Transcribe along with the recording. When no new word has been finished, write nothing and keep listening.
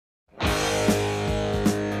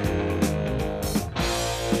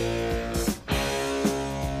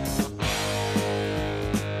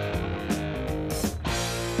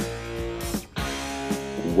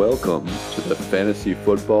Welcome to the Fantasy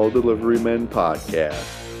Football Delivery Men podcast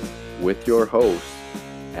with your hosts,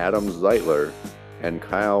 Adam Zeitler and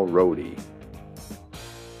Kyle Rohde.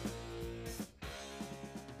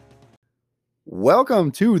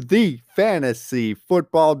 Welcome to the Fantasy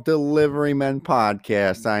Football Delivery Men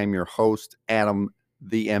podcast. I am your host, Adam,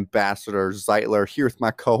 the Ambassador Zeitler, here with my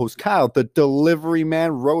co-host, Kyle, the Delivery Man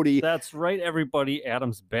Rohde. That's right, everybody.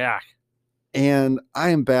 Adam's back. And I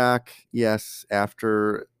am back, yes,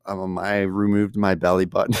 after I removed my belly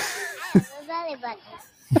button. Belly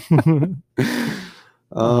button.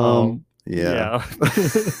 Yeah.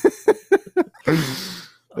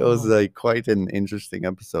 It was quite an interesting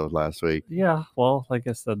episode last week. Yeah, well, like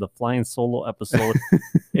I said, the flying solo episode,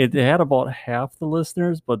 it had about half the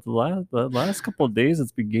listeners, but the last couple of days,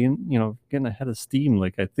 it's getting ahead of steam.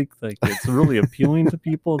 Like, I think it's really appealing to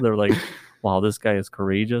people. They're like, wow, this guy is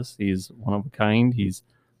courageous. He's one of a kind. He's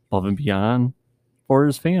above and beyond for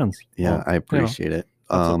his fans. Yeah, well, I appreciate it.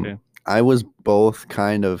 Okay. I was both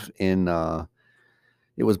kind of in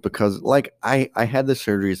it was because I had the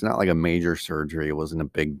surgery. It's not like a major surgery. It wasn't a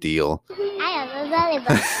big deal. I have a belly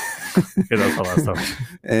button. Okay, that's all that stuff.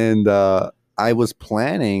 And I was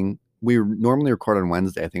planning, we normally record on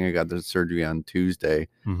Wednesday. I think I got the surgery on Tuesday.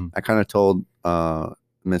 Mm-hmm. I kind of told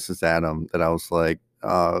Mrs. Adam that I was like,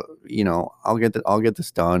 I'll get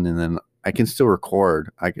this done, and then I can still record.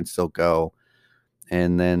 I can still go.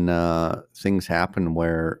 And then things happened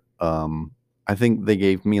where I think they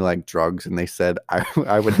gave me like drugs, and they said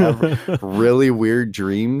I would have really weird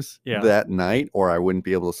dreams that night, or I wouldn't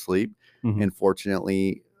be able to sleep. Mm-hmm. And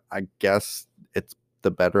fortunately, I guess it's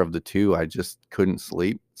the better of the two. I just couldn't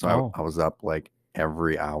sleep. So I was up like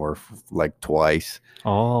every hour, like twice.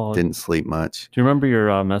 Oh, didn't sleep much. Do you remember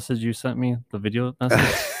your message you sent me, the video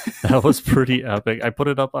message? That was pretty epic. I put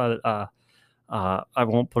it up on I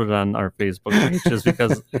won't put it on our Facebook page just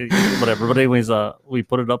because whatever. But anyways, we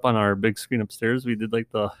put it up on our big screen upstairs. We did like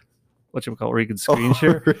the where you could screen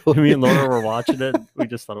share. Really? Me and Laura were watching it. We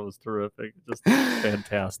just thought it was terrific, just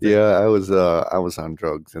fantastic. Yeah, I was on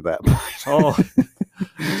drugs at that point. Oh,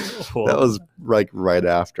 that was like right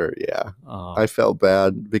after. Yeah, I felt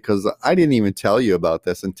bad because I didn't even tell you about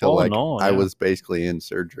this until I was basically in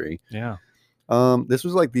surgery. Yeah. This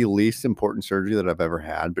was like the least important surgery that I've ever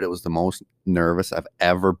had, but it was the most nervous I've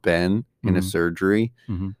ever been in a surgery.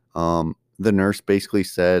 Mm-hmm. The nurse basically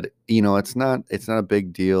said, it's not a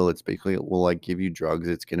big deal. It's basically, we'll like give you drugs.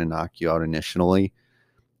 It's going to knock you out initially,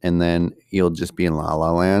 and then you'll just be in la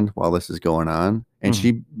la land while this is going on. And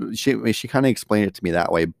she kind of explained it to me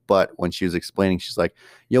that way. But when she was explaining, she's like,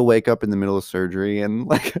 you'll wake up in the middle of surgery. And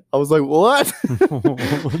like, I was like, what?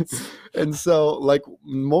 And so like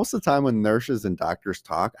most of the time when nurses and doctors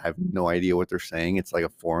talk, I have no idea what they're saying. It's like a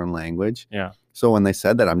foreign language. Yeah. So when they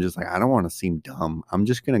said that, I'm just like, I don't want to seem dumb. I'm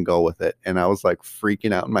just going to go with it. And I was like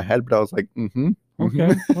freaking out in my head, but I was like,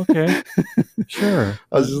 Okay. Sure.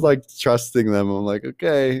 I was just like trusting them. I'm like,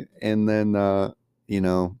 okay. And then,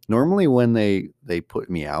 normally when they put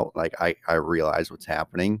me out, like I realize what's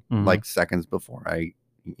happening like seconds before I,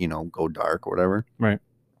 go dark or whatever. Right.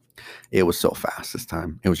 It was so fast this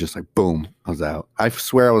time. It was just like, boom, I was out. I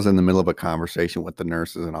swear I was in the middle of a conversation with the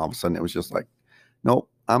nurses, and all of a sudden it was just like, nope,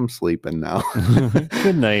 I'm sleeping now.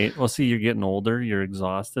 Good night. Well, see, you're getting older. You're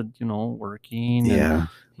exhausted, working. Yeah,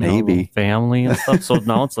 maybe. Family and stuff. So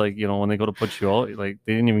now it's like, when they go to put you out, like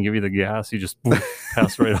they didn't even give you the gas. You just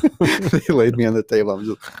pass right off. They laid me on the table. I'm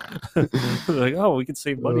just like, oh, we can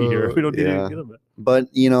save money here. We don't need to get them. But,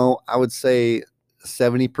 I would say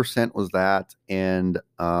 70% was that. And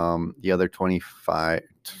the other 25,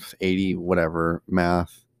 80, whatever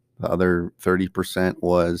math, the other 30%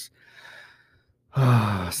 was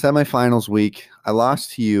semifinals week. I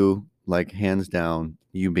lost to you, like hands down.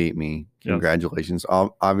 You beat me. Congratulations. Yes.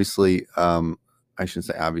 Obviously, I shouldn't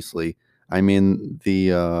say obviously. I'm in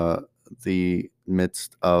the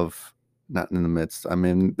midst of, not in the midst. I'm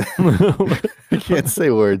in. I can't say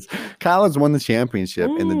words. Kyle has won the championship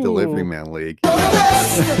in the Delivery Man League. Yeah,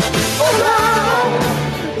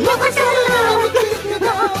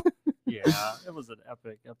 it was an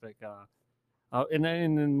epic. And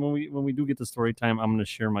then when we do get to story time, I'm going to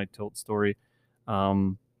share my tilt story.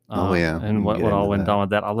 And what all went down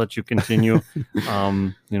with that. I'll let you continue.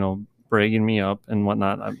 Bragging me up and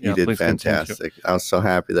whatnot. You did fantastic. Continue. I was so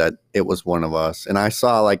happy that it was one of us, and I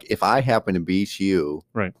saw like if I happened to beat you,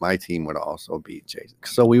 right, my team would also beat Jason.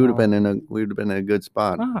 So we would have been in a good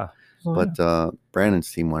spot. But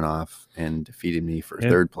Brandon's team went off and defeated me for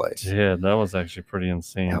third place. Yeah, that was actually pretty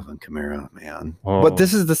insane. Alvin Kamara, man. Oh. But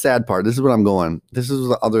this is the sad part. This is what I'm going. This is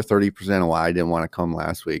the other 30% of why I didn't want to come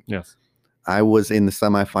last week. Yes. I was in the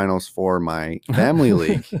semifinals for my family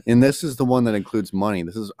league, and this is the one that includes money.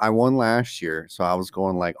 I won last year, so I was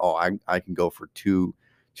going like, oh, I can go for two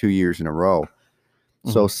years in a row.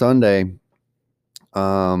 So Sunday,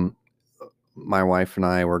 my wife and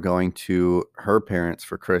I were going to her parents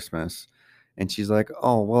for Christmas, and she's like,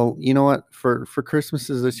 oh, well, you know what? For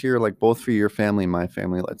Christmases this year, like both for your family and my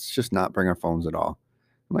family, let's just not bring our phones at all.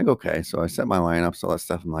 I'm like, okay. So I set my lineups, all that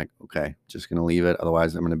stuff. I'm like, okay, just going to leave it.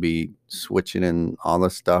 Otherwise, I'm going to be switching in all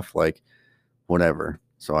this stuff, like whatever.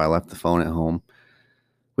 So I left the phone at home.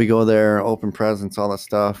 We go there, open presents, all that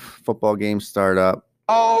stuff. Football games start up.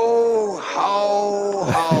 Oh, ho,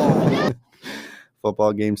 ho.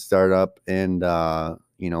 Football games start up, and,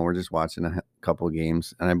 we're just watching a couple of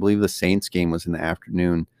games. And I believe the Saints game was in the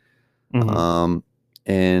afternoon.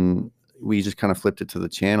 And we just kind of flipped it to the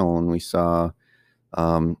channel, and we saw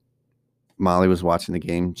Molly was watching the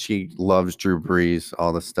game. She loves Drew Brees,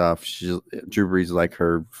 all the stuff. Drew Brees is like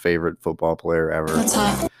her favorite football player ever. That's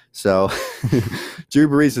hot. So Drew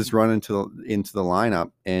Brees is running into the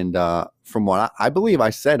lineup, and from what I believe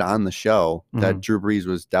I said on the show that Drew Brees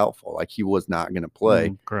was doubtful, like he was not going to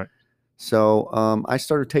play. Correct. So I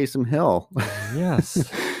started Taysom Hill. Yes.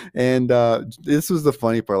 And this was the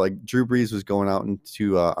funny part. Like Drew Brees was going out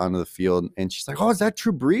onto the field, and she's like, "Oh, is that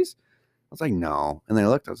Drew Brees?" I was like, no. And then I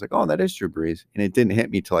looked, I was like, oh, that is Drew Brees. And it didn't hit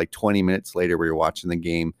me till like 20 minutes later we were watching the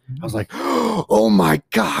game. I was like, oh my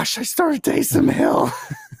gosh, I started Taysom Hill.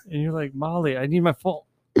 And you're like, Molly, I need my phone.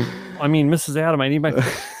 I mean, Mrs. Adam, I need my phone.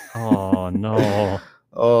 Oh, no.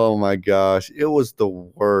 Oh my gosh. It was the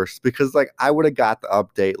worst because like I would have got the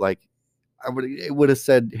update. Like it would have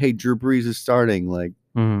said, hey, Drew Brees is starting, like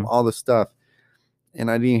all the stuff. And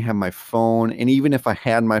I didn't have my phone. And even if I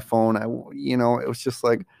had my phone, it was just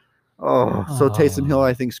like, so Taysom Hill,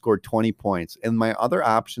 I think, scored 20 points. And my other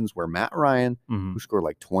options were Matt Ryan, who scored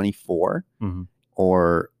like 24,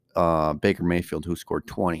 or Baker Mayfield, who scored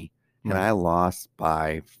 20. And I lost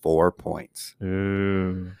by 4 points.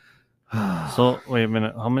 Ooh. So, wait a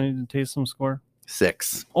minute. How many did Taysom score?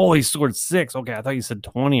 6. Oh, he scored 6. Okay, I thought you said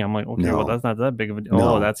 20. I'm like, okay, well, that's not that big of a deal.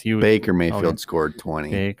 No. Oh, that's huge. Baker Mayfield scored 20.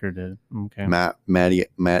 Baker did. Okay.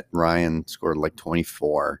 Matt Ryan scored like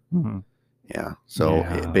 24. Yeah. So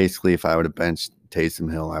basically, if I would have benched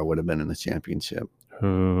Taysom Hill, I would have been in the championship.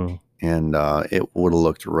 Ooh. And it would have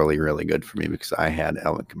looked really, really good for me because I had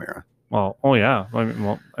Alvin Kamara. Well, oh yeah. I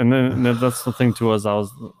mean, and then that's the thing too. As I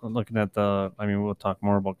was looking at we'll talk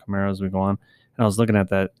more about Kamara as we go on. And I was looking at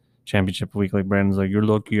that championship week. Like Brandon's like, "You're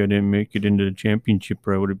lucky I didn't make it into the championship,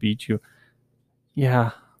 or I would have beat you."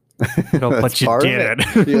 Yeah, but you did.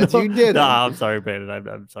 Yes, you did. No, I'm sorry, Brandon.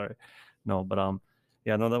 I'm sorry. No, but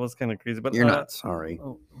yeah, no, that was kind of crazy. But you're not sorry.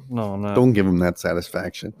 Oh, no, I'm not. Don't give him that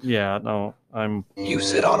satisfaction. Yeah, no, I'm. You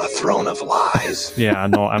sit on a throne of lies. Yeah,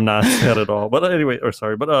 no, I'm not sad at all. But anyway,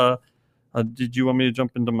 did you want me to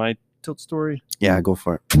jump into my tilt story? Yeah, go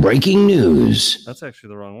for it. Breaking news. That's actually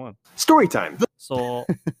the wrong one. Story time. So,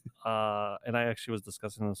 and I actually was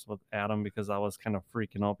discussing this with Adam because I was kind of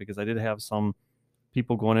freaking out because I did have some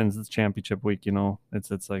people going into this championship week.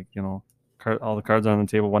 It's like all the cards are on the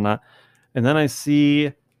table, whatnot. And then I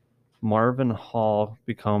see Marvin Hall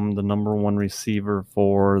become the number 1 receiver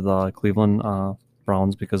for the Cleveland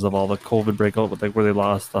Browns because of all the COVID breakout, where they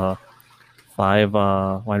lost 5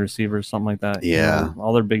 wide receivers, something like that. Yeah.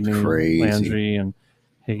 All their big names, Landry and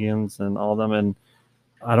Higgins and all of them. And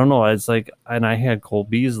I don't know. It's like, and I had Cole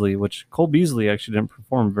Beasley, which Cole Beasley actually didn't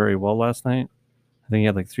perform very well last night. I think he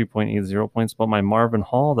had like 3.80 points, but my Marvin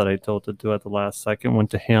Hall that I tilted to at the last second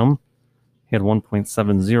went to him. He had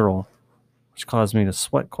 1.70. Which caused me to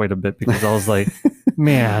sweat quite a bit because I was like,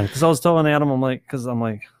 man, because I was telling Adam, I'm like,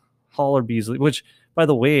 Hall or Beasley, which, by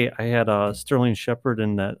the way, I had Sterling Shepard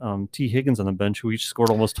and that T. Higgins on the bench who each scored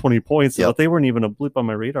almost 20 points. Yep. So they weren't even a blip on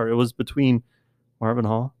my radar. It was between Marvin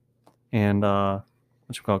Hall and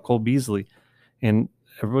Cole Beasley. And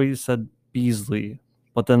everybody said Beasley.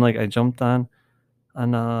 But then I jumped on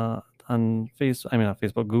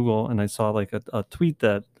Facebook, Google, and I saw like a tweet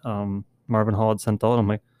that Marvin Hall had sent out. I'm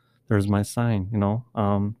like, there's my sign, he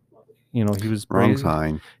was wrong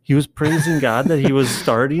sign. He was praising God that he was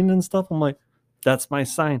starting and stuff. I'm like, that's my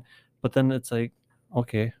sign. But then it's like,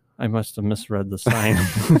 okay, I must have misread the sign.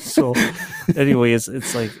 So anyways,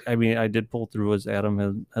 it's like, I mean, I did pull through as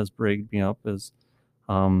Adam has bragged me up as,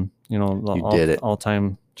 the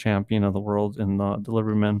all-time champion of the world in the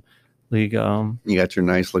Delivery Men League. You got your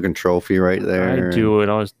nice looking trophy right there. I do, and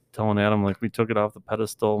I was telling Adam, we took it off the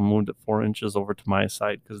pedestal and moved it 4 inches over to my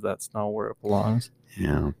side because that's now where it belongs.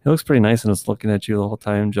 Yeah. It looks pretty nice, and it's looking at you the whole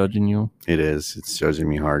time, judging you. It is. It's judging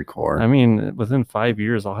me hardcore. I mean, within 5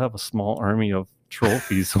 years, I'll have a small army of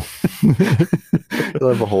trophies. You'll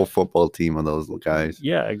have a whole football team of those guys.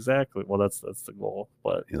 Yeah, exactly. Well, that's the goal.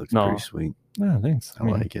 But It looks no, pretty sweet. yeah, thanks. I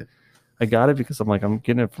mean, like it. I got it because I'm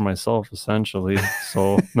getting it for myself essentially.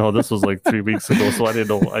 So no, this was like 3 weeks ago, so I didn't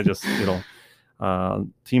know. I just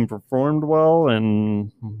team performed well,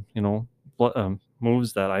 and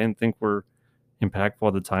moves that I didn't think were impactful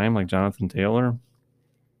at the time, like Jonathan Taylor.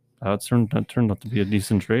 That turned out to be a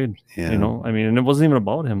decent trade. Yeah. I mean, and it wasn't even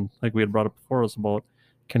about him. Like we had brought up before, it was about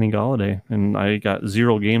Kenny Galladay, and I got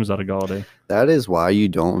 0 games out of Galladay. That is why you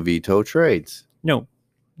don't veto trades. No,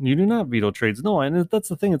 you do not veto trades. No, and that's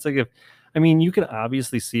the thing. It's like you can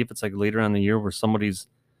obviously see if it's like later on in the year where somebody's,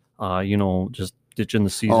 just ditching the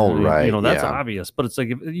season. Oh, right. That's yeah. obvious. But it's like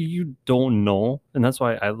if you don't know, and that's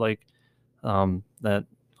why I like that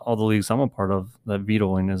all the leagues I'm a part of, that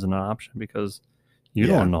vetoing isn't an option because you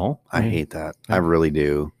don't know. I hate that. Yeah. I really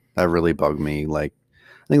do. That really bugged me. Like,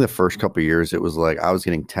 I think the first couple of years, it was like I was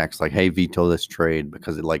getting texts like, "Hey, veto this trade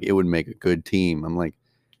because it would make a good team." I'm like,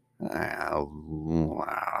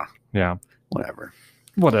 Yeah, whatever.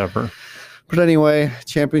 But anyway,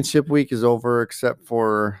 championship week is over, except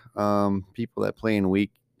for people that play in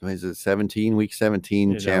week 17? Week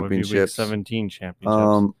 17 Yeah, that would be week championships. 17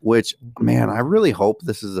 championships. Which, man, I really hope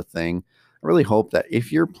this is a thing. I really hope that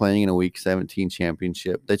if you're playing in a week 17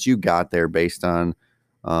 championship, that you got there based on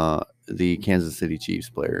the Kansas City Chiefs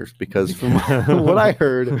players, because from what I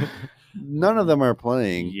heard, none of them are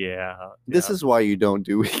playing. Yeah. This is why you don't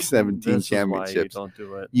do week 17 This is why you championships. don't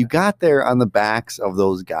do it. You got there on the backs of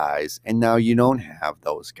those guys, and now you don't have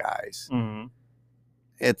those guys. Mhm.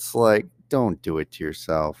 It's like, don't do it to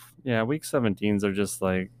yourself. Yeah, week 17s are just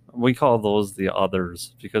like, we call those the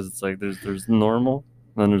others, because it's like there's normal,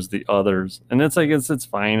 and then there's the others, and it's like it's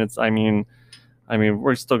fine. I mean,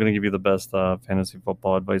 we're still gonna give you the best fantasy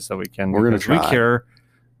football advice that we can. We're gonna because try. We care.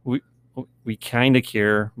 We kind of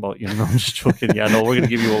care about I'm just joking. Yeah, no, we're gonna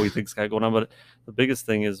give you what we think's got going on, but the biggest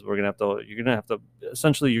thing is you're gonna have to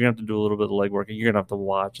essentially do a little bit of legwork, and you're gonna have to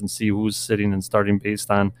watch and see who's sitting and starting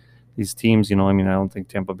based on these teams. I don't think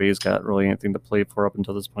Tampa Bay's got really anything to play for up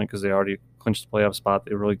until this point because they already clinched the playoff spot.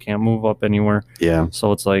 They really can't move up anywhere. Yeah.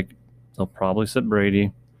 So it's like they'll probably sit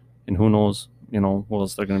Brady, and who knows, what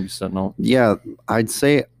else they're going to be sitting out. Yeah, I'd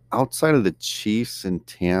say outside of the Chiefs and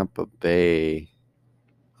Tampa Bay,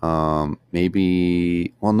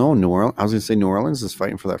 maybe. Well, no, New Orleans. I was going to say New Orleans is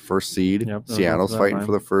fighting for that first seed. Yep, Seattle's fighting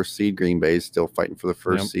for the first seed. Green Bay's still fighting for the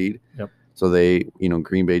first seed. Yep. So they,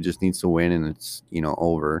 Green Bay just needs to win, and it's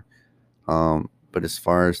over. But as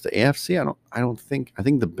far as the AFC, I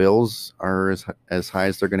think the Bills are as high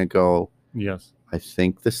as they're going to go. Yes. I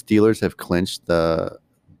think the Steelers have clinched the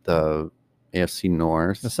AFC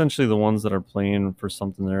North. Essentially, the ones that are playing for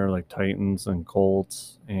something there, like Titans and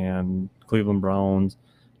Colts and Cleveland Browns,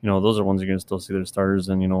 those are ones you're going to still see their starters.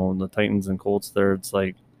 And, the Titans and Colts there, it's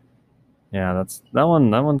like, yeah, that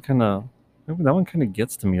one kind of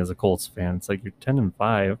gets to me as a Colts fan. It's like you're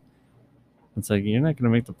 10-5. It's like you're not going to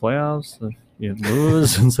make the playoffs if you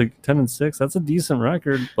lose. It's like 10-6. That's a decent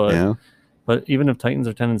record, but even if Titans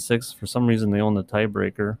are 10-6, for some reason they own the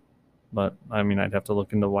tiebreaker. But I'd have to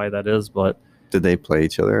look into why that is. But did they play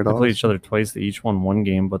each other at all? They played each other twice. They each won one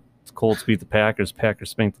game, but the Colts beat the Packers. Packers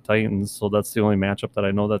spanked the Titans. So that's the only matchup that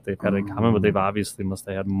I know that they've had in common. But they've obviously must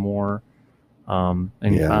have had more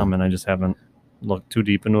in common. I just haven't looked too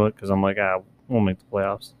deep into it because I'm like, we'll make the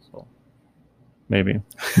playoffs. So maybe.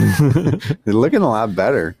 They're looking a lot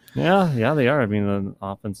better. Yeah, they are. The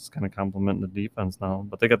offense is kind of complementing the defense now.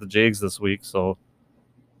 But they got the Jags this week, so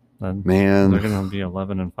then man, they're going to be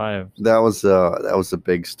 11-5. That was a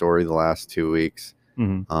big story the last 2 weeks.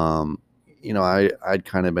 Mm-hmm. I'd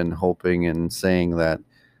kind of been hoping and saying that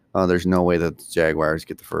there's no way that the Jaguars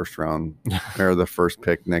get the first round or the first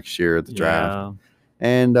pick next year at the draft.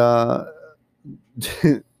 And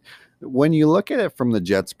when you look at it from the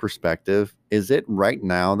Jets' perspective, is it right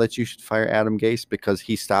now that you should fire Adam Gase because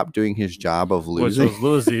he stopped doing his job of losing? Which was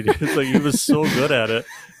losing. It's like he was so good at it,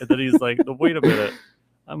 and then he's like, "Wait a minute,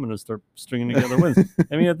 I'm going to start stringing together wins."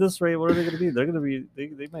 At this rate, what are they going to be? They're going to be.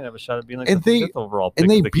 They might have a shot at being like the fifth overall pick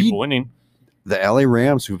if they keep winning. The LA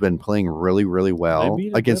Rams, who've been playing really, really well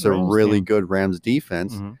against a really good Rams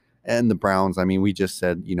defense. Mm-hmm. And the Browns, we just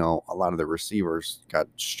said, a lot of the receivers got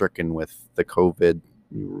stricken with the COVID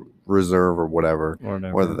reserve or whatever,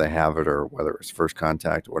 whether they have it or whether it's first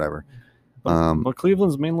contact or whatever. But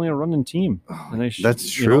Cleveland's mainly a running team. And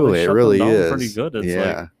that's true. It really is pretty good. It's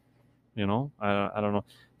like, I don't know.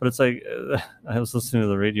 But it's like, I was listening to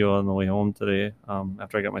the radio on the way home today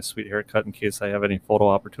after I got my sweet haircut in case I have any photo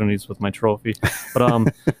opportunities with my trophy.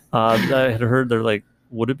 But I had heard they're like,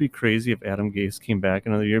 would it be crazy if Adam Gase came back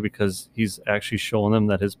another year because he's actually showing them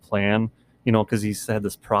that his plan, because he's had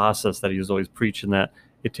this process that he was always preaching that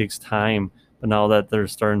it takes time. But now that they're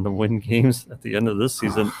starting to win games at the end of this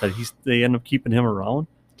season, that they end up keeping him around,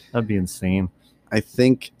 that'd be insane. I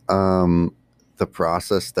think the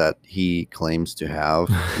process that he claims to have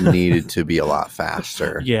needed to be a lot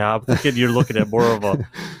faster. Yeah, I'm thinking you're looking at more of a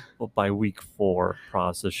by week 4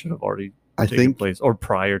 process should have already taken place, or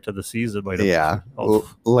prior to the season.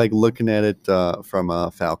 Like looking at it from a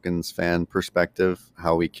Falcons fan perspective,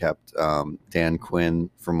 how we kept Dan Quinn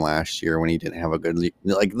from last year when he didn't have a good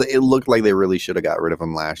like it looked like they really should have got rid of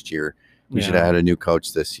him last year. We should have had a new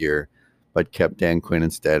coach this year, but kept Dan Quinn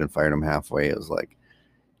instead and fired him halfway. It was like,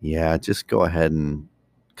 yeah, just go ahead and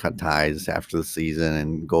cut ties after the season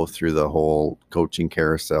and go through the whole coaching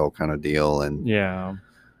carousel kind of deal. And yeah,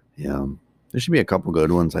 there should be a couple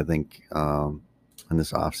good ones, I think, in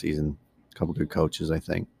this offseason. A couple good coaches, I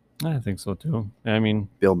think. I think so too. I mean,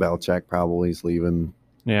 Bill Belichick probably is leaving.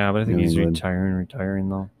 Yeah, but I think he's retiring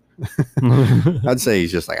though. I'd say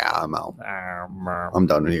he's just like, I'm out. I'm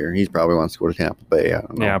done here. He probably wants to go to Tampa Bay. I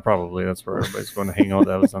don't know. Yeah, probably. That's where everybody's going to hang out.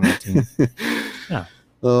 That was on that team. Yeah.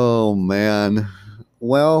 Oh man.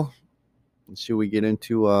 Well, should we get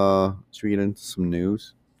into some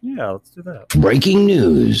news? Yeah, let's do that. Breaking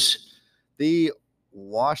news. The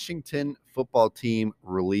Washington football team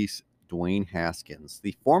released Dwayne Haskins,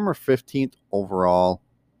 the former 15th overall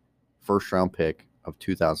first-round pick of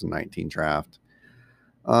 2019 draft.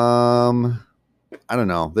 I don't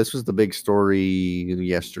know. This was the big story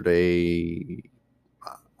yesterday.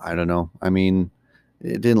 I don't know. I mean,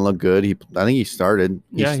 it didn't look good. I think he started.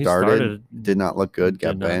 He started. Did not look good.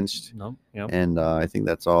 Got benched. Nope. Yep. And I think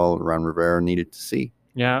that's all Ron Rivera needed to see.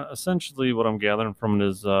 Yeah, essentially what I'm gathering from it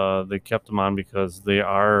is they kept him on because they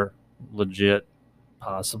are legit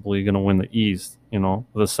possibly going to win the East, with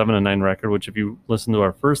a 7-9 record, which if you listen to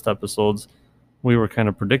our first episodes, we were kind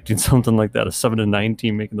of predicting something like that, a 7-9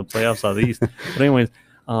 team making the playoffs out of the East. But anyways,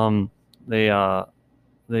 they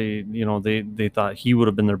thought he would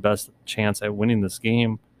have been their best chance at winning this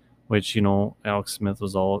game, which, Alex Smith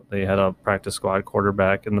they had a practice squad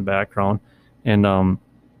quarterback in the background, and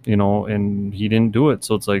and he didn't do it.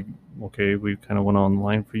 So it's like, okay, we kind of went on the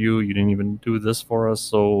line for you. You didn't even do this for us.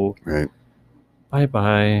 So right.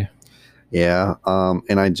 Bye-bye. Yeah.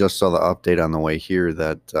 And I just saw the update on the way here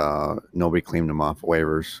that nobody claimed him off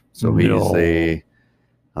waivers. So he's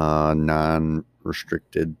a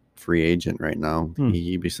non-restricted free agent right now.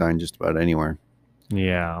 He'd be signed just about anywhere.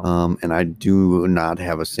 Yeah. And I do not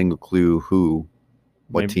have a single clue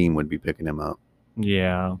what team would be picking him up.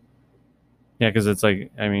 Yeah. Yeah, because it's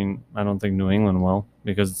like, I mean, I don't think New England will,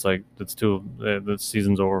 because it's like, the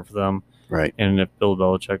season's over for them. Right. And if Bill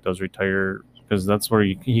Belichick does retire, because that's where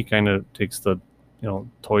he kind of takes the,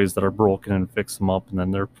 toys that are broken and fix them up, and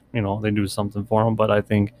then they're, they do something for them. But I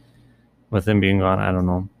think with him being gone, I don't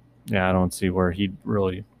know. Yeah, I don't see where he'd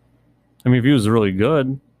really, I mean, if he was really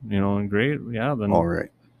good, and great, yeah, then. All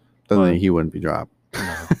right. Then he wouldn't be dropped.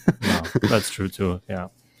 No, that's true too. Yeah.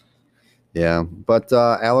 Yeah, but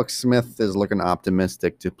Alex Smith is looking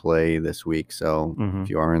optimistic to play this week. So if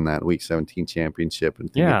you are in that Week 17 championship and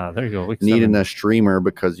there you go, needing a streamer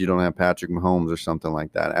because you don't have Patrick Mahomes or something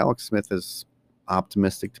like that, Alex Smith is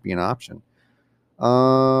optimistic to be an option.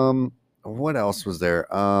 What else was there?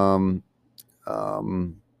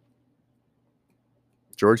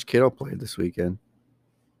 George Kittle played this weekend.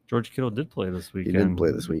 George Kittle did play this weekend. He did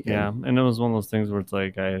play this weekend. Yeah, and it was one of those things where it's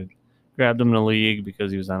like I grabbed him in the league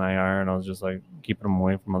because he was on IR, and I was just like keeping him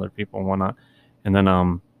away from other people and whatnot. And then,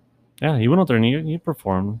 he went out there and he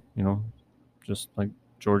performed, just like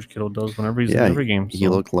George Kittle does whenever he's in every game. So, he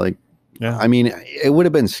looked like, I mean, it would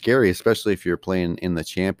have been scary, especially if you're playing in the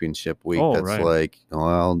championship week. Like,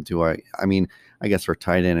 well, I guess for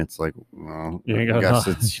tight end, it's like, well, I guess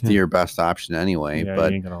it's your best option anyway. Yeah,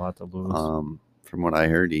 but you ain't got a lot to lose. From what I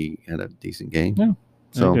heard, he had a decent game. Yeah,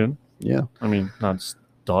 so he did. Yeah, I mean, not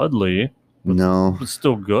Dudley. No. It's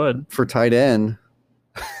still good. For tight end.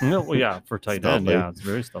 No, well, yeah, for tight end, yeah, it's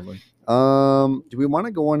very studly. Do we want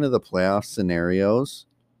to go into the playoff scenarios,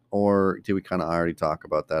 or do we kind of already talk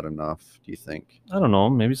about that enough, do you think? I don't know.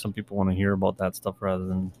 Maybe some people want to hear about that stuff rather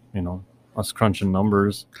than, us crunching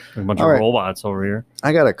numbers. Like a bunch of robots over here.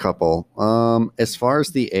 I got a couple. As far as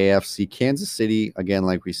the AFC, Kansas City, again,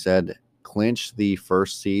 like we said, clinched the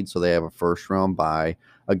first seed, so they have a first-round bye.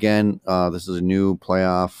 Again, this is a new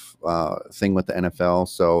playoff thing with the NFL.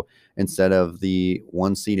 So instead of the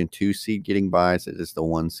 1 seed and 2 seed getting byes, it is the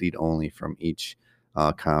 1 seed only from each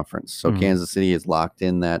conference. So Kansas City is locked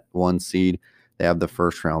in that 1 seed. They have the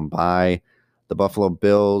first round bye. The Buffalo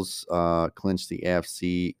Bills clinched the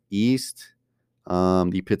AFC East.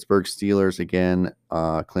 The Pittsburgh Steelers again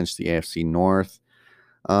clinched the AFC North.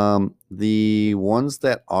 The ones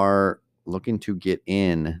that are looking to get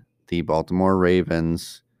in, the Baltimore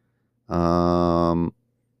Ravens, they're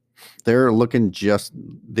looking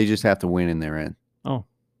they just have to win and they're in. Oh,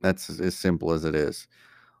 That's as simple as it is.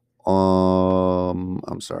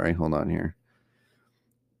 I'm sorry, hold on here.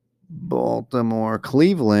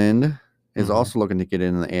 Cleveland is also looking to get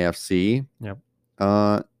in the AFC. Yep.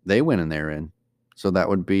 They win and they're in. So that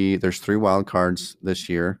would be, there's 3 wild cards this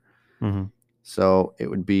year. Mm-hmm. So it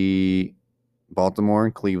would be Baltimore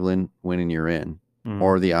and Cleveland winning, you're in. Mm-hmm.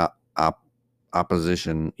 Or the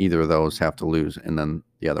opposition, either of those have to lose, and then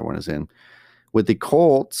the other one is in. With the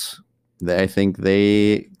Colts, I think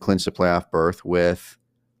they clinched the playoff berth with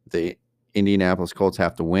the Indianapolis Colts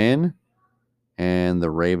have to win, and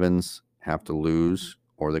the Ravens have to lose,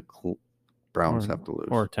 or the Browns have to lose.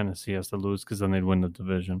 Or Tennessee has to lose because then they'd win the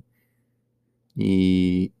division.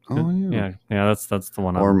 Yeah. Yeah, that's the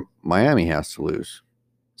one. Or Miami has to lose.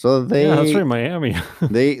 So that's right, Miami.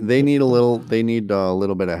 they need a little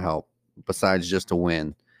bit of help besides just a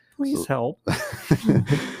win. Please help.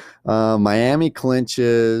 Miami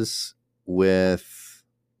clinches with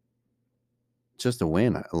just a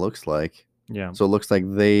win, it looks like. Yeah. So it looks like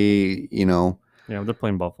they, yeah, they're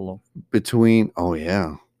playing Buffalo.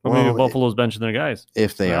 Maybe Buffalo's benching their guys.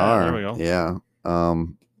 If they are. There we go. Yeah.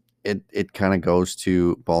 It kind of goes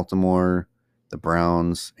to Baltimore, the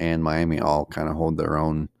Browns, and Miami all kind of hold their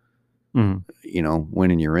own, win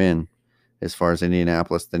and you're in. As far as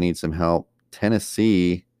Indianapolis, they need some help.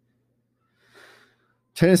 Tennessee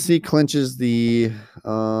clinches the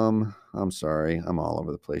I'm sorry, I'm all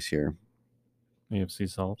over the place here. AFC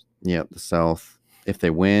South. Yep, the South. If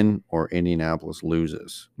they win or Indianapolis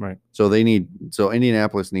loses. Right. So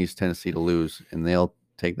Indianapolis needs Tennessee to lose, and they'll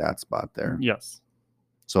take that spot there. Yes.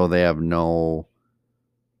 So they have no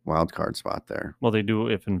wild card spot there. Well, they do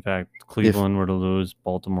if in fact Cleveland were to lose,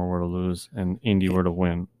 Baltimore were to lose, and Indy were to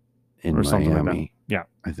win. In or something Miami. like that. Yeah.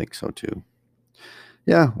 I think so too.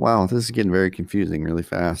 Yeah, wow, this is getting very confusing really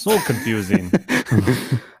fast. So confusing.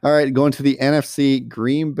 All right, going to the NFC,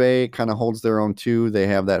 Green Bay kind of holds their own too. They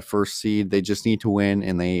have that first seed. They just need to win,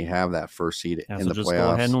 and they have that first seed in the just playoffs.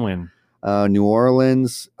 Go ahead and win. New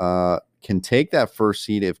Orleans can take that first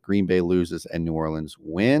seed if Green Bay loses and New Orleans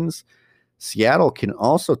wins. Seattle can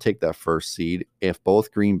also take that first seed if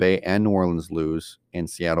both Green Bay and New Orleans lose and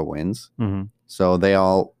Seattle wins. Mm-hmm. So they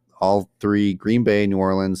all three, Green Bay, New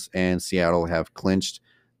Orleans, and Seattle, have clinched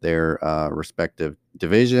their respective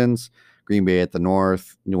divisions. Green Bay at the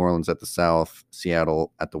north, New Orleans at the south,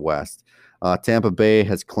 Seattle at the west. Tampa Bay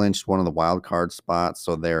has clinched one of the wild card spots,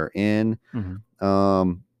 so they're in.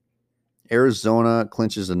 Mm-hmm. Arizona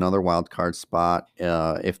clinches another wild card spot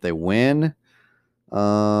if they win.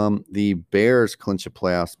 The Bears clinch a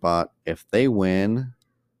playoff spot if they win,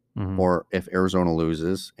 or if Arizona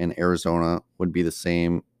loses, and Arizona would be the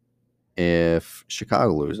same if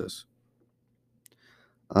Chicago loses.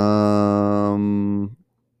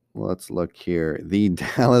 Let's look here. The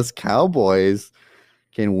Dallas Cowboys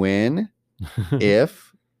can win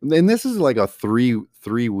if, and this is like a three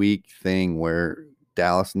week thing where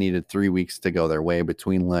Dallas needed 3 weeks to go their way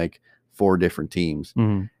between like 4 different teams.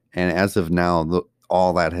 Mm-hmm. And as of now,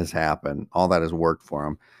 all that has happened. All that has worked for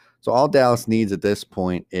them. So all Dallas needs at this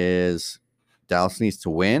point is Dallas needs to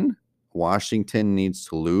win. Washington needs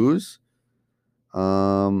to lose.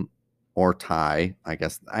 Or tie. I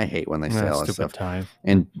guess I hate when they say all that stuff. Tie.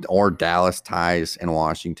 Or Dallas ties and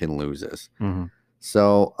Washington loses. Mm-hmm.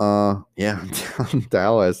 So yeah,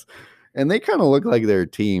 Dallas. And they kind of look like their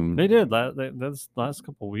team. They did. That's last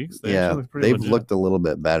couple of weeks. They've legit. looked a little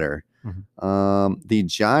bit better. Mm-hmm. The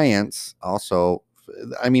Giants also,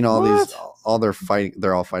 I mean, they're fighting.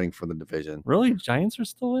 They're all fighting for the division. Really? Giants are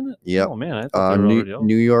still in it? Yep. Oh man, I thought they were already out.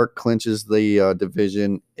 New York clinches the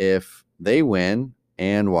division if they win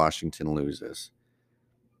and Washington loses.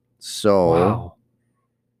 So, wow.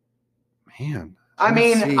 Man. I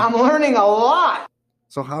mean, I'm learning a lot.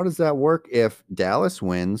 So how does that work if Dallas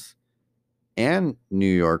wins and New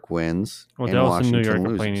York wins? Well, and Dallas Washington and New York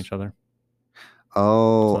loses? are playing each other.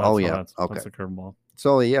 Yeah. That's a curveball.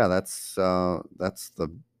 So yeah, that's the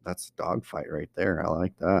dogfight right there. I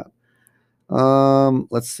like that.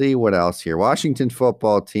 Let's see what else here. Washington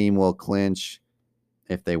football team will clinch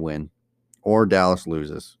if they win, or Dallas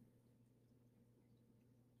loses.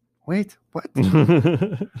 Wait, what?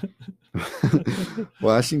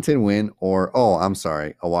 Washington win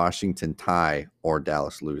a Washington tie or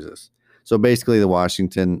Dallas loses. So basically the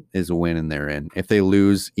Washington is a win and they're in. If they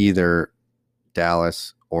lose, either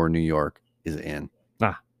Dallas or New York is in.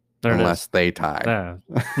 There Unless they tie. Yeah.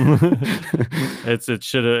 It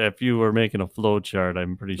should have, if you were making a flow chart,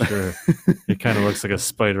 I'm pretty sure it kind of looks like a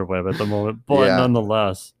spider web at the moment. But Yeah.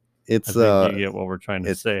 nonetheless, It's I think you get what we're trying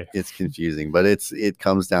to say. it's confusing, but it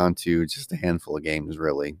comes down to just a handful of games,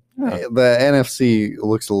 really. Yeah. The NFC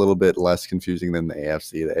looks a little bit less confusing than the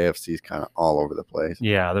AFC. The AFC is kind of all over the place.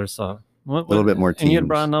 Yeah, there's a little bit more And you had teams.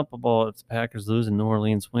 brought up about if the Packers lose and New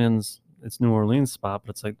Orleans wins, it's New Orleans' spot,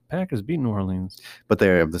 but it's like the Packers beat New Orleans. But they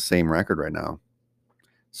have the same record right now.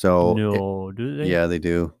 So No, do they? yeah, they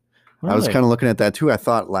do. What I are was they? kind of looking at that too. I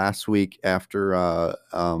thought last week after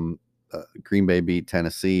Green Bay beat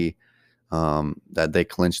Tennessee, that they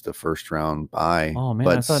clinched the first round bye. Oh man,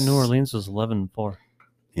 but I thought New Orleans was 11-4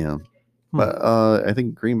 Yeah, Hmm. but I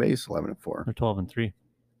think Green Bay's 11-4. or 12-3.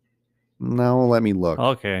 Now let me look.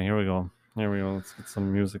 Okay, here we go. Let's get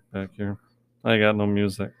some music back here. I got no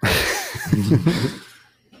music.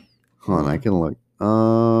 Hold on, I can look.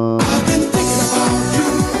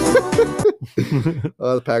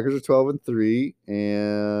 The Packers are 12-3,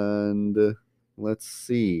 and let's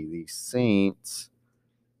see. The Saints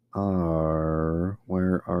are.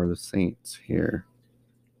 Where are the Saints here?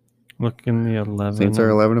 Look in the 11. Saints are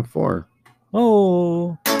 11-4.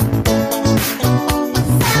 Oh.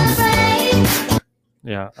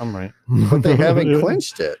 Yeah, I'm right. But they haven't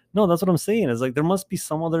clinched it. No, that's what I'm saying. Is like there must be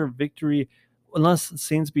some other victory, unless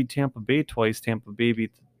Saints beat Tampa Bay twice. Tampa Bay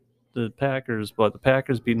beat the Packers, but the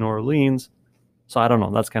Packers beat New Orleans. So I don't know.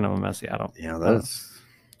 That's kind of a messy. I don't. Yeah,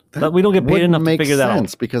 That we don't get paid wouldn't enough to make figure that out.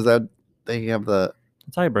 sense because that they have the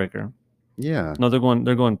Tiebreaker. yeah No, they're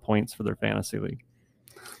going points for their fantasy league.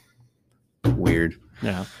 weird.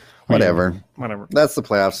 Yeah. Whatever. Whatever. That's the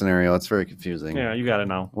playoff scenario. It's very confusing. Yeah, you got it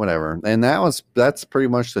now. Whatever. And that's pretty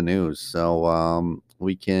much the news. So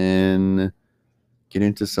we can get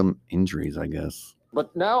into some injuries, I guess.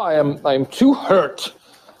 But now I am too hurt.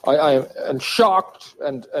 I am shocked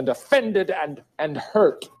and offended and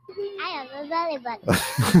hurt. I am a belly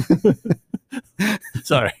button.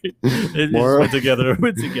 Sorry. It More- went together. It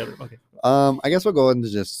went together. Okay. I guess we'll go into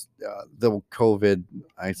just the COVID.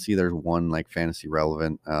 I see there's one like fantasy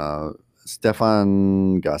relevant.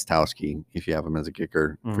 Stefan Gostowski, if you have him as a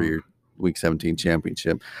kicker for your Week 17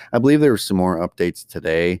 championship. I believe there were some more updates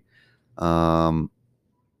today.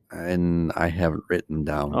 And I haven't written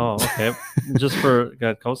down. Oh, okay. Just for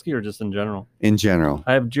Gatkowski or just in general? In general.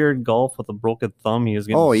 I have Jared Goff with a broken thumb. He is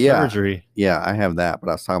getting surgery. Yeah, I have that, but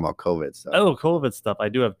I was talking about COVID stuff. Oh, COVID stuff. I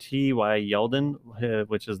do have T.Y. Yeldon,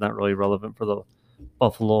 which is not really relevant for the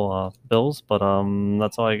Buffalo Bills, but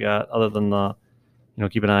that's all I got other than the,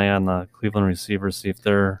 keep an eye on the Cleveland receivers, see if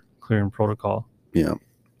they're clearing protocol. Yeah.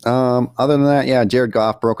 Other than that, yeah, Jared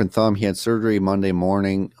Goff, broken thumb. He had surgery Monday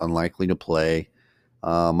morning, unlikely to play.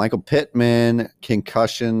 Michael Pittman,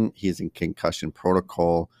 concussion. He's in concussion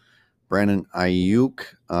protocol. Brandon Ayuk,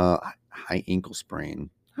 high ankle sprain.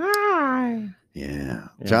 Hi. Yeah.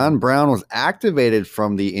 John Brown was activated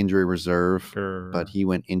from the injury reserve, Sure. but he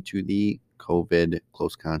went into the COVID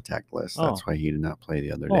close contact list. That's why he did not play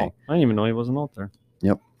the other day. Oh, I didn't even know he wasn't out there.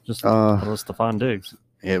 Yep. Just it was Stephon Diggs.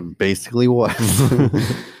 It basically was.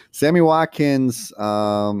 Sammy Watkins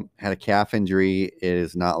had a calf injury. It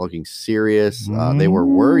is not looking serious. They were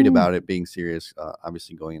worried about it being serious,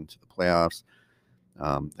 obviously going into the playoffs.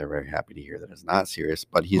 They're very happy to hear that it's not serious,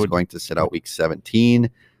 but he's going to sit out Week 17.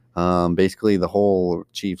 Basically, the whole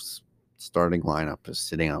Chiefs starting lineup is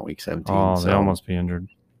sitting out Week 17. Oh, so they almost be injured.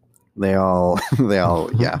 They all,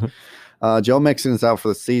 yeah. Joe Mixon is out for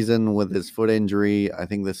the season with his foot injury. I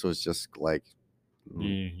think this was just like,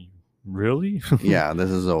 really? yeah, this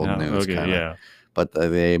is old news. Okay, kinda. yeah. But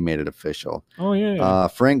they made it official. Oh, yeah.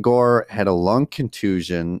 Frank Gore had a lung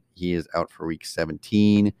contusion. He is out for Week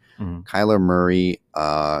 17. Kyler Murray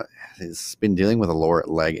has been dealing with a lower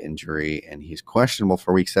leg injury, and he's questionable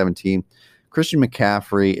for Week 17. Christian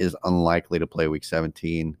McCaffrey is unlikely to play Week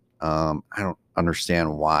 17. I don't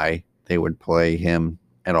understand why they would play him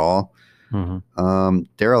at all.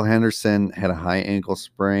 Darrell Henderson had a high ankle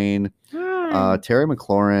sprain. Terry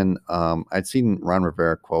McLaurin, I'd seen Ron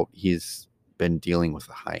Rivera quote, he's been dealing with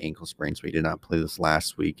a high ankle sprain, so he did not play this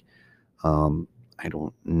last week. I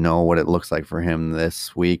don't know what it looks like for him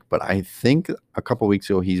this week, but I think a couple weeks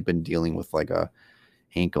ago he's been dealing with like a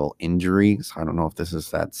ankle injury. So I don't know if this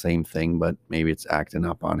is that same thing, but maybe it's acting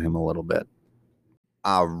up on him a little bit.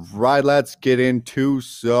 All right, let's get into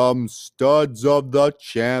some studs of the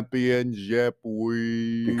championship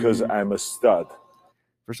week. Because I'm a stud.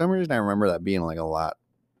 For some reason, I remember that being like a lot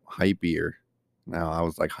hypier. Now I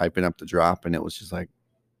was like hyping up the drop, and it was just like,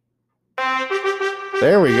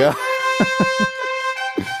 there we go.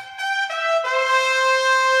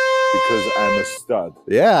 Because I'm a stud.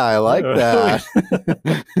 Yeah, I like that.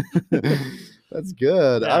 That's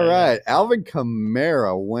good. Yeah, All yeah. right. Alvin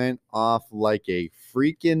Kamara went off like a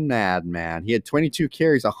freaking madman. He had 22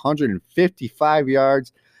 carries, 155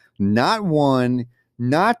 yards. Not one,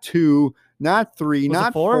 not two, not three, Was it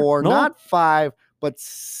not four? four, No. not five, but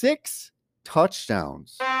 6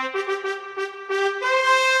 touchdowns.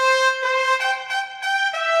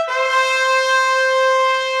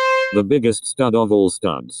 The biggest stud of all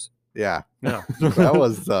studs. Yeah. Yeah. That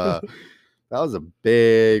was a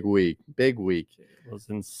big week. Big week. It was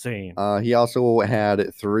insane. He also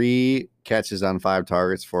had 3 catches on 5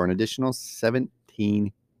 targets for an additional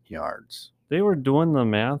 17 yards. They were doing the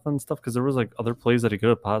math and stuff because there was like other plays that he could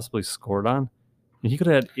have possibly scored on. And he could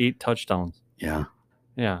have had 8 touchdowns. Yeah.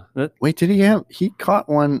 Yeah. Wait, he caught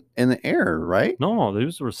one in the air, right? No,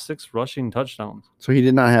 those were 6 rushing touchdowns. So he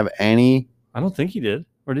did not have any. I don't think he did.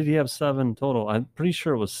 Or did he have 7 total? I'm pretty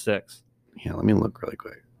sure it was 6. Yeah, let me look really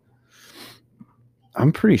quick.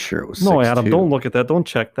 I'm pretty sure it was No, 6, Adam, too. don't look at that. Don't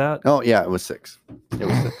check that. Oh, yeah, it was 6. It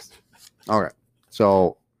was 6. All right.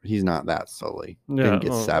 So he's not that silly. Yeah, Didn't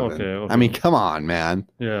get oh, 7. okay. I mean, come on, man.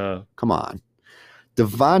 Yeah. Come on.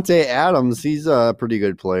 Devontae Adams, he's a pretty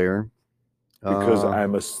good player. Because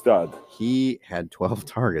I'm a stud. He had 12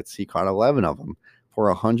 targets. He caught 11 of them for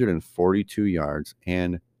 142 yards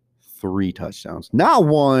and 3 touchdowns. Not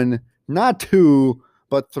 1, not 2,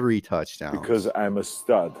 but 3 touchdowns. Because I'm a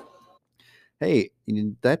stud. Hey,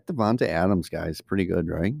 that Devontae Adams guy is pretty good,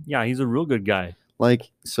 right? Yeah, he's a real good guy.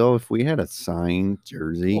 Like, so if we had a signed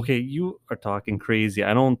jersey, Okay, you are talking crazy.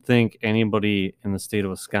 I don't think anybody in the state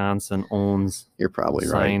of Wisconsin owns you're a probably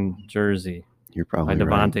right. signed jersey You're by probably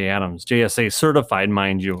right. Devontae Adams. JSA certified,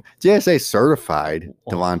 mind you. JSA certified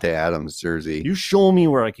Oh. Devontae Adams jersey. You show me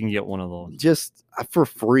where I can get one of those. Just for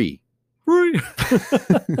free.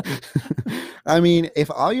 I mean, if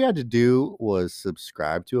all you had to do was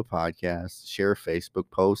subscribe to a podcast, share a Facebook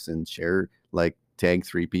post, and tag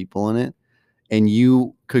 3 people in it, and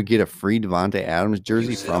you could get a free Devontae Adams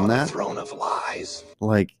jersey from that, Throne of lies.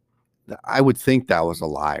 like, I would think that was a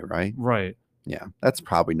lie, right? Right. Yeah, that's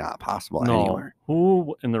probably not possible No. anywhere.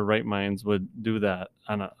 Who in their right minds would do that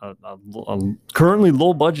on a currently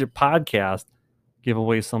low budget podcast? Give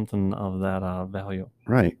away something of that value.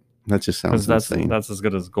 Right. That just sounds Because insane. that's as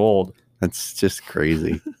good as gold. That's just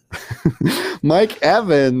crazy. Mike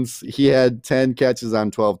Evans, he had 10 catches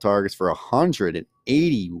on 12 targets for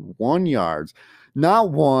 181 yards.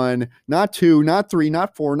 Not 1, not 2, not 3,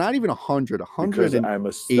 not 4, not even 100. Because I'm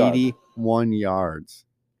a stud. 181 yards.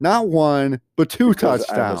 Not 1, but 2 Because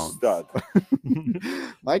I'm a touchdowns. stud.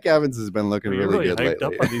 Mike Evans has been looking You're really really good hyped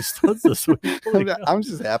lately. up on these studs this week. Holy cow. I'm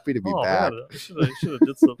just happy to be Oh, back. man, I should have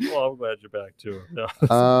did some. Oh, I'm glad you're back too.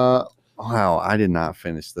 Yeah. Wow, I did not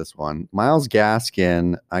finish this one. Miles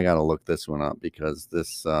Gaskin, I gotta look this one up because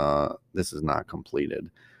this is not completed.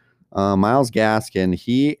 Miles Gaskin,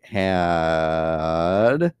 he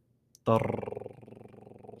had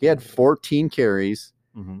 14 carries,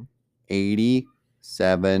 Mhm.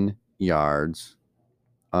 87 yards.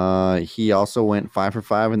 He also went 5 for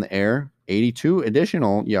 5 in the air, 82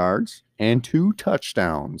 additional yards, and 2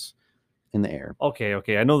 touchdowns in the air.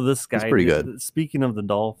 Okay. I know this guy. He's pretty good. Speaking of the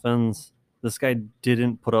Dolphins, this guy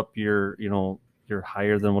didn't put up your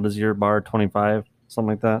higher than, what is your bar, 25, something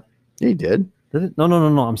like that. He did. Did it? No.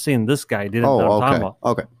 I'm saying this guy didn't. that I'm Oh, talking okay. about.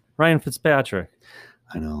 Okay. Ryan Fitzpatrick,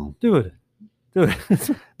 I know. dude.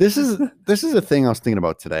 This is a thing I was thinking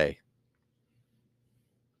about today.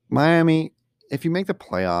 Miami, if you make the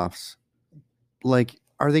playoffs, like,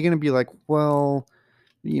 are they going to be like, well,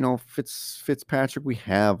 Fitzpatrick, we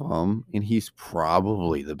have him, and he's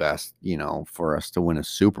probably the best, for us to win a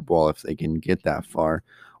Super Bowl if they can get that far?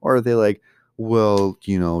 Or are they like, well,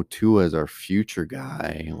 Tua's our future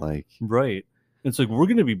guy, like, Right. It's like, we're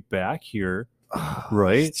gonna be back here,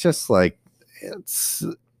 right? It's just like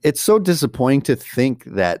it's so disappointing to think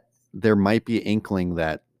that there might be an inkling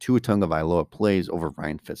that Tua Tagovailoa plays over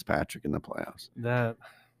Ryan Fitzpatrick in the playoffs. That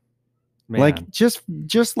man. Like just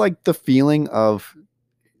like the feeling of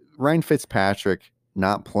Ryan Fitzpatrick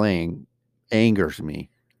not playing angers me.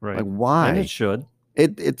 right. Like, why? And it should.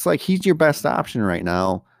 It's like he's your best option right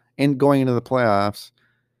now, and going into the playoffs.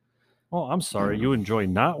 Oh, I'm sorry. You enjoy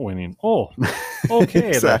not winning. Oh, okay. then.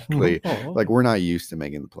 Exactly. Oh, Like, we're not used to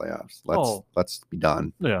making the playoffs. Let's be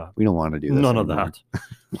done. yeah. We don't want to do this. None of anymore.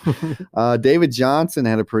 that. David Johnson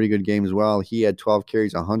had a pretty good game as well. He had 12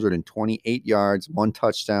 carries, 128 yards, 1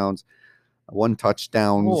 touchdowns. Oh,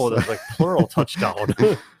 that's like plural touchdown.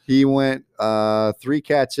 He went 3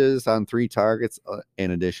 catches on 3 targets,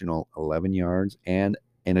 an additional 11 yards and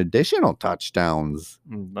and additional touchdowns.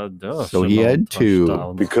 Duh, So he had 2.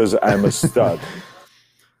 touchdowns. Because I'm a stud.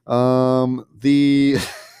 The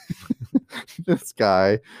this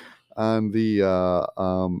guy on the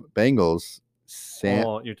Bengals,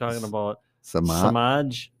 You're talking about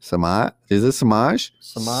Samaj. Samaj Is it Samaj?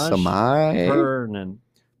 Samaj Ryan.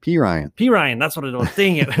 P. Ryan. That's what it was.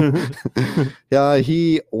 Dang it.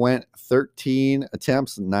 He went 13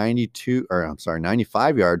 attempts,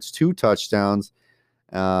 95 yards, 2 touchdowns.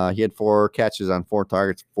 He had 4 catches on 4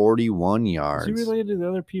 targets, 41 yards. Is he related to the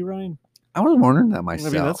other P. Ryan? I was wondering that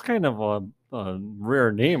myself. I mean, that's kind of a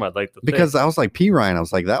rare name, I'd like to think. Because I was like, P. Ryan, I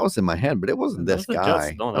was like, that was in my head, but it wasn't this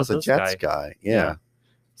guy. No, that was a this Jets guy. Yeah. I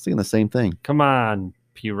was thinking the same thing. Come on,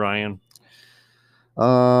 P. Ryan.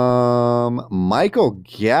 Michael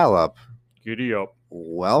Gallup. Giddy up.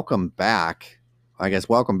 Welcome back. I guess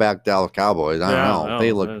welcome back, Dallas Cowboys. I don't know.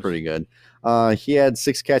 They look pretty good. He had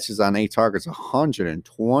 6 catches on 8 targets,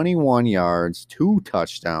 121 yards, 2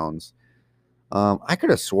 touchdowns. I could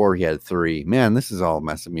have swore he had 3. Man, this is all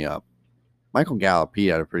messing me up. Michael Gallup, he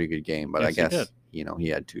had a pretty good game, but I guess he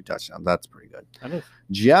had 2 touchdowns. That's pretty good.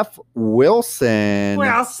 Jeff Wilson.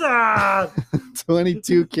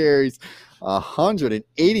 22 carries,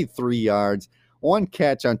 183 yards, 1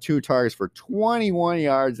 catch on 2 targets for 21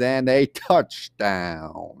 yards and a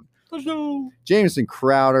touchdown. Jameson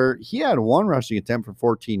Crowder, he had 1 rushing attempt for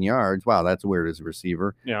 14 yards. Wow, that's weird as a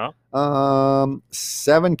receiver. Yeah.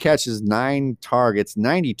 7 catches, 9 targets,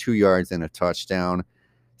 92 yards and a touchdown.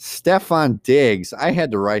 Stephon Diggs, I had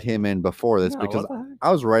to write him in before this because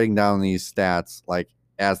I was writing down these stats like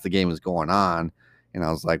as the game was going on, and I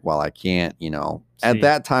was like, well, I can't, At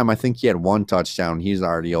that time, I think he had 1 touchdown. He's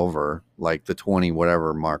already over like the 20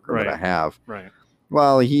 whatever marker that I have. Right.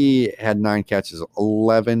 Well, he had 9 catches,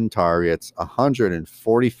 11 targets,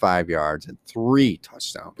 145 yards, and 3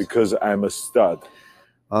 touchdowns. Because I'm a stud.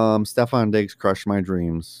 Stephon Diggs crushed my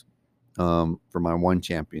dreams for my 1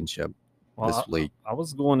 championship this week. I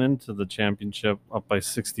was going into the championship up by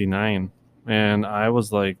 69, and I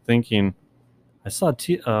was like thinking, I saw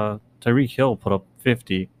Tyreek Hill put up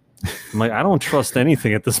 50. I'm like, I don't trust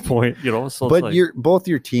anything at this point, So, but both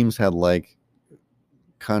your teams had like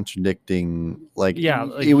contradicting,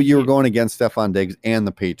 you were going against Stephon Diggs and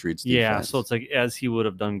the Patriots defense. Yeah, so it's like as he would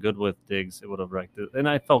have done good with Diggs, it would have wrecked it, and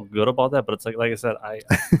I felt good about that. But it's like I said, I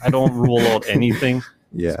don't rule out anything.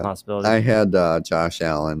 Yeah, possibility. I had Josh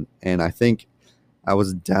Allen, and I think I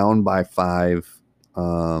was down by 5.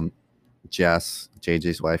 Jess,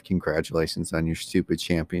 JJ's wife, congratulations on your stupid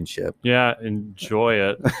championship. Yeah, enjoy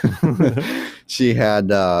it. She had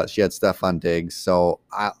Stephon Diggs, so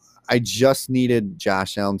I just needed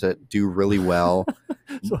Josh Allen to do really well,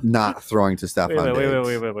 not throwing to Stephon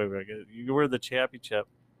Diggs. Wait. You were the championship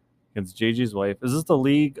against JJ's wife. Is this the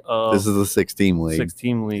league of... This is the 6-team league.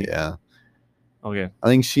 6-team league. Yeah. Okay. I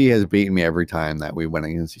think she has beaten me every time that we went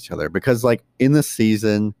against each other because, like, in the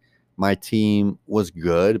season, my team was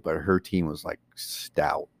good, but her team was, like,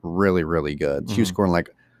 stout. Really, really good. She was scoring, like,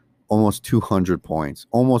 almost 200 points,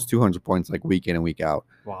 like, week in and week out.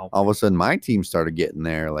 Wow. All of a sudden, my team started getting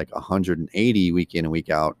there, like, 180 week in and week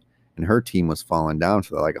out, and her team was falling down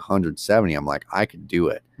to, like, 170. I'm like, I could do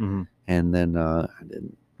it. Mm-hmm. And then I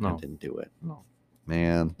didn't do it. No.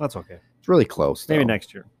 Man. That's okay. It's really close, though. Maybe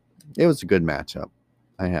next year. It was a good matchup,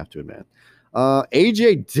 I have to admit.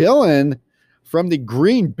 A.J. Dillon from the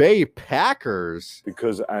Green Bay Packers.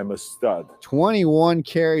 Because I'm a stud. 21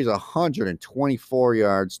 carries, 124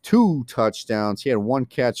 yards, 2 touchdowns. He had 1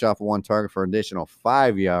 catch off of 1 target for an additional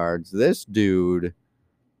 5 yards. This dude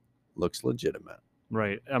looks legitimate.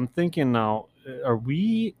 Right. I'm thinking now, are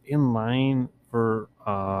we in line for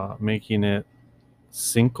making it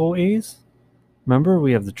Cinco A's? Remember,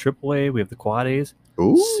 we have the triple A, we have the quad A's.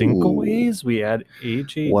 Ooh. Cinco A's, we add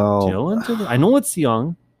A.J. Dillon to I know it's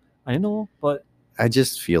young. I know, but I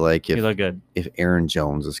just feel like if Aaron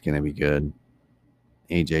Jones is going to be good,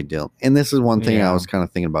 A.J. Dillon. And this is one thing I was kind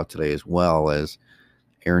of thinking about today as well as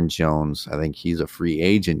Aaron Jones. I think he's a free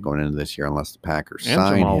agent going into this year unless the Packers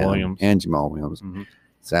sign him. And Jamal Williams. Mm-hmm.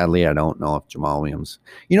 Sadly, I don't know if Jamal Williams.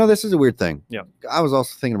 This is a weird thing. Yeah. I was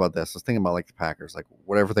also thinking about this. I was thinking about like the Packers, like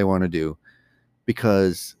whatever they want to do,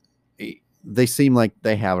 because they seem like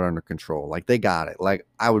they have it under control. Like they got it. Like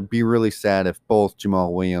I would be really sad if both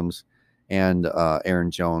Jamal Williams and Aaron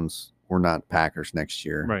Jones were not Packers next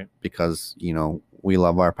year. Right. Because, we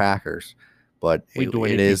love our Packers, but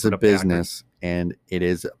it is a business and it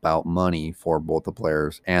is about money for both the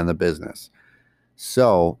players and the business.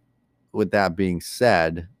 So with that being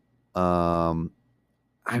said, I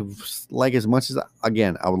like as much as,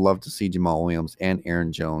 again, I would love to see Jamal Williams and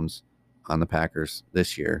Aaron Jones on the Packers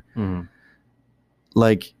this year. Mm-hmm.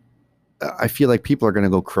 like, I feel like people are going to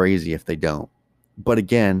go crazy if they don't. But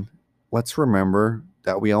again, let's remember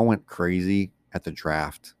that we all went crazy at the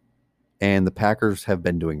draft, and the Packers have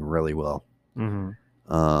been doing really well.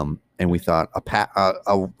 And we thought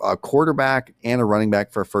a quarterback and a running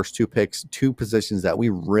back for our first 2 picks, 2 positions that we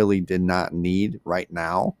really did not need right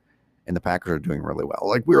now. And the Packers are doing really well.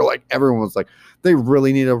 Like, we were like, everyone was like, they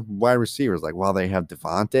really need a wide receiver. It's like, well, they have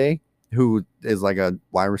Devontae, who is like a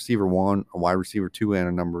wide receiver 1, a wide receiver 2, and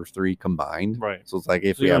a number 3 combined. Right. So it's like,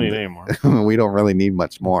 if So we you have, don't need any more. we don't really need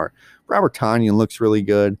much more. Robert Tonyan looks really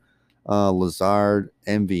good. Lazard,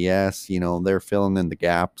 MVS, you know, they're filling in the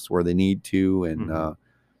gaps where they need to. And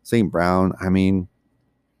St. Brown, I mean,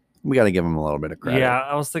 we got to give him a little bit of credit. Yeah,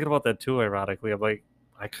 I was thinking about that too, ironically. I'm like,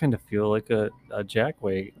 I kind of feel like a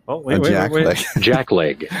jackleg. Oh, A jackleg.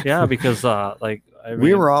 Jackleg. Yeah, because like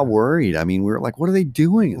we were all worried. I mean, we were like, what are they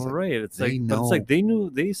doing? It's well, like, right. It's they like, but it's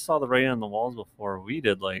like they saw the writing on the walls before we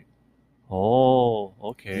did. Like, oh,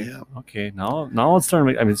 okay, Yeah. okay. Now it's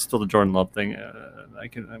starting. I mean, it's still the Jordan Love thing.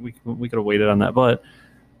 We could have waited on that, but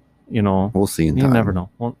you know, we'll see in you time. never know.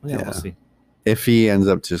 Well, yeah, Yeah. we'll see. If he ends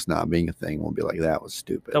up just not being a thing, we'll be like, that was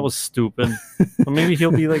stupid. That was stupid. Well, maybe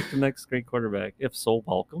he'll be like the next great quarterback. If so,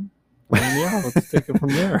 welcome. And yeah, let's take it from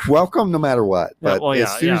there. welcome no matter what. Yeah, But well, as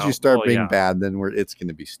yeah, soon as yeah, you start well, being yeah. bad, then it's going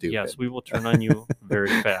to be stupid. Yes, we will turn on you very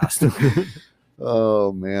fast.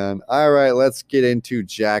 Oh, man. All right, let's get into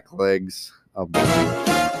Jack Legs of the week.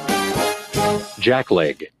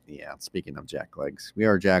 Jackleg. Yeah, speaking of Jack Legs, we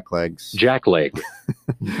are Jack Legs. Jackleg.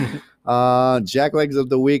 Jack Legs of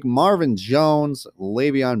the week: Marvin Jones,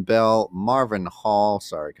 Le'Veon Bell, Marvin Hall.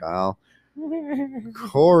 Sorry, Kyle.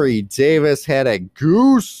 Corey Davis had a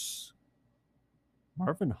goose.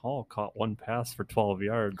 Marvin Hall caught one pass for 12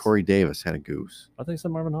 yards. Corey Davis had a goose. I think you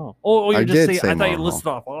said Marvin Hall. Oh, I you did just say say. I thought you Marvin listed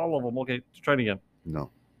off all of them. Okay, try it again. No.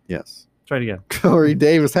 Yes. Try it again. Corey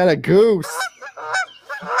Davis had a goose.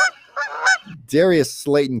 Darius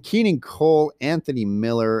Slayton, Keenan Cole, Anthony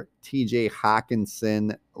Miller, TJ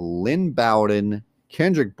Hawkinson, Lynn Bowden,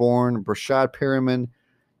 Kendrick Bourne, Brashad Perriman,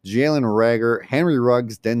 Jalen Rager, Henry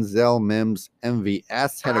Ruggs, Denzel Mims,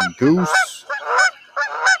 MVS had a goose.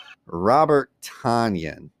 Robert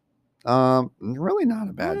Tonyan. Really not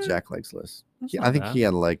a bad Jack Legs list. That's I not think bad. he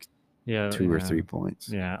had like Yeah, 2 or yeah. 3 points.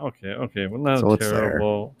 Yeah. Okay. Well, not So it's there.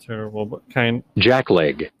 terrible, but kind.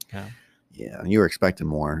 Jackleg. Yeah, you were expecting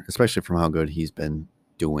more, especially from how good he's been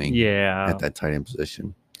doing Yeah. at that tight end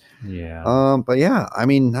position. Yeah. But yeah, I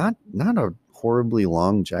mean, not a horribly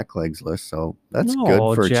long Jack Legs list, so that's No,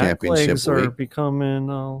 good for a Jack championship legs are week. becoming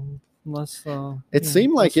less. It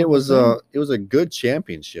seemed like less it of was thing. it was a good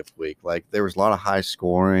championship week. Like, there was a lot of high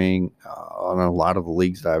scoring on a lot of the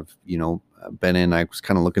leagues that I've been in. I was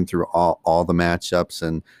kind of looking through all the matchups,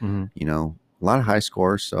 and Mhm. a lot of high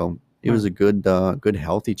scores. So it was a good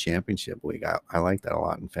healthy championship week. I like that a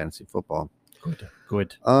lot in fantasy football.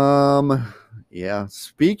 Good. Yeah.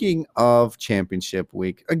 Speaking of championship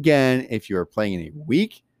week, again, if you are playing in a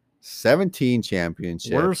week 17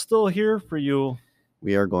 championship, We're still here for you.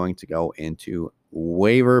 we are going to go into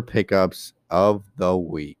waiver pickups of the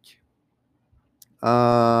week.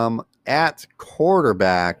 At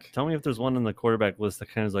quarterback, Tell me if there's one in the quarterback list that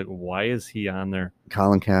kind of is like, why is he on there?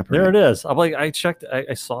 Colin Kaepernick. There it is. I'm like, I checked.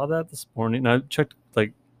 I saw that this morning. And I checked,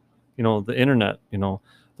 like, the internet, the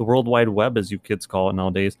World Wide Web, as you kids call it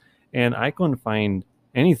nowadays, and I couldn't find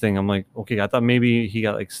anything. I'm like, okay, I thought maybe he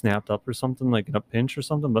got like snapped up or something, like in a pinch or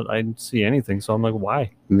something, but I didn't see anything. So I'm like,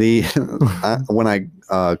 why? When I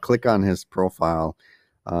click on his profile,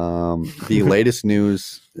 the latest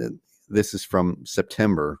news. This is from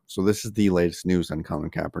September, so this is the latest news on Colin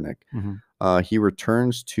Kaepernick. Mhm. He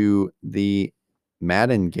returns to the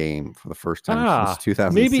Madden game for the first time since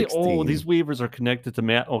 2016. Maybe these waivers are connected to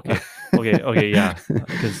Matt. Okay, yeah.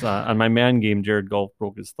 Because on my man game, Jared Goff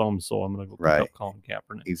broke his thumb, so I'm gonna go pick Right. up Colin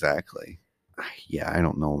Kaepernick. Exactly. Yeah, I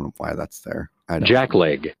don't know why that's there. I don't.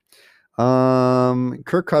 Jackleg.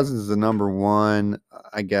 Kirk Cousins is the number one.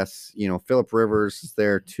 I guess, Phillip Rivers is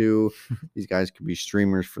there too. These guys could be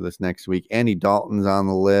streamers for this next week. Andy Dalton's on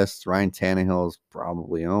the list. Ryan Tannehill is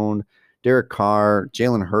probably owned. Derek Carr,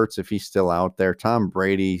 Jalen Hurts, if he's still out there. Tom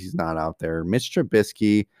Brady, he's not out there. Mitch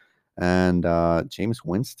Trubisky, and James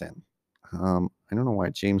Winston. I don't know why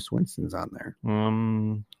James Winston's on there.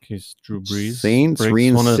 Case Drew Brees. Saints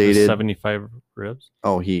breaks one of his reinstated. 75 ribs.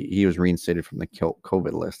 Oh, he was reinstated from the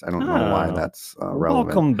COVID list. I don't know why Oh, that's relevant.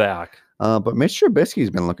 Welcome back. But Mitch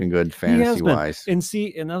Trubisky's been looking good He has fantasy been. wise. And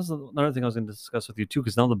that was another thing I was going to discuss with you too,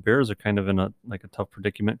 because now the Bears are kind of in a tough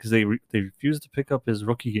predicament because they refused to pick up his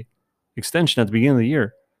rookie extension at the beginning of the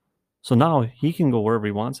year. So now he can go wherever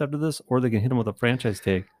he wants after this, or they can hit him with a franchise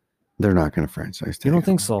tag. They're not going to franchise tag You don't him.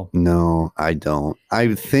 think so? No, I don't.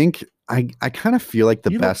 I think I kind of feel like the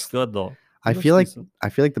He looks best. good though. I He feel like looks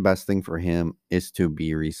decent. the best thing for him is to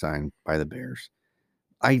be re-signed by the Bears.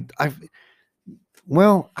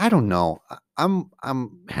 Well, I don't know.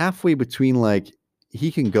 I'm halfway between like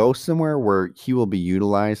he can go somewhere where he will be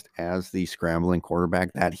utilized as the scrambling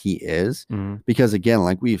quarterback that he is. Mhm. Because again,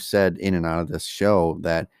 like we've said in and out of this show,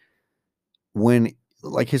 that when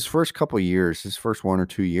like his first couple of years, his first 1 or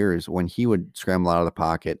 2 years, when he would scramble out of the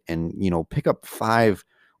pocket and pick up 5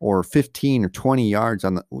 or 15 or 20 yards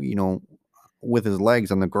on the with his legs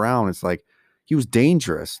on the ground, it's like he was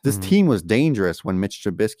dangerous. This Mhm. team was dangerous when Mitch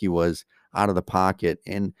Trubisky was out of the pocket,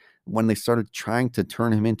 and when they started trying to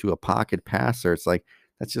turn him into a pocket passer, it's like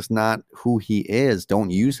that's just not who he is.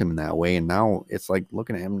 Don't use him in that way. And now it's like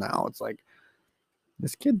looking at him now, it's like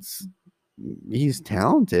this he's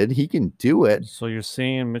talented. He can do it. So you're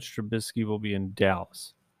saying Mitch Trubisky will be in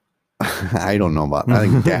Dallas? I don't know about that.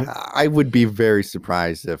 I think I would be very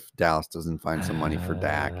surprised if Dallas doesn't find some money for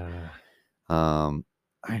Dak.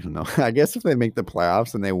 I don't know. I guess if they make the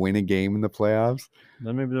playoffs and they win a game in the playoffs,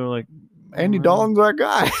 Then maybe they're like, Andy Dalton's our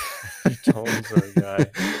guy. Dalton's our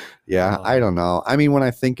guy. Yeah, I don't know. I mean, when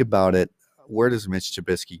I think about it, where does Mitch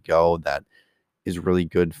Trubisky go that is really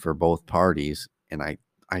good for both parties? And I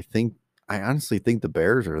honestly think the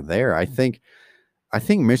Bears are there. I think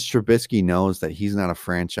Mitch Trubisky knows that he's not a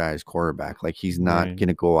franchise quarterback. Like he's not Right. going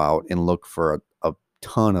to go out and look for a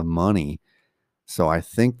ton of money. So I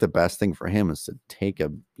think the best thing for him is to take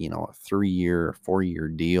a 3-year, 4-year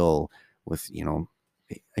deal with,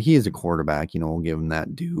 he is a quarterback, we'll give him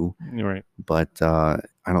that due. You're right. But I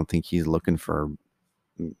don't think he's looking for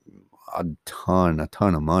a ton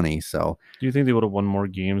of money. So Do you think they would have won more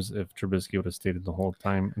games if Trubisky would have stayed the whole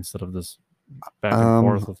time instead of this back and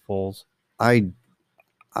forth with Foles?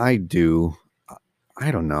 I do. I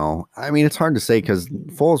don't know. I mean, it's hard to say because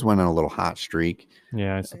Foles went on a little hot streak.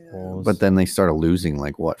 Yeah, I suppose. But then they started losing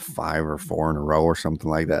like 5 or 4 in a row or something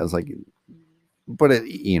like that. It's like, but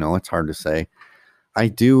it's hard to say. I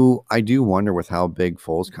do wonder with how big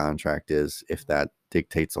Foles' contract is if that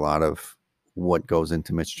dictates a lot of what goes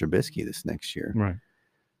into Mitch Trubisky this next year. Right.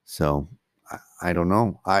 So I don't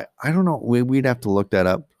know. I don't know. We'd have to look that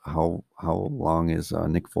up. How long is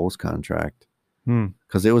Nick Foles' contract?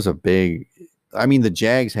 Because it was a big. I mean, the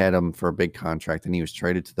Jags had him for a big contract, and he was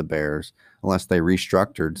traded to the Bears, unless they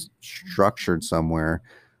structured somewhere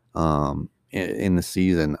in the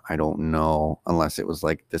season. I don't know, unless it was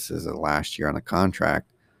like this is the last year on a contract.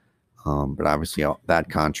 But obviously, that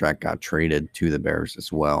contract got traded to the Bears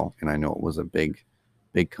as well, and I know it was a big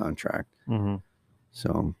contract. Mm-hmm.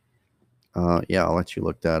 So, yeah, I'll let you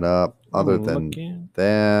look that up. Other than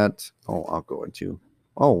that, I'll go into.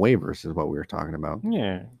 Waivers is what we were talking about.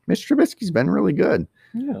 Yeah. Mitch Trubisky's been really good.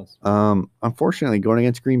 Yes. Unfortunately, going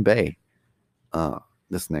against Green Bay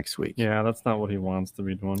this next week. Yeah, that's not what he wants to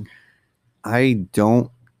be doing. I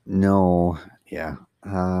don't know. Yeah.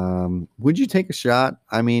 Would you take a shot?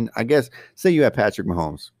 I mean, I guess, say you have Patrick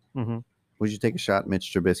Mahomes. Mm-hmm. Would you take a shot at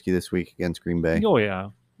Mitch Trubisky this week against Green Bay? Oh, yeah.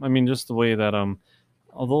 I mean, just the way that,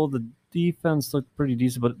 although the defense looked pretty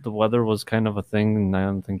decent, but the weather was kind of a thing, and I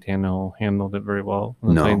don't think Tannehill handled it very well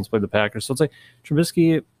when the Titans played the Packers. So it's like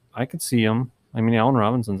Trubisky, I could see him. I mean, Allen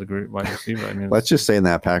Robinson's a great wide receiver. I mean, let's just say in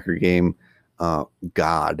that Packer game,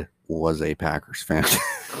 God was a Packers fan.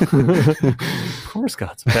 Of course,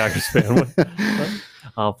 God's a Packers fan.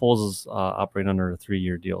 Foles is operating under a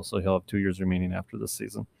 3-year deal, so he'll have 2 years remaining after this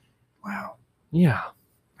season. Wow. Yeah.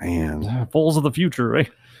 Man. Foles of the future,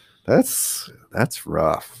 right? That's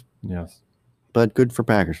rough. Yes. But good for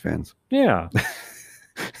Packers fans. Yeah.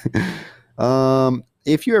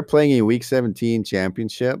 If you are playing a Week 17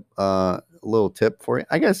 championship, a little tip for you.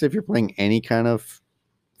 I guess if you're playing any kind of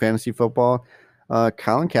fantasy football,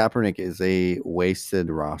 Colin Kaepernick is a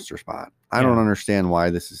wasted roster spot. I don't understand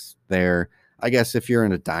why this is there. I guess if you're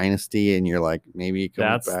in a dynasty and you're like, maybe he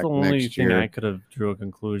comes back the only next thing year. I could have drew a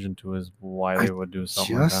conclusion to is why they would do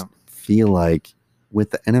something like that. Feel like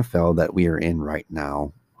with the NFL that we are in right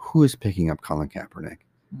now, who is picking up Colin Kaepernick?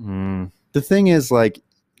 The thing is, like,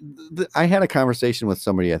 I had a conversation with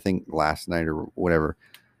somebody, I think last night or whatever.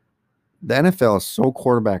 The NFL is so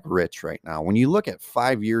quarterback rich right now. When you look at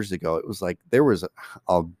 5 years ago, it was like there was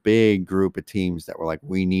a big group of teams that were like,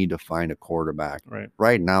 we need to find a quarterback.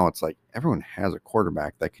 Right now, it's like everyone has a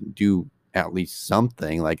quarterback that can do at least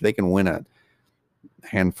something. Like they can win a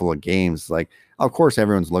handful of games. Like, of course,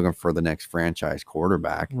 everyone's looking for the next franchise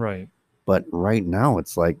quarterback. Right. But right now,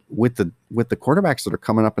 it's like with the quarterbacks that are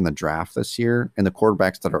coming up in the draft this year and the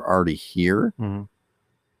quarterbacks that are already here,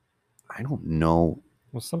 I don't know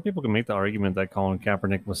Well, some people can make the argument that Colin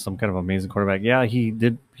Kaepernick was some kind of amazing quarterback. Yeah, he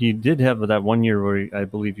did. He did have that 1 year where I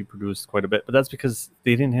believe he produced quite a bit, but that's because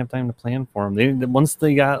they didn't have time to plan for him. Once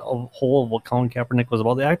they got a hold of what Colin Kaepernick was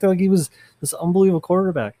about, they acted like he was this unbelievable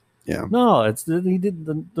quarterback. Yeah. No, he did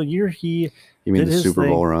the year he made the his Super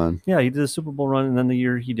thing. Bowl run. Yeah, he did a Super Bowl run, and then the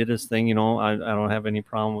year he did his thing, I don't have any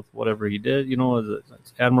problem with whatever he did.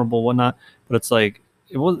 It's admirable, whatnot. But it's like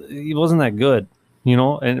he wasn't that good.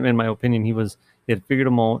 And in my opinion, he had figured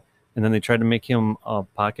him out, and then they tried to make him a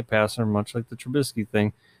pocket passer, much like the Trubisky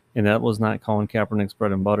thing, and that was not Colin Kaepernick's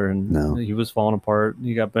bread and butter. And No. he was falling apart.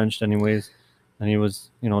 He got benched anyways, and he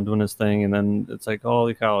was, doing his thing. And then it's like,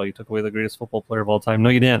 holy cow, you took away the greatest football player of all time. No,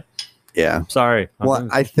 you didn't. Yeah. Sorry. Well,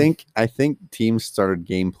 I think teams started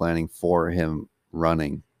game planning for him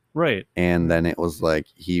running, right. and then it was like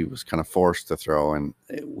he was kind of forced to throw, and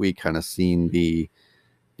we kind of seen the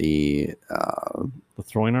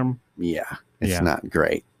throwing arm. Yeah, it's Yeah. not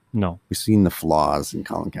great. No. We've seen the flaws in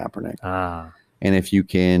Colin Kaepernick. Ah. And if you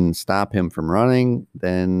can stop him from running,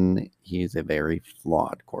 then he's a very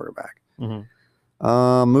flawed quarterback.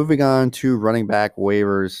 Mm-hmm. Moving on to running back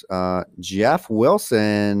waivers, Jeff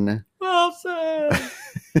Wilson.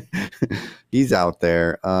 He's out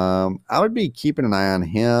there. I would be keeping an eye on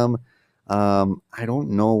him. I don't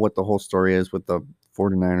know what the whole story is with the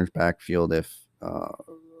 49ers backfield if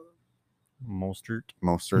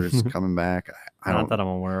Mostert is coming back. Not that I'm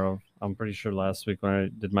aware of. I'm pretty sure last week when I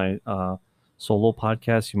did my solo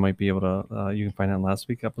podcast, you might be able to you can find it on last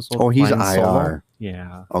week's episode. Oh, he's Flying IR. Solo.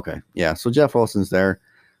 Yeah. Okay. Yeah. So Jeff Wilson's there.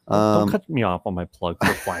 Don't cut me off on my plug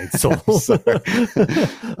for Flying Solo.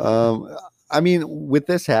 I mean, with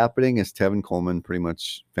this happening, is Tevin Coleman pretty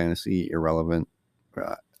much fantasy irrelevant?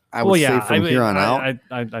 I would say from here on out.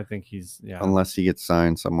 I think he's unless he gets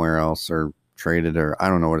signed somewhere else or traded, or I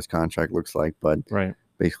don't know what his contract looks like, but right.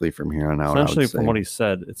 Basically from here on out. Essentially, from what he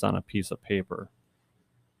said, it's on a piece of paper.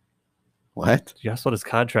 What? Guess what his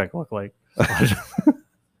contract looked like?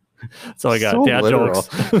 So I got So dad literal. jokes.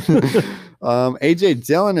 AJ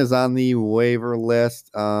Dillon is on the waiver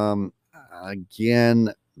list.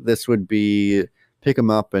 Again, this would be pick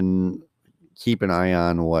him up and keep an eye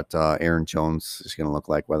on what Aaron Jones is going to look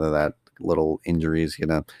like, whether that little injury is going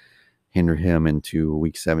to hinder him into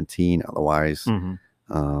week 17. Otherwise,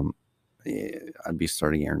 I'd be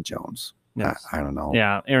starting Aaron Jones. Yes. I don't know.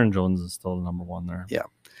 Yeah, Aaron Jones is still the number one there. Yeah.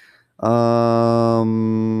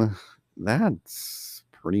 That's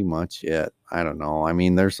pretty much it. I don't know. I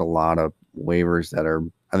mean, there's a lot of waivers that are,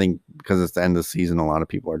 I think because it's the end of the season, a lot of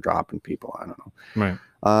people are dropping people. I don't know. Right.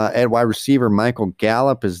 At wide receiver, Michael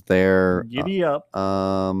Gallup is there. Giddy up.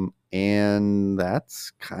 And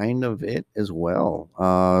that's kind of it as well.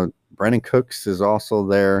 Brandon Cooks is also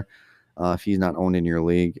there if he's not owned in your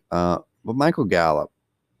league. But Michael Gallup,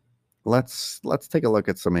 let's take a look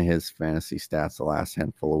at some of his fantasy stats the last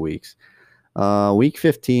handful of weeks. Week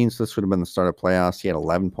 15, so this would have been the start of playoffs. He had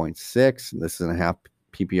 11.6. This is a half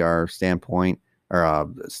PPR standpoint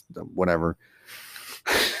or whatever.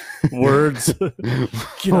 Words.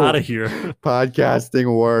 Get out of here.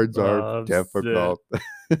 Podcasting words are difficult.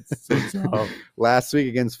 So tough. Last week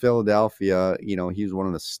against Philadelphia, he was one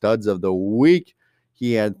of the studs of the week.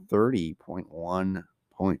 He had 30.1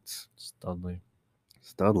 points. Studley.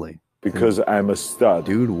 Because I'm a stud.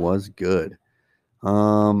 Dude was good.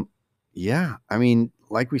 Yeah, I mean,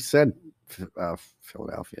 like we said,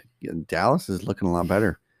 Philadelphia. Dallas is looking a lot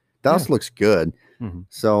better. Dallas looks good. Mm-hmm.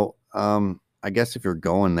 So, I guess if you're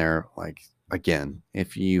going there, like, again,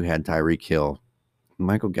 if you had Tyreek Hill,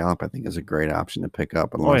 Michael Gallup, I think, is a great option to pick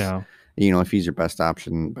up. Unless, if he's your best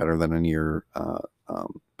option, better than any of your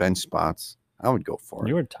bench spots, I would go for it.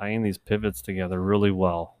 You were tying these pivots together really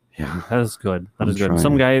well. Yeah. That is good. That I'm is good. trying.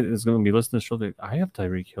 Some guy is going to be listening to the show. Like, I have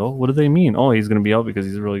Tyreek Hill. What do they mean? Oh, he's going to be out because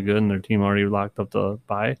he's really good and their team already locked up the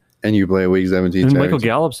bye. And you play week 17. And Michael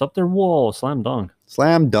Gallup's up there. Whoa, slam dunk.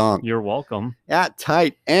 Slam dunk. You're welcome. At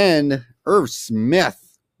tight end, Irv Smith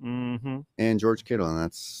Mm-hmm. and George Kittle. And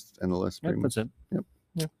that's in the list. Yep, Pretty that's much. it. Yep.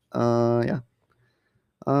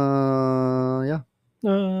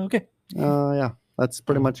 Okay. Yeah. That's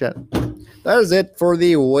pretty much it. That is it for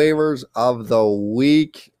the waivers of the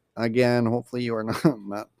week. Again, hopefully you are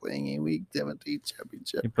not playing a week 17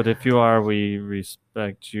 championship. But if you are, we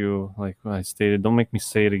respect you. Like I stated, don't make me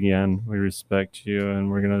say it again. We respect you,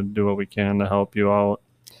 and we're gonna do what we can to help you out.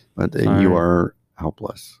 But you are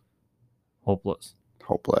helpless. Hopeless.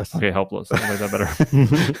 Hopeless. Okay, helpless. I like that better.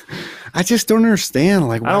 I just don't understand.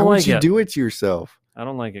 Like, why would you do it to yourself? I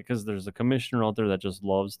don't like it because there's a commissioner out there that just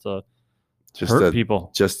loves to hurt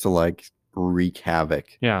people. Just to like wreak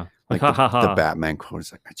havoc. Yeah. Like the Batman quote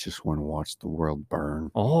is like, I just want to watch the world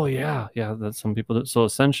burn. Oh yeah, yeah. That's some people. So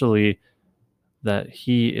essentially, that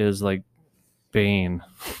he is like Bane.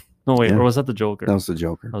 No wait, Yeah. or was that the Joker? That was the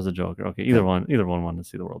Joker. That was the Joker. Okay, either one wanted to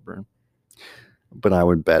see the world burn. But I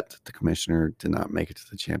would bet that the commissioner did not make it to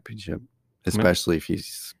the championship, especially if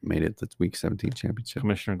he's made it to the Week 17 championship.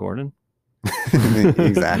 Commissioner Gordon.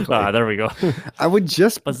 Exactly. There we go. I would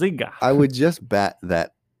just Bazinga. bet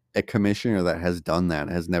that a commissioner that has done that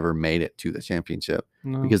has never made it to the championship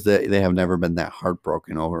No. because they have never been that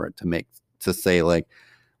heartbroken over it to say like,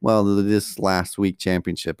 well, this last week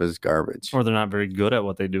championship is garbage, Or they're not very good at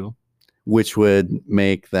what they do. which would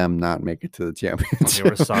make them not make it to the Okay, championship.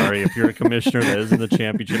 we're sorry. If you're a commissioner that is in the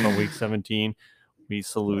championship on week 17, we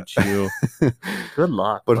salute you. Good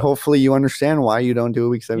luck. But hopefully you understand why you don't do a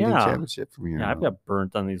Week 17 Yeah. championship from here. Yeah, on I've out. got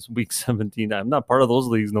burnt on these week 17. I'm not part of those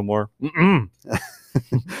leagues no more. Mm-mm.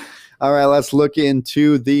 All right, let's look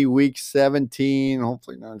into the Week 17,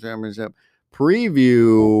 hopefully not championship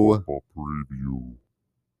preview.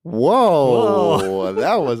 Whoa,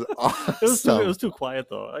 that was awesome. It was too quiet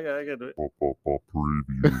though. I got to do it.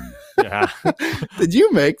 Yeah, Did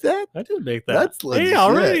you make that? I did make that. That's legit. Hey,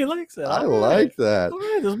 already likes it. I All right. like that. All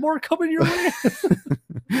right, there's more coming your way.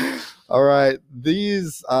 All right,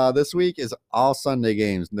 these this week is all Sunday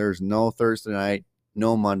games. There's no Thursday night,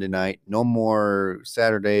 no Monday night, no more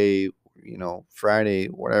Saturday, Friday,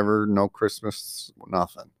 whatever, no Christmas,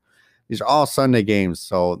 nothing. These are all Sunday games,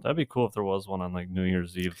 so That'd be cool if there was one on like New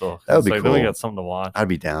Year's Eve though. That would It's be like, then we cool. got something to watch. I'd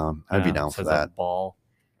be down. I'd be down for besides that that. ball.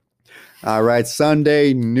 All right,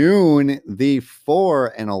 Sunday noon, the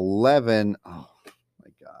 4 and 11. Oh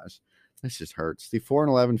my gosh, this just hurts. The 4 and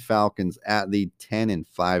 11 Falcons at the 10 and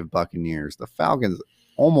 5 Buccaneers. The Falcons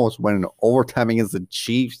almost went into overtime against the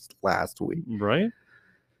Chiefs last week. Right?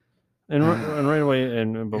 And right away,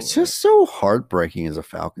 but It's just so heartbreaking as a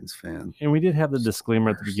Falcons fan. and we did have the disclaimer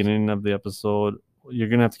at the beginning of the episode. You're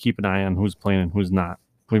gonna have to keep an eye on who's playing and who's not.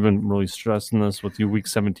 We've been really stressing this with you week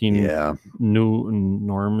 17 Yeah, new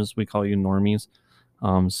norms. We call you normies.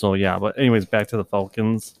 So yeah, but anyways, back to the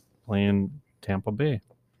Falcons playing Tampa Bay.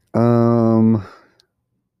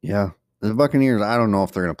 yeah. The Buccaneers. I don't know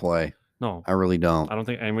if they're gonna play. No, I really don't. I don't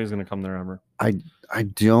think anybody's gonna come there ever. I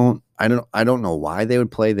don't know why they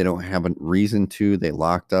would play. They don't have a reason to. They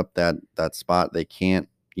locked up that spot. They can't,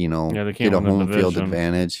 They can't get a win the home field division.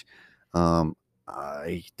 advantage.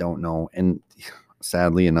 I don't know. And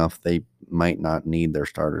sadly enough, they might not need their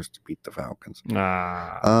starters to beat the Falcons.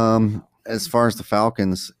 Nah. As far as the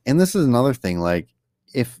Falcons, and this is another thing, like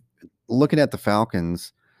if looking at the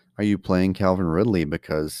Falcons, are you playing Calvin Ridley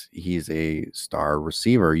because he's a star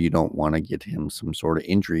receiver? You don't want to get him some sort of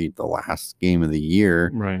injury the last game of the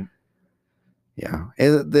year. Right. Yeah.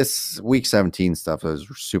 This week 17 stuff is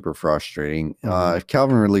super frustrating. Mhm. If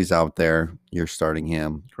Calvin Ridley's out there, you're starting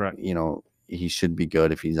him. Correct. He should be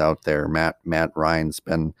good if he's out there. Matt Ryan's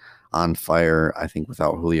been on fire, I think,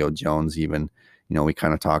 without Julio Jones even. We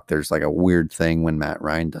kind of talked, there's like a weird thing when Matt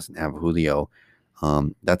Ryan doesn't have Julio.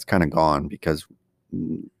 That's kind of gone because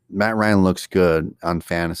Matt Ryan looks good on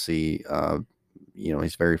fantasy.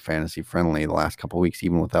 He's very fantasy friendly the last couple of weeks,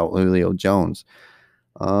 even without Julio Jones.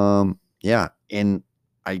 Yeah. And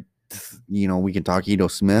we can talk Ito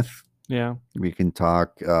Smith. Yeah. We can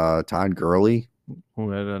talk Todd Gurley. Who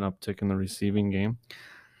had an uptick in the receiving game?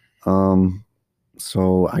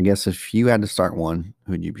 So I guess if you had to start one,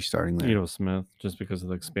 who'd you be starting there? Ito Smith, just because of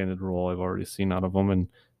the expanded role I've already seen out of him, and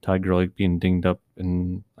Todd Gurley being dinged up,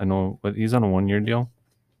 and I know, but he's on a 1-year deal.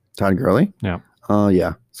 Todd Gurley? Yeah.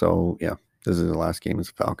 Yeah. So yeah, this is the last game as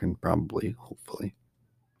a Falcon, probably, hopefully.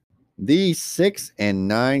 The 6 and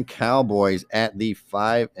 9 Cowboys at the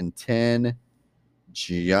 5 and 10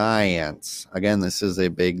 Giants. Again, this is a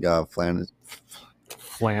big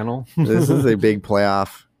Flannel. This is a big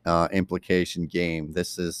playoff implication game.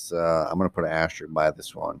 This is I'm gonna put an asterisk by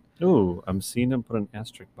this one. Ooh, I'm seeing him put an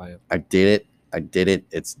asterisk by it. I did it.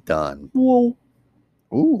 It's done. Whoa.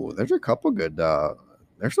 Ooh, there's a couple good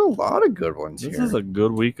there's a lot of good ones This here. is a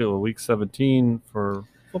good week of week 17 for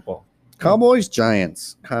football. Cowboys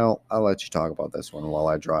Giants. Kyle, I'll let you talk about this one while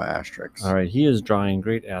I draw asterisks. All right, he is drawing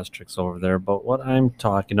great asterisks over there, but what I'm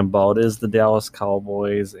talking about is the Dallas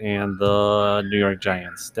Cowboys and the New York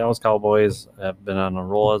Giants. Dallas Cowboys have been on a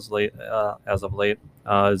roll as of late.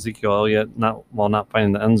 Ezekiel Elliott, not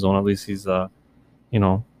finding the end zone, at least he's back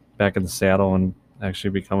in the saddle and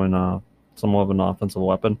actually becoming somewhat of an offensive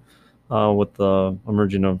weapon with the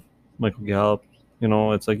emerging of Michael Gallup.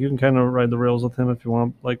 It's like you can kind of ride the rails with him if you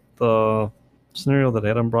want, like the scenario that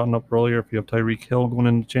Adam brought up earlier. If you have Tyreek Hill going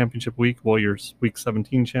into championship week, your week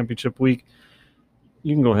 17 championship week,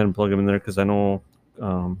 you can go ahead and plug him in there because I know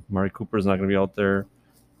Mari Cooper's not going to be out there.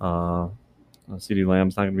 CeeDee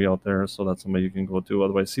Lamb's not going to be out there, so that's somebody you can go to.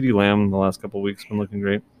 Otherwise, CeeDee Lamb the last couple of weeks been looking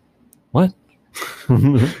great. What?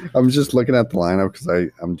 I'm just looking at the lineup because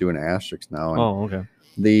I'm doing asterisks now. And Oh, okay.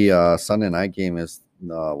 the Sunday night game is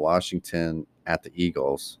Washington at the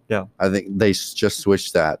Eagles. Yeah. I think they just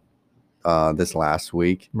switched that this last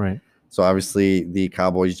week. Right. So obviously the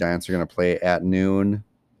Cowboys Giants are going to play at noon,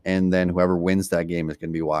 and then whoever wins that game is going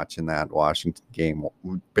to be watching that Washington game,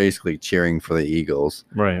 basically cheering for the Eagles.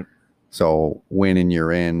 Right. So winning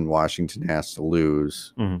you're in, Washington has to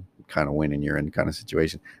lose. Mhm. Kind of winning you're in kind of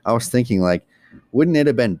situation. I was thinking, like, wouldn't it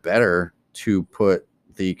have been better to put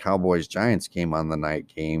the Cowboys Giants game on the night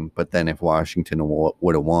game? But then if Washington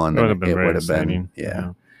would have won, then it would have been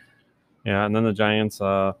Yeah, and then the Giants,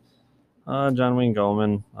 John Wayne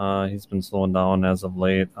Gallman, he's been slowing down as of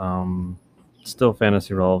late. Still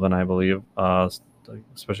fantasy relevant, I believe,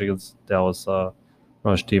 especially against Dallas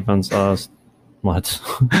rush defense. What?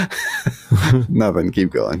 Nothing.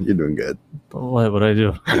 Keep going. You're doing good. What would I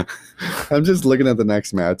do? I'm just looking at the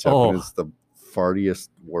next matchup, Oh. and it's the fartiest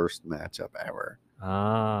worst matchup ever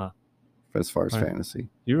as far as Right. fantasy.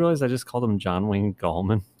 You realize I just called him John Wayne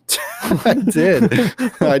Gallman? I did.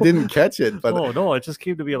 I didn't catch it, but Oh no, it just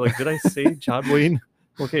came to me. Like, did I say John Wayne?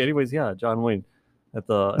 Okay. Anyways, yeah, John Wayne at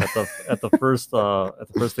the first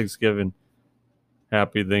Thanksgiving.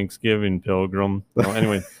 Happy Thanksgiving, Pilgrim. No,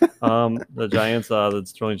 anyway, the Giants. That's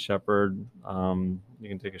Sterling Shepard. You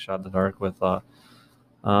can take a shot in the dark with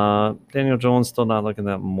Daniel Jones. Still not looking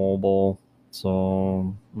that mobile,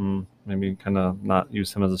 so maybe kind of not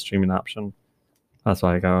use him as a streaming option. That's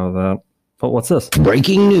why I got out of that. But what's this?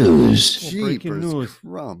 Breaking news. Breaking Jeepers news.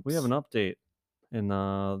 crumps. We have an update in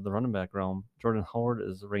the running back realm. Jordan Howard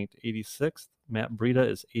is ranked 86th. Matt Breida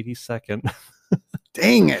is 82nd.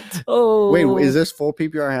 Dang it. Oh, Wait, is this full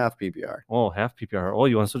PPR, half PPR? Oh, half PPR. Oh,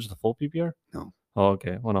 you want to switch to full PPR? No. Oh,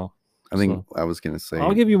 okay. Well, no. I think I was going to say.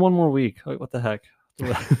 I'll give you one more week. What the heck?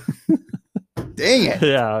 Dang it.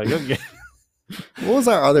 Yeah. You'll get, What was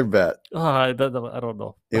our other bet? I don't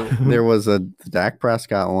know. There was a Dak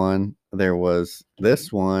Prescott one. There was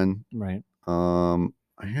this one. Right.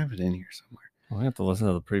 I have it in here somewhere. I have to listen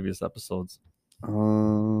to the previous episodes.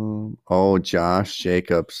 Josh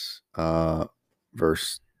Jacobs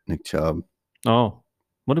versus Nick Chubb. Oh,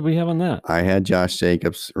 what did we have on that? I had Josh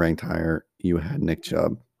Jacobs ranked higher. You had Nick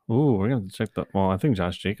Chubb. Ooh, we're gonna have to check that. Well, I think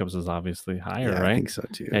Josh Jacobs is obviously higher, Yeah, right? I think so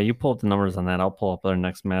too. Yeah, you pull up the numbers on that. I'll pull up their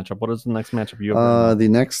next matchup. What is the next matchup you have? The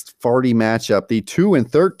next 40 matchup, the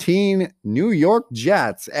 2-13 New York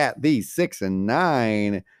Jets at the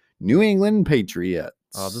 6-9 New England Patriots.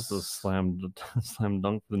 Oh, this is slam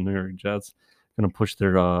dunk for the New York Jets. Going to push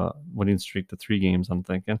their winning streak to 3 games, I'm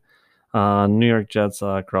thinking. New York Jets,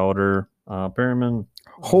 Crowder, Perriman.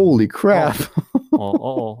 Holy crap.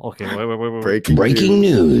 Okay. Wait. Breaking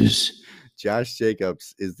news. Josh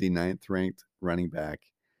Jacobs is the 9th ranked running back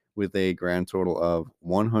with a grand total of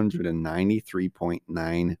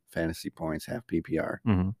 193.9 fantasy points, half PPR.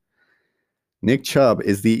 Mm-hmm. Nick Chubb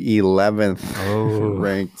is the 11th Oh.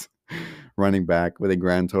 ranked running back with a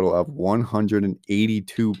grand total of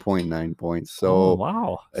 182.9 points. So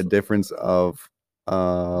wow. a difference of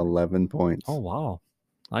 11 points. Oh, wow.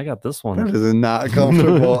 I got this one. That is not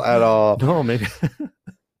comfortable at all. No, maybe.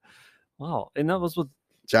 Wow. And that was with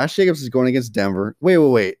Josh Jacobs is going against Denver. Wait.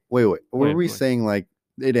 Were we wait. saying like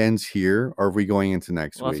it ends here, or are we going into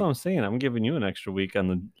next Well, that's week? what I'm saying. I'm giving you an extra week on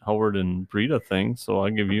the Howard and Breida thing, so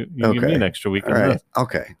I'll give you give me Okay. an extra week All on right. this.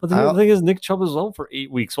 Okay. But the thing is, Nick Chubb is out for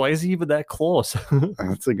 8 weeks. Why is he even that close?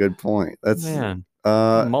 That's a good point. That's Man,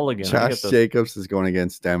 Uh, Mulligan. I Josh get this. Jacobs is going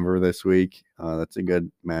against Denver this week. That's a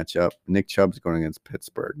good matchup. Nick Chubb's going against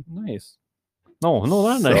Pittsburgh. Nice. No,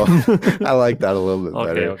 not So, nice. I like that a little bit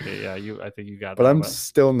better. Okay, yeah. I think you got But that. I'm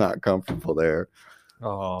still not comfortable there.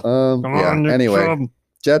 Oh, Come on, Nick Anyway, Chubb.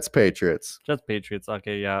 Jets Patriots. Jets Patriots.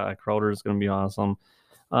 Okay, yeah. Crowder is going to be awesome.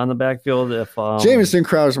 On the backfield, if Jamison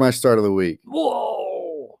Crowder's my start of the week.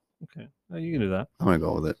 Whoa. Okay, you can do that. I'm gonna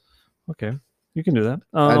go with it. Okay, you can do that.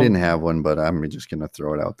 I didn't have one, but I'm just gonna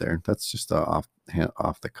throw it out there. That's just off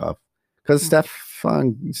the cuff. Because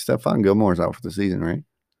Stephon Gilmore's out for the season, right?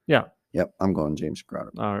 Yeah. Yep. I'm going James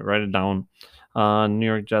Crowder. All right, write it down. New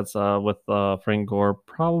York Jets with Frank Gore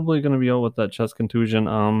probably going to be out with that chest contusion.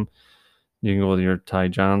 You can go with your Ty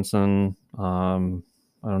Johnson. I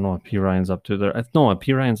don't know what P. Ryan's up to there. No,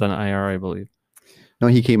 P. Ryan's on IR, I believe. No,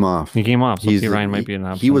 he came off. He came off, so He's P. Ryan he- might be an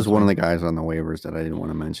option. He was this one of week. the guys on the waivers that I didn't want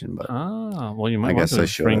to mention, but Well, you might I want guess to I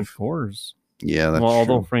Frank should've. Gore's. yeah, that's Well,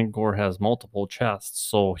 although true. Frank Gore has multiple chests,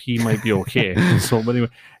 so he might be okay. So, but anyway,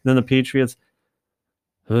 then the Patriots.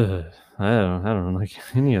 I don't like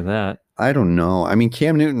any of that. I don't know. I mean,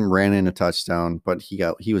 Cam Newton ran in a touchdown, but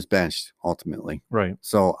he was benched ultimately. Right.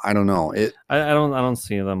 So I don't know. I don't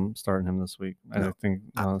see them starting him this week. I No. think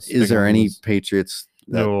Is there any Patriots?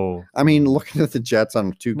 No. I mean, looking at the Jets on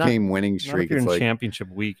a 2-game winning Not if streak, you're it's in like championship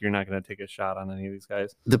week, you're not going to take a shot on any of these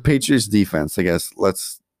guys. the Patriots defense. I guess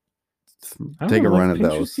let's I don't take a even run like at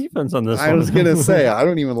Patriots those. defense on this I one. was gonna say I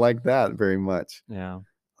don't even like that very much. Yeah.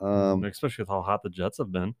 Um, Especially with how hot the Jets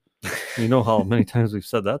have been. You know how many times we've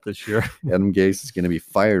said that this year. Adam Gase is going to be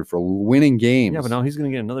fired for winning games. Yeah, but now he's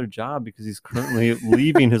going to get another job because he's currently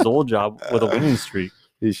leaving his old job with a winning streak.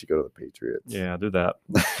 He should go to the Patriots. Yeah, do that.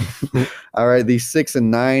 All right, the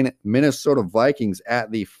 6-9 Minnesota Vikings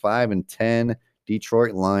at the 5-10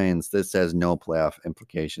 Detroit Lions. This has no playoff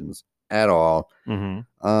implications at all.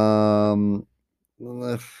 Mm-hmm. On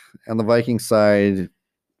the Viking side,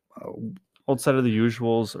 Outside of the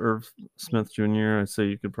usuals, Irv Smith Jr., I'd say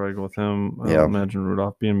you could probably go with him. I Yeah. don't imagine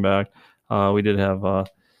Rudolph being back. We did have, man,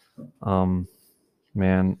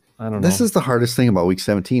 I don't know. this is the hardest thing about Week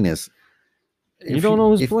 17 is You don't know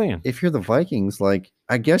who's playing. If you're the Vikings, like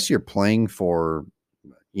I guess you're playing for,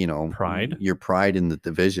 Pride. your pride in the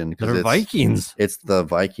division They're it's Vikings. It's the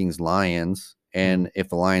Vikings Lions, and if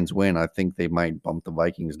the Lions win, I think they might bump the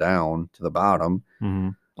Vikings down to the bottom. Mm-hmm.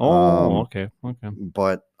 Oh, okay.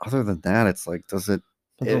 But other than that, it's like, does it?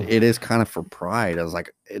 But It is kind of for pride. I was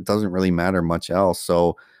like, it doesn't really matter much else.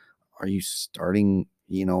 So, are you starting?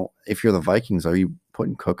 If you're the Vikings, are you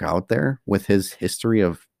putting Cook out there with his history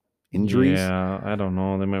of injuries? Yeah, I don't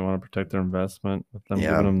know. They might want to protect their investment with them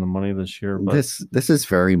Yeah. giving them the money this year. But This is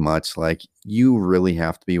very much like you really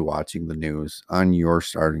have to be watching the news on your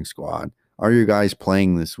starting squad. Are your guys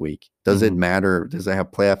playing this week? Does it matter? Does it have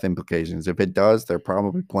playoff implications? If it does, they're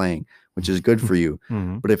probably playing, which is good for you.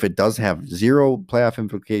 Mhm. But if it does have zero playoff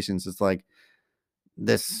implications, it's like,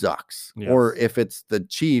 this sucks. Yes. Or if it's the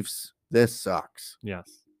Chiefs, this sucks.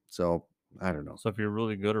 Yes. So I don't know. So if you're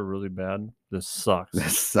really good or really bad, this sucks.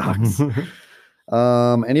 This sucks.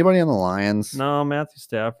 Anybody on the Lions? No, Matthew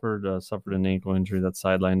Stafford suffered an ankle injury that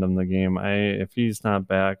sidelined him the game. If he's not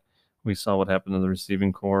back, we saw what happened to the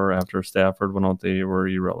receiving core after Stafford went out. They were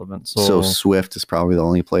irrelevant. So Swift is probably the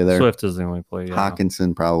only play there. Swift is the only play. Yeah.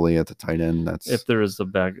 Hawkinson probably at the tight end. That's If there is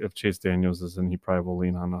if Chase Daniels is in, he probably will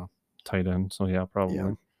lean on a tight end. So yeah, probably.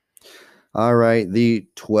 Yeah. All right. The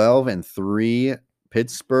 12-3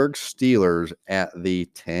 Pittsburgh Steelers at the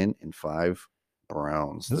 10-5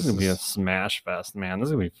 Browns. This is gonna be a smash fest, man. This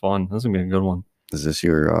is gonna be fun. This is gonna be a good one. Is this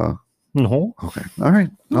your No, okay. All right.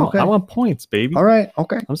 no, Okay. I want points, baby. All right.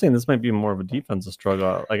 Okay. I'm saying this might be more of a defensive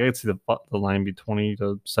struggle. Like I could see the line be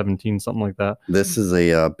 20-17, something like that. This is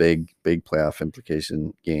a big playoff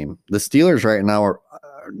implication game. The Steelers right now are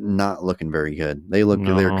not looking very good. They look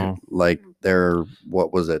No. they're like their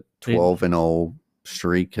what was it 12-0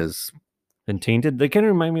 streak has Been tainted. They kind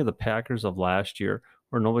of remind me of the Packers of last year,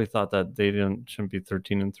 where nobody thought that they shouldn't be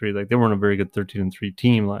 13-3. Like they weren't a very good 13-3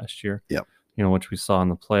 team last year. Yep. Which we saw in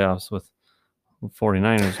the playoffs with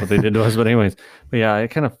 49ers, what they did to us. But anyways, yeah, I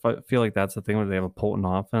kind of feel like that's the thing where they have a potent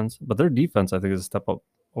offense, but their defense, I think, is a step up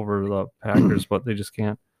over the Packers, but they just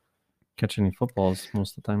can't catch any footballs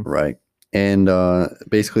most of the time. right. And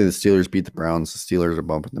basically the Steelers beat the Browns. The Steelers are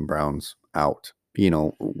bumping the Browns out,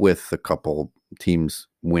 with a couple teams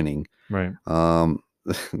winning. Right. I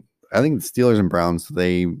think the Steelers and Browns,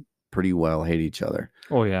 they pretty well hate each other.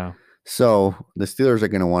 Oh, yeah. So the Steelers are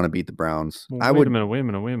going to want to beat the Browns. Well, wait a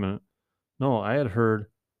minute. No, I had heard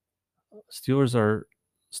Steelers are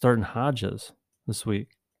starting Hodges this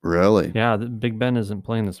week. Really? Yeah, Big Ben isn't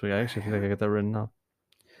playing this week. I actually feel like I got that written up.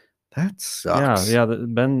 That sucks. Yeah.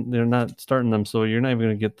 Ben, they're not starting them, so you're not even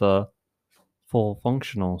going to get the full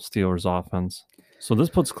functional Steelers offense. So this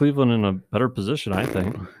puts Cleveland in a better position, I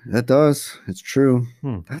think. That does. It's true.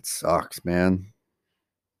 Hmm. That sucks, man.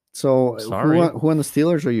 So Sorry. who on the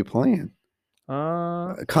Steelers are you playing?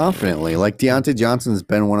 Confidently. Like Deontay Johnson's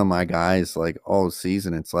been one of my guys like all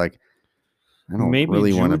season. It's like I don't maybe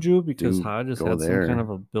really want Juju because Hodges go had there. some kind of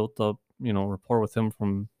a built-up, rapport with him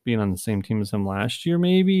from being on the same team as him last year.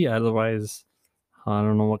 Maybe otherwise, I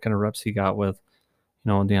don't know what kind of reps he got with,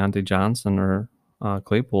 Deontay Johnson or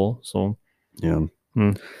Claypool. So yeah.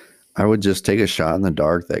 I would just take a shot in the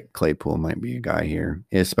dark that Claypool might be a guy here,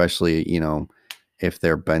 especially if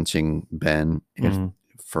they're benching Ben. If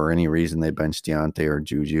for any reason they bench Deontay or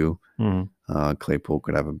Juju, Claypool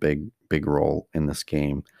could have a big role in this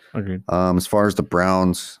game. Agreed. As far as the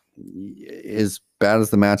Browns, as bad as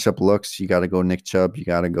the matchup looks, you got to go Nick Chubb, you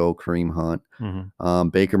got to go Kareem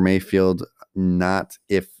Hunt. Baker Mayfield, not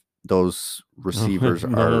if those receivers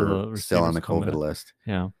are still on the COVID list.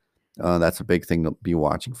 Yeah. That's a big thing to be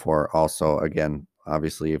watching for. Also, again,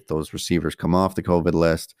 obviously, if those receivers come off the COVID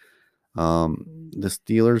list, the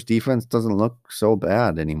Steelers defense doesn't look so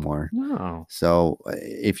bad anymore. No. So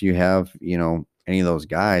if you have, any of those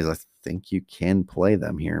guys, I think you can play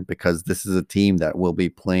them here because this is a team that will be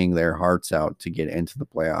playing their hearts out to get into the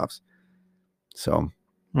playoffs. So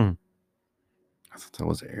I thought that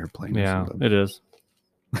was an airplane. Yeah, it is.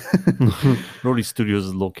 Rody Studios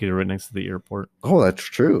is located right next to the airport. Oh, that's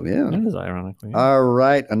true. Yeah. It is, ironically. All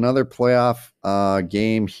right. Another playoff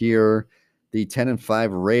game here. The 10-5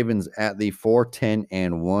 Ravens at the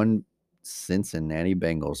 4-10-1 Cincinnati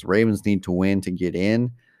Bengals. Ravens need to win to get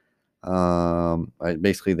in.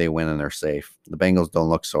 Basically, they win and they're safe. The Bengals don't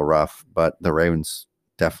look so rough, but the Ravens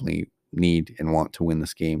definitely need and want to win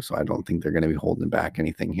this game. So I don't think they're going to be holding back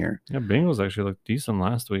anything here. Yeah, Bengals actually looked decent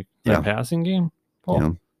last week. That passing game,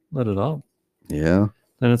 let it up. Yeah.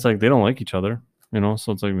 Then it's like they don't like each other, so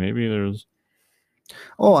it's like maybe there's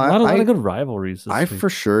a lot of good rivalries. I for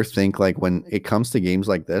sure think like when it comes to games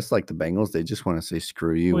like this, like the Bengals, they just want to say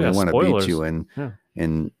screw you. They want to beat you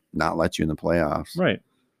and not let you in the playoffs. Right.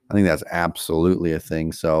 I think that's absolutely a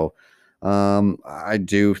thing. So I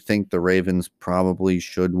do think the Ravens probably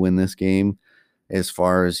should win this game. As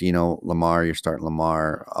far as, Lamar, you're starting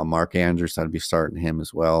Lamar. Mark Andrews, I'd be starting him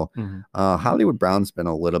as well. Hollywood Brown's been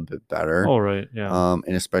a little bit better. Oh, right. Yeah.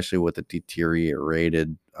 And especially with the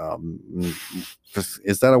deteriorated.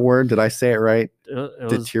 Is that a word? Did I say it right?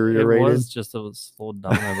 Deteriorated? It was slowed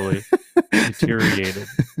down, I believe. Deteriorated.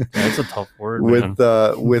 That's a tough word, with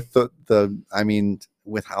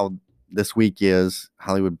with how this week is,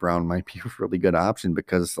 Hollywood Brown might be a really good option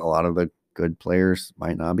because a lot of the good players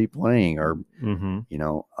might not be playing or, if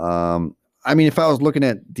I was looking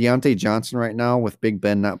at Deontay Johnson right now with Big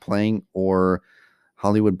Ben not playing or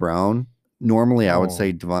Hollywood Brown, normally I would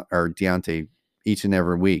say Deontay each and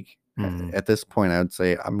every week. At this point, I would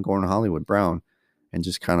say I'm going to Hollywood Brown and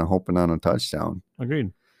just kind of hoping on a touchdown.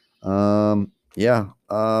 Agreed.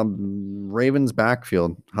 Ravens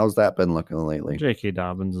backfield. How's that been looking lately? J.K.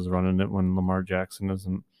 Dobbins is running it when Lamar Jackson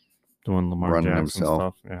isn't doing Lamar running Jackson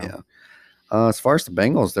himself. stuff. Yeah. As far as the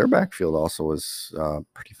Bengals, their backfield also is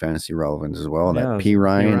pretty fantasy relevant as well. Yeah, that P.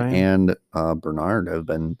 Ryan and Bernard have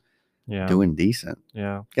been doing decent.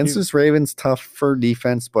 Yeah. Against this Ravens, tough for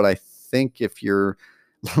defense, but I think if you're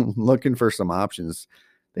looking for some options,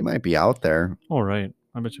 they might be out there. All right.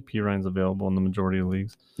 I bet you P. Ryan's available in the majority of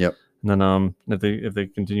leagues. Yep. And then if they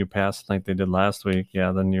continue past like they did last week,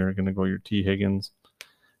 then you're gonna go your T. Higgins.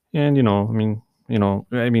 And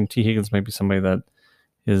T. Higgins might be somebody that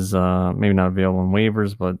is maybe not available in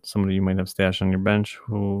waivers, but somebody you might have stashed on your bench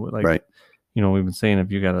who we've been saying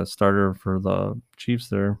if you got a starter for the Chiefs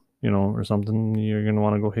there, or something, you're gonna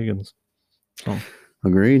want to go Higgins. So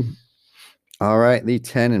agreed. All right, the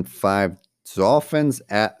 10-5 Dolphins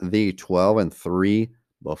at the 12-3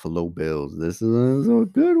 Buffalo Bills. This is a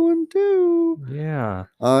good one too. Yeah.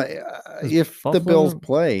 If the Bills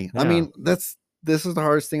play, this is the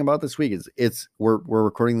hardest thing about this week. We're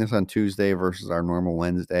recording this on Tuesday versus our normal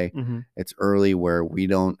Wednesday. It's early where we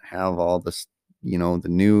don't have all this, the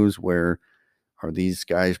news. Where are these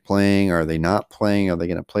guys playing? Are they not playing? Are they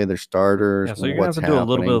going to play their starters? Yeah, so you're going to have to do a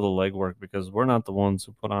little bit of the legwork because we're not the ones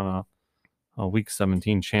who put on a Week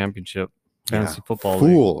 17 championship fantasy football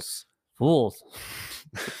league. Fools.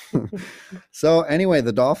 So anyway,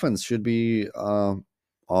 the Dolphins should be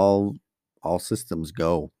all systems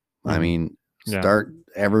go. I mean, start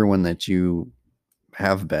everyone that you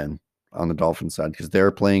have been on the Dolphins side because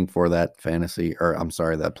they're playing for that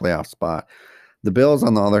that playoff spot. The Bills,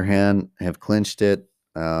 on the other hand, have clinched it.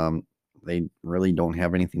 They really don't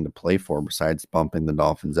have anything to play for besides bumping the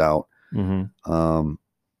Dolphins out.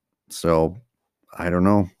 So I don't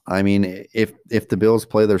know. I mean, if the Bills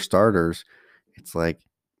play their starters, it's like,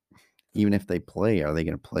 even if they play, are they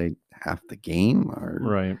going to play half the game? Or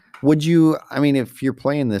right? Would you? I mean, if you're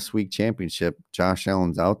playing this week championship, Josh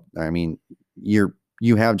Allen's out. I mean, you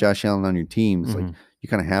have Josh Allen on your teams. Like you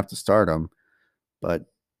kind of have to start him, but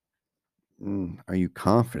are you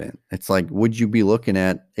confident? It's like, would you be looking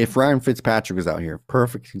at if Ryan Fitzpatrick is out here?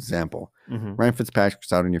 Perfect example. Ryan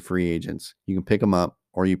Fitzpatrick's out on your free agents. You can pick him up,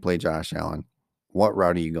 or you play Josh Allen. What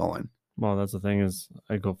route are you going? Well, that's the thing is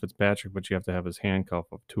I go Fitzpatrick, but you have to have his handcuff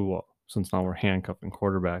of Tua. Since now we're handcuffing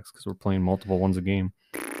quarterbacks because we're playing multiple ones a game.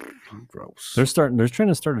 Gross. They're trying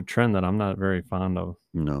to start a trend that I'm not very fond of.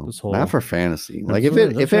 No, not for fantasy. Like if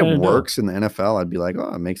it works in the NFL, I'd be like,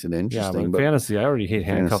 oh, it makes it interesting. Yeah, but fantasy, I already hate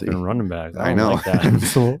handcuffing running backs. I know. Like that.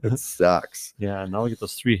 So, it sucks. Yeah, now we get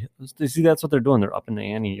those three. You see, that's what they're doing. They're up in the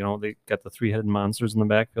ante. They got the three-headed monsters in the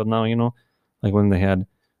backfield now. Like when they had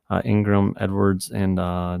Ingram, Edwards, and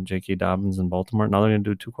J.K. Dobbins in Baltimore. Now they're going to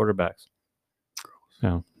do two quarterbacks.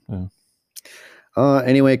 Yeah.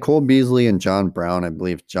 Anyway, Cole Beasley and John Brown. I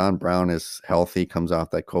believe John Brown is healthy, comes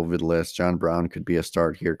off that COVID list. John Brown could be a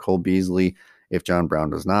start here. Cole Beasley, if John Brown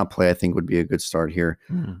does not play, I think would be a good start here.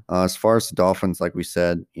 As far as the Dolphins, like we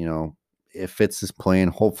said, if Fitz is playing,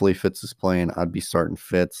 hopefully Fitz is playing, I'd be starting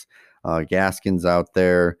Fitz. Gaskin's out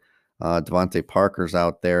there. Devontae Parker's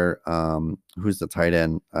out there. Who's the tight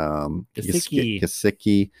end?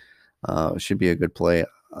 Gesicki. Should be a good play.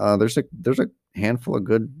 There's a handful of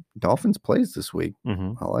good Dolphins plays this week.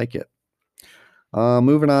 I like it.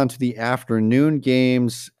 Moving on to the afternoon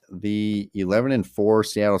games, the 11-4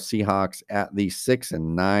 Seattle Seahawks at the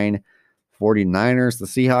 6-9 49ers. The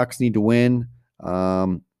Seahawks need to win.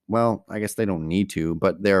 Well, I guess they don't need to,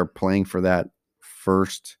 but they're playing for that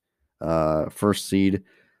first seed.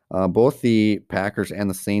 Both the Packers and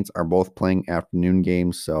the Saints are both playing afternoon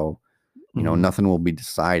games, so nothing will be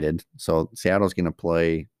decided. So Seattle's going to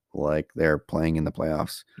play like they're playing in the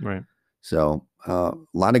playoffs. Right. So a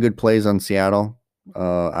lot of good plays on Seattle.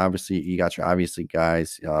 Obviously, you got your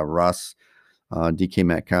guys. Russ, DK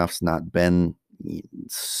Metcalf's not been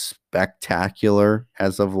spectacular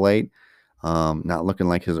as of late. Not looking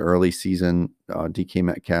like his early season. DK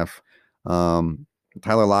Metcalf.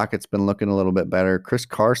 Tyler Lockett's been looking a little bit better. Chris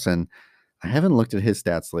Carson, I haven't looked at his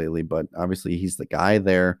stats lately, but obviously he's the guy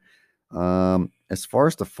there. As far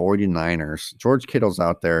as the 49ers, George Kittle's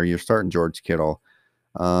out there. You're starting George Kittle.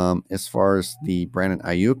 As far as the Brandon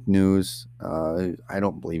Ayuk news, I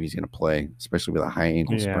don't believe he's going to play, especially with a high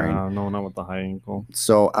ankle sprain. No, not with the high ankle.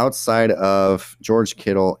 So outside of George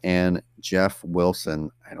Kittle and Jeff Wilson,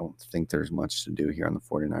 I don't think there's much to do here on the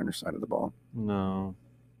 49ers side of the ball. No,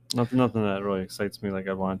 nothing that really excites me. Like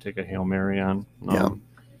I want to take a Hail Mary on. No. Yeah.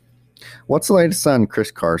 What's the latest on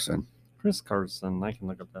Chris Carson? Chris Carson, I can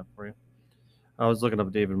look up that for you. I was looking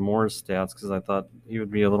up David Moore's stats because I thought he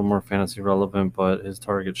would be a little more fantasy relevant, but his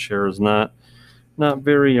target share is not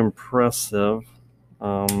very impressive.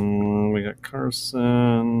 We got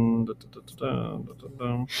Carson.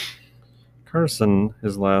 Carson,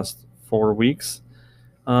 his last 4 weeks.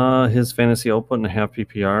 His fantasy output in a half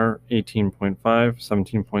PPR, 18.5,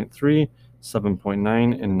 17.3,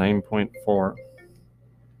 7.9, and 9.4.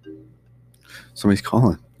 Somebody's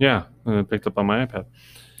calling. Yeah, and it picked up on my iPad.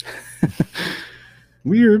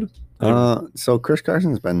 Weird. So Chris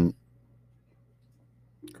Carson's been.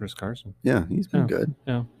 Chris Carson. Yeah, he's been good.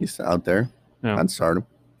 Yeah. He's out there. Yeah. I'd start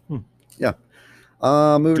him. Yeah.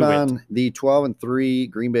 Moving Do it. on, the 12-3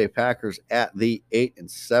 Green Bay Packers at the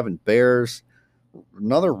 8-7 Bears.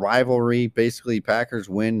 Another rivalry. Basically, Packers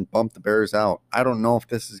win, bump the Bears out. I don't know if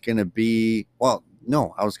this is going to be. Well,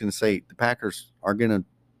 no, I was going to say the Packers are going to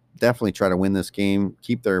definitely try to win this game,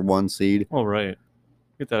 keep their 1 seed. All right.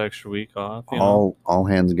 Get that extra week off. All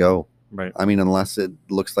hands go. Right. I mean, unless it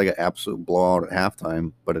looks like an absolute blowout at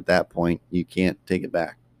halftime, but at that point, you can't take it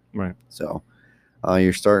back. Right. So,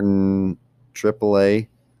 you're starting AAA.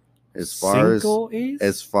 As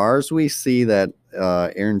far as we see that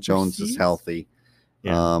Aaron Jones is healthy,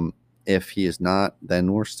 if he is not,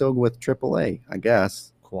 then we're still with AAA, I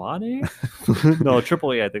guess. Quad A? No,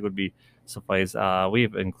 AAA I think would be suffice.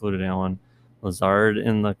 We've included Alan Lazard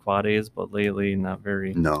in the quad A's, but lately not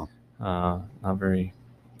very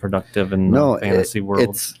productive in the fantasy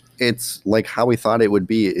world. It's like how we thought it would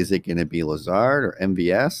be. Is it going to be Lazard or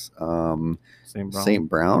MVS? St.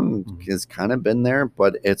 Brown has kind of been there,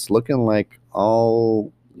 but it's looking like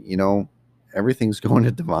everything's going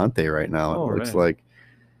to Devontae right now. It looks like.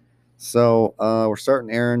 So we're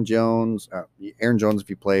starting Aaron Jones. Aaron Jones if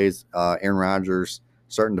he plays. Aaron Rodgers.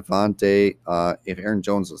 Starting Devontae. If Aaron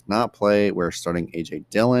Jones does not play, we're starting A.J.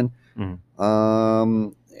 Dillon.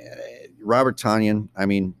 Robert Tonyan, I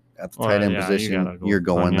mean, at the tight end position, you're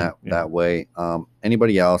going that way.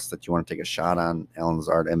 Anybody else that you want to take a shot on? Alan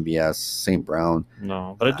Lazard, MVS, St. Brown?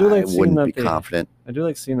 No, but I do like seeing that confident. I do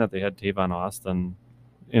like seeing that they had Tavon Austin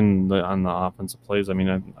on the offensive plays. I mean,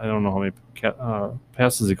 I don't know how many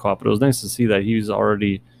passes he caught, but it was nice to see that he was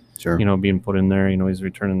already, being put in there. He's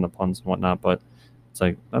returning the punts and whatnot, but it's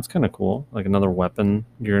like, that's kind of cool. Like another weapon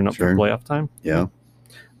gearing up for playoff time. Yeah.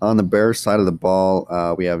 On the Bears side of the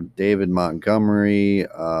ball, we have David Montgomery,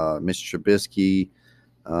 Mr. Trubisky,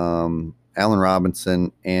 Allen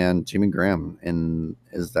Robinson, and Jimmy Graham. And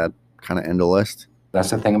is that kind of end of list? That's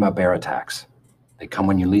the thing about bear attacks. They come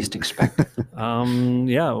when you least expect it.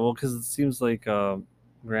 Yeah, well, because it seems like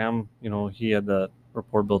Graham, he had that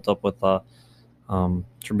rapport built up with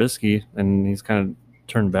Trubisky, and he's kind of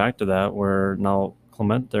turned back to that, where now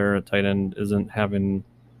Clement there at tight end isn't having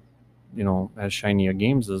as shiny a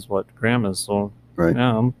games as what Graham is. So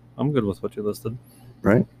yeah, I'm good with what you listed.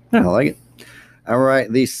 Right. I like it. All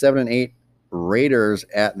right, the 7-8 Raiders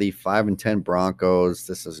at the 5-10 Broncos.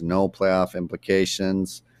 This has no playoff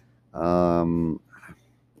implications. Yeah.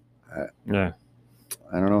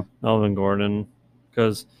 I don't know. Melvin Gordon,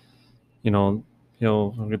 because, he'll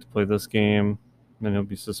get to play this game, and he'll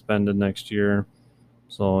be suspended next year.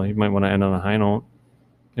 So he might want to end on a high note,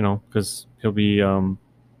 because he'll be no,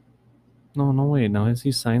 wait. Now, is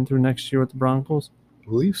he signed through next year with the Broncos? I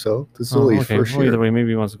believe so. This is only his first year. Either way, maybe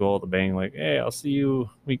he wants to go all the bang, like, hey, I'll see you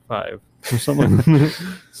week 5 or something.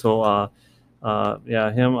 So,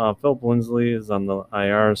 him. Philip Lindsay is on the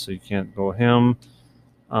IR, so you can't go him.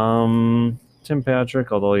 Tim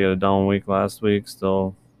Patrick, although he had a down week last week,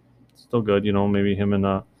 still good. Maybe him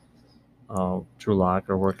and Drew Lock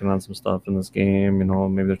are working on some stuff in this game.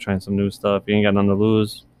 Maybe they're trying some new stuff. You ain't got nothing to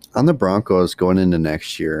lose. On the Broncos going into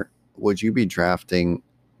next year, would you be drafting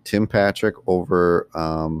Tim Patrick over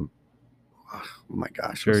oh my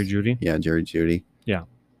gosh, Jerry Jeudy? Yeah, Jerry Jeudy. Yeah.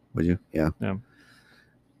 Would you? Yeah. Yeah.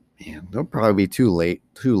 Man, they'll probably be two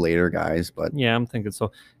later guys, but yeah, I'm thinking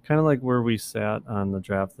so. Kind of like where we sat on the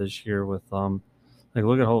draft this year with look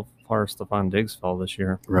at how far Stephon Diggs fell this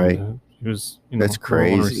year. Right. He was that's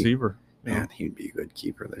crazy. Receiver. Man, he'd be a good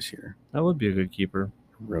keeper this year. That would be a good keeper.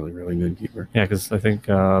 Really, really good keeper. Yeah, because I think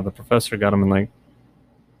the professor got him in like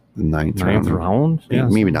the ninth round. Yeah,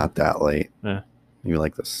 maybe not that late. Yeah. Maybe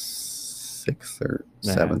like the 6th or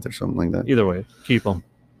 7th or something like that. Either way, keep him.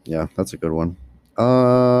 Yeah, that's a good one.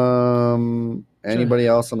 Anybody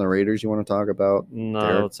else on the Raiders you want to talk about? No,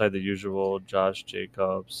 Derek? outside the usual. Josh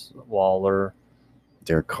Jacobs, Waller,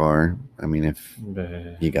 Derek Carr. I mean, if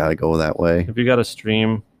you got to go that way. If you got to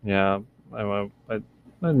stream, yeah, I'd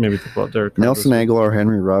maybe think about Derek Carr. Nelson Aguilar,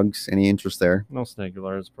 Henry Ruggs. Any interest there? Nelson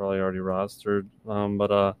Aguilar is probably already rostered.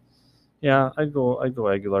 Yeah, I'd go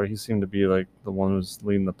Aguilar. He seemed to be like the one who's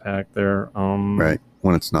leading the pack there. Right.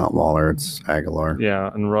 When it's not Waller, it's Aguilar. Yeah,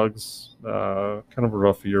 and Ruggs, kind of a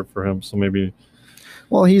rough year for him. So maybe.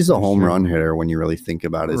 Well, he's a home run hitter when you really think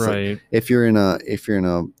about it. It's right. Like if you're in a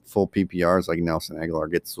full PPR, it's like Nelson Aguilar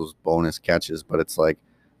gets those bonus catches, but it's like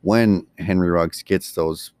when Henry Ruggs gets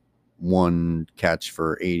those one catch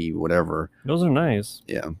for 80, whatever. Those are nice.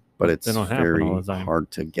 Yeah, but it's very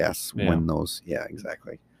hard to guess when those. Yeah,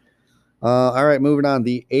 exactly. All right, moving on.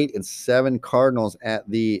 The 8-7 Cardinals at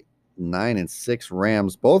the 9-6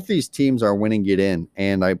 Rams. Both these teams are winning get in,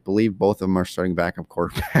 and I believe both of them are starting backup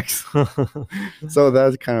quarterbacks. So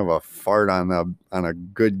that's kind of a fart on a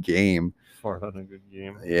good game. Fart on a good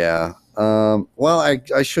game. Yeah. Well,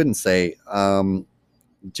 I shouldn't say.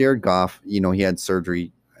 Jared Goff, he had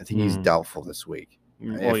surgery. I think he's doubtful this week.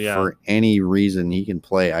 If for any reason he can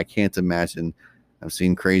play, I can't imagine. I've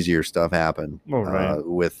seen crazier stuff happen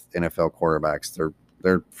with NFL quarterbacks.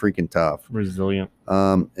 They're freaking tough. Resilient.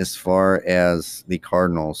 As far as the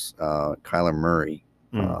Cardinals, Kyler Murray,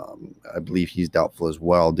 I believe he's doubtful as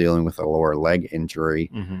well, dealing with a lower leg injury.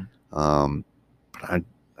 But I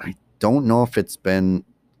don't know if it's been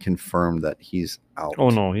confirmed that he's out. Oh,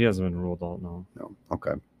 no, he hasn't been ruled out, no. No,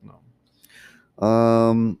 okay. No.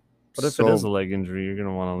 But if it is a leg injury, you're going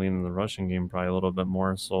to want to lean in the rushing game probably a little bit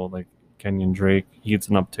more. So, like, Kenyon Drake, he gets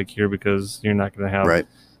an uptick here because you're not going to have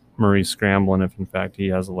Murray scrambling if, in fact, he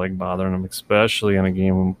has a leg bothering him, especially in a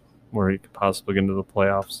game where he could possibly get into the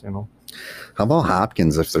playoffs, How about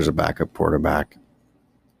Hopkins if there's a backup quarterback?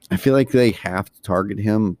 I feel like they have to target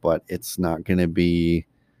him, but it's not going to be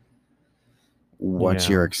what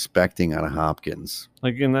you're expecting out of Hopkins.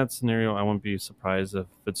 Like, in that scenario, I wouldn't be surprised if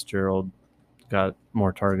Fitzgerald got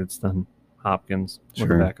more targets than Hopkins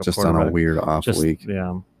with a backup just quarterback. On a weird off week.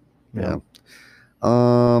 Yeah.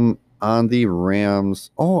 On the Rams,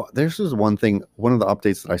 this is one thing. One of the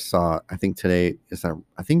updates that I saw, I think today, is that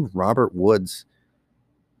I think Robert Woods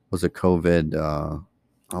was a COVID.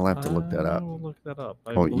 I'll have to look that up. I'll look that up.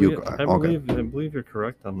 I believe you're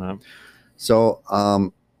correct on that. So,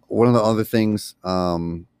 one of the other things,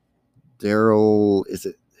 Daryl,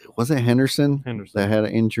 was it Henderson that had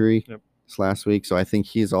an injury last week? So I think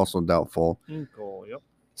he's also doubtful. Yep.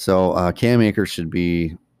 So Cam Akers should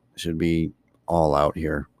be all out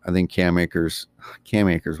here. I think Cam Akers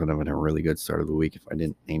would have been a really good start of the week if I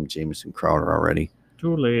didn't name Jamison Crowder already.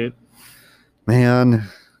 Too late. Man,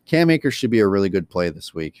 Cam Akers should be a really good play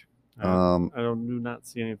this week. I do not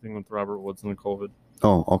see anything with Robert Woods and the COVID.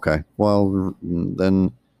 Oh, okay. Well,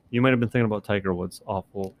 then you might have been thinking about Tiger Woods.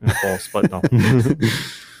 Awful and false, but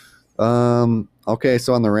no. Okay,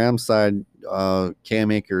 so on the Rams side, Cam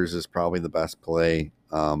Akers is probably the best play.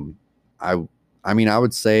 I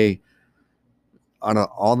would say on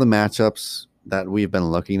all the matchups that we've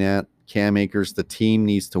been looking at, Cam Akers, the team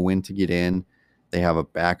needs to win to get in. They have a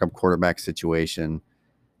backup quarterback situation.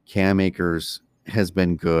 Cam Akers has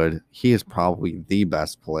been good. He is probably the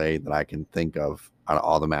best play that I can think of out of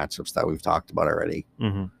all the matchups that we've talked about already.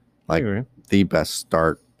 Mm-hmm. Like I agree. the best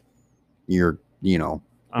start.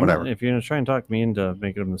 Whatever. If you're gonna try and talk me into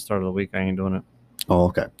making him the start of the week, I ain't doing it. Oh,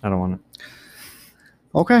 okay. I don't want it.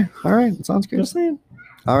 Okay. All right. Sounds good. Just saying.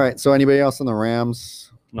 All right. So anybody else on the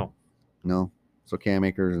Rams? No. So Cam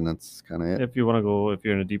Akers, and that's kind of it. If you want to go, if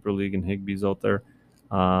you're in a deeper league and Higbee's out there,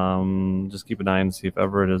 just keep an eye and see if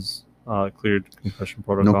Everett is cleared concussion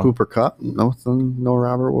protocol. No Cooper Kupp, nothing, no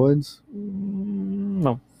Robert Woods.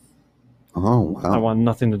 No. Oh wow! I want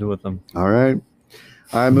nothing to do with them. All right.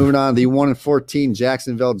 Moving on. The 1-14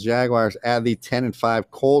 Jacksonville Jaguars at the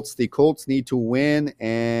 10-5 Colts. The Colts need to win,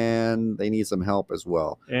 and they need some help as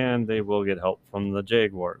well. And they will get help from the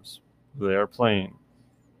Jaguars, who they are playing,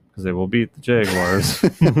 because they will beat the Jaguars.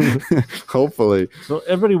 Hopefully. So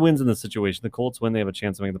everybody wins in this situation. The Colts win, they have a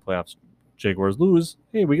chance to make the playoffs. Jaguars lose.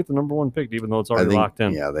 Hey, we get the number 1 pick, even though it's already locked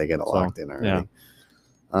in. Yeah, they get it locked in already.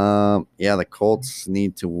 Yeah. The Colts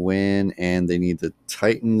need to win, and they need the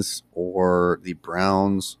Titans or the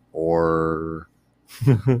Browns or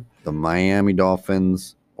the Miami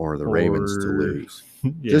Dolphins or the Ravens to lose.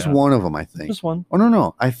 Yeah. Just one of them, I think. Just one. Oh,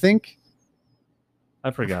 no. I think.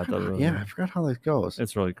 I forgot that. Yeah, I forgot how that goes.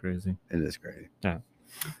 It's really crazy. It is crazy. Yeah.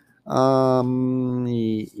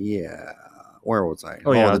 Yeah. Where was I?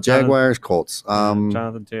 Oh, yeah. The Jaguars, Colts.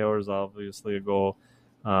 Jonathan Taylor is obviously a goal.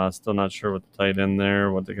 Still not sure what the tight end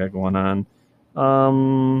there, what they got going on.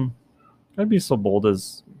 I'd be so bold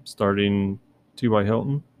as starting T.Y.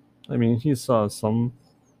 Hilton. I mean, he saw some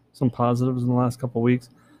positives in the last couple of weeks.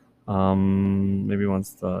 Maybe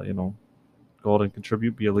wants to, go out and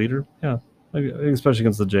contribute, be a leader. Yeah, maybe, especially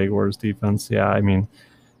against the Jaguars defense. Yeah, I mean,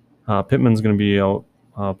 Pittman's going to be out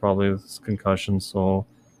probably with concussion. So,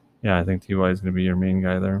 yeah, I think T.Y. is going to be your main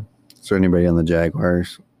guy there. So anybody on the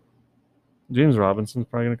Jaguars? James Robinson's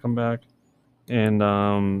probably going to come back. And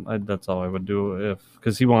that's all I would do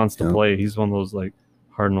because he wants to play. He's one of those like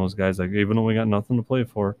hard-nosed guys. Like, even though we got nothing to play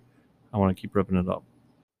for, I want to keep ripping it up.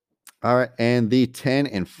 All right, and the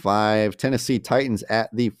 10-5 Tennessee Titans at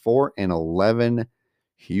the 4-11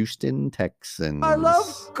 Houston Texans. I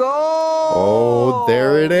love gold. Oh,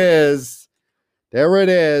 there it is. There it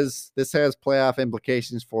is. This has playoff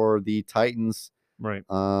implications for the Titans. Right.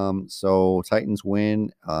 So Titans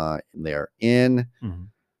win. They're in. Mm-hmm.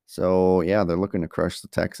 So yeah, they're looking to crush the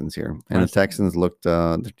Texans here. And the Texans looked.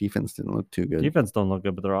 Their defense didn't look too good. Defense don't look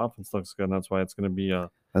good, but their offense looks good. And that's why it's going to be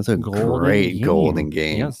that's a great golden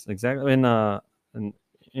game. Yes, exactly. And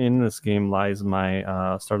in this game lies my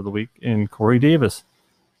start of the week in Corey Davis.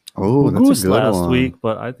 Oh, that's a good last one. week,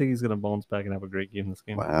 but I think he's going to bounce back and have a great game this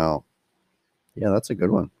game. Wow. Yeah, that's a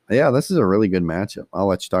good one. Yeah, this is a really good matchup. I'll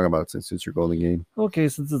let you talk about it since it's your golden game. Okay,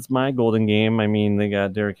 since it's my golden game, I mean, they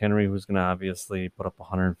got Derrick Henry, who's going to obviously put up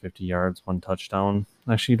 150 yards, 1 touchdown.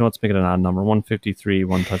 Actually, let's make it an odd number, 153,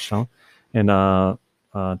 1 touchdown. And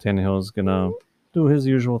Tannehill is going to do his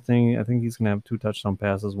usual thing. I think he's going to have 2 touchdown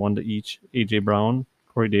passes, 1 to each. A.J. Brown,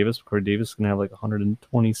 Corey Davis. Corey Davis is going to have like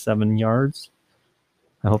 127 yards.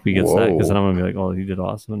 I hope he gets that, because then I'm going to be like, oh, he did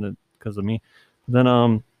awesome because of me. But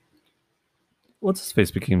then, what's his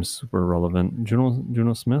face became super relevant?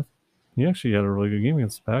 Juno Smith. He actually had a really good game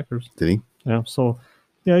against the Packers. Did he? Yeah. So,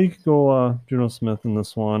 yeah, you could go Juno Smith in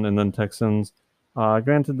this one, and then Texans.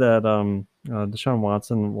 Granted that Deshaun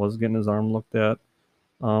Watson was getting his arm looked at.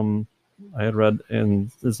 I had read,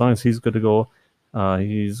 and as long as he's good to go,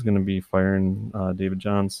 he's going to be firing David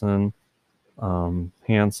Johnson,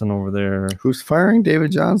 Hanson over there. Who's firing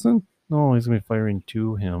David Johnson? No, he's going to be firing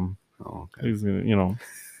to him. Oh, okay. He's going to,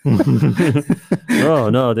 oh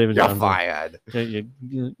no, David You're Johnson. fired. Yeah,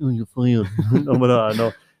 you're fired. No, but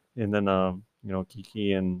no. And then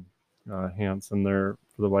Kiki and Hanson there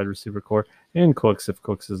for the wide receiver core, and Cooks if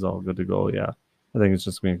Cooks is all good to go. Yeah, I think it's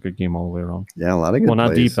just gonna be a good game all the way around. Yeah, a lot of good. Well,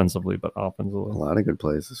 not plays. defensively, but offensively. A lot of good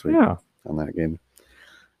plays this week. Yeah, on that game.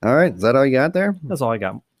 All right, is that all you got there? That's all I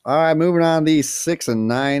got. All right, moving on. The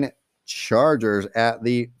 6-9 Chargers at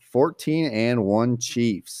the 14-1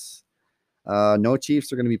 Chiefs. No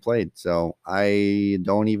Chiefs are going to be played, so I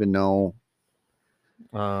don't even know.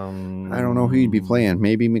 I don't know who you'd be playing.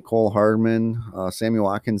 Maybe Mecole Hardman. Sammy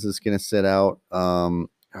Watkins is going to sit out.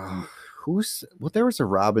 There was a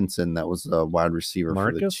Robinson that was a wide receiver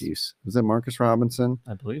for the Chiefs. Was it Marcus Robinson?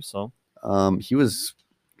 I believe so. He was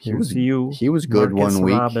good Marcus 1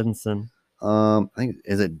 week. Robinson. I think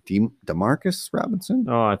is it DeMarcus Robinson?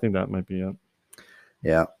 Oh, I think that might be it.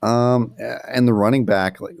 Yeah. And the running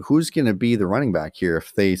back, like who's going to be the running back here?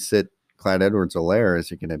 If they sit Clyde Edwards-Helaire,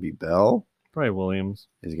 is it going to be Bell? Probably Williams.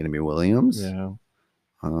 Is it going to be Williams? Yeah.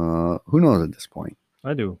 Who knows at this point?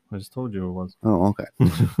 I do. I just told you it was. Oh, okay.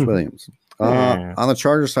 Williams. Yeah. On the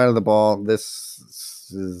Chargers side of the ball, this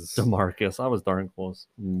is DeMarcus. I was darn close.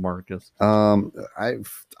 Marcus. I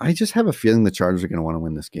just have a feeling the Chargers are going to want to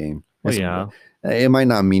win this game. Well, yeah. It might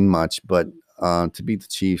not mean much, but to beat the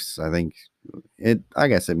Chiefs, I think I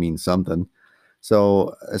guess it means something.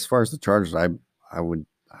 So as far as the Chargers, I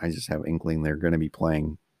just have inkling they're going to be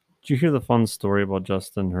playing. Did you hear the fun story about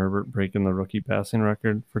Justin Herbert breaking the rookie passing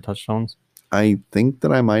record for touchdowns? I think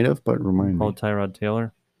that I might have, but remind me. About Tyrod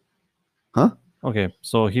Taylor. Huh? Okay,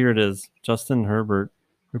 so here it is. Justin Herbert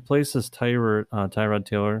replaces Tyrod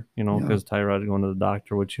Taylor, because Tyrod going to the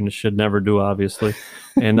doctor, which you should never do, obviously.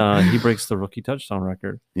 And he breaks the rookie touchdown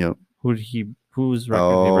record. Yep. Whose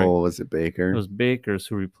record did he break? Oh, was it Baker? It was Baker's,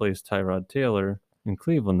 who replaced Tyrod Taylor in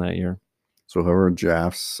Cleveland that year. So whoever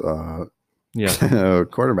drafts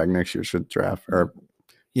quarterback next year should draft or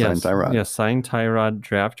sign Tyrod. Yeah, sign Tyrod,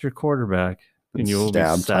 draft your quarterback, and you will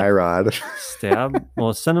stab be Tyrod. Stab?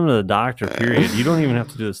 Well, send him to the doctor, period. You don't even have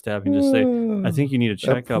to do the stab. You just say, I think you need a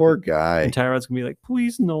checkup. Poor guy. And Tyrod's going to be like,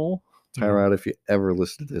 please, no. Tyrod, if you ever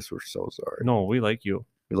listen to this, we're so sorry. No, we like you.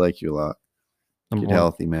 We like you a lot. Number Get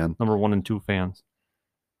healthy, man. Number 1 and 2 fans.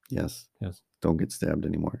 Yes. Don't get stabbed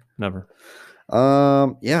anymore. Never.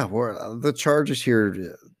 The Chargers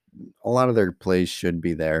here, a lot of their plays should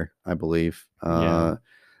be there, I believe.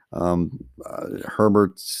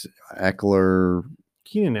 Herbert's, Eckler.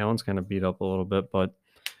 Keenan Allen's kind of beat up a little bit, but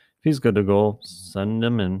if he's good to go, send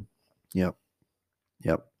him in. Yep.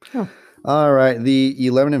 Yeah. All right. The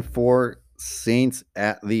 11-4 Saints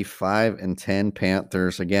at the 5-10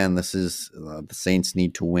 Panthers. Again, this is the Saints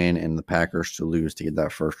need to win and the Packers to lose to get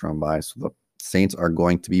that first round bye. So the Saints are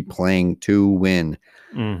going to be playing to win.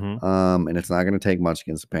 Mm-hmm. And it's not going to take much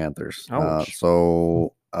against the Panthers. Ouch.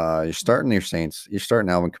 So you're starting your Saints. You're starting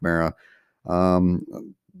Alvin Kamara.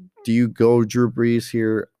 Do you go Drew Brees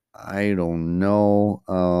here? I don't know.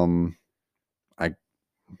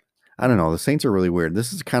 I don't know. The Saints are really weird.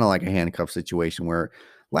 This is kind of like a handcuff situation where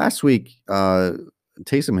last week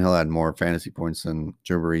Taysom Hill had more fantasy points than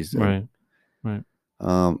Drew Brees did. Right.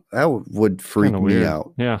 That would freak me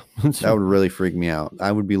out. Yeah. That would really freak me out.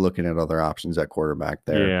 I would be looking at other options at quarterback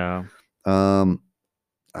there. Yeah.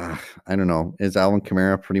 I don't know. Is Alvin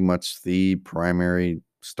Kamara pretty much the primary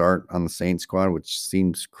start on the Saints squad, which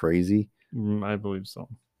seems crazy? I believe so.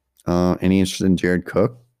 Any interest in Jared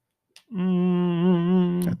Cook?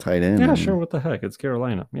 A tight end. Yeah, sure. What the heck? It's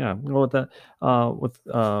Carolina. Yeah, go with that. What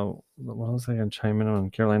was I going to chime in on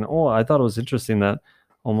Carolina? Oh, I thought it was interesting that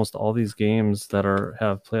almost all these games that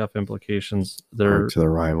have playoff implications, they're to the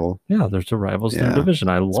rival. Yeah, they're to rivals in their division.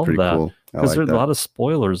 I love that cool. because there's a lot of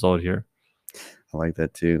spoilers out here. I like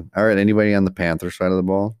that too. All right, anybody on the Panther side of the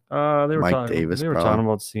ball? They were Mike Davis. They were talking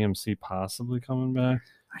about CMC possibly coming back.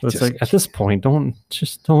 But it's like at this point, don't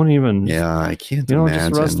even. Yeah, I can't.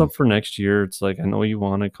 Imagine. Just rest up for next year. It's like I know you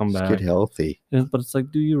want to come back, get healthy, but it's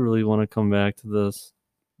like, do you really want to come back to this?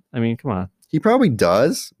 I mean, come on. He probably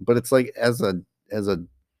does, but it's like as a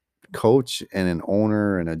coach and an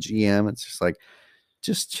owner and a GM, it's just like,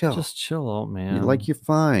 just chill out, man. You're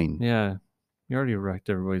fine. Yeah, you already wrecked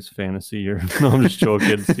everybody's fantasy year. No, I'm just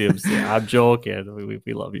joking. CMC. I'm joking.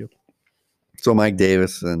 We love you. So Mike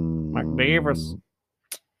Davis.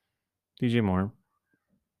 DJ Moore.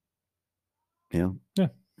 Yeah.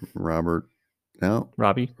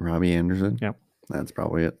 Robbie Anderson. Yeah. That's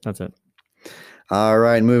probably it. That's it. All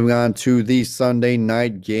right. Moving on to the Sunday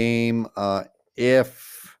night game.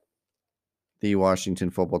 If the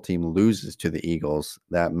Washington football team loses to the Eagles,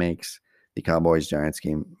 that makes the Cowboys-Giants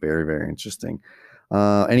game very, very interesting.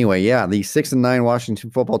 Anyway, the 6-9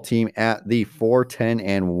 Washington football team at the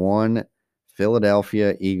 4-10-1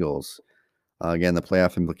 Philadelphia Eagles. Again, the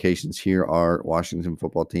playoff implications here are Washington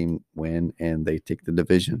football team win and they take the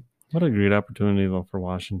division. What a great opportunity though for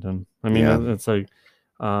Washington. I mean, it's like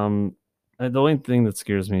the only thing that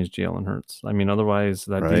scares me is Jalen Hurts. I mean, otherwise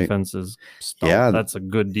that defense is stumped. Yeah, that's a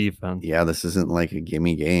good defense. Yeah, this isn't like a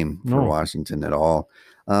gimme game for Washington at all.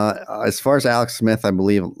 As far as Alex Smith, I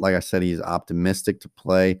believe, like I said, he's optimistic to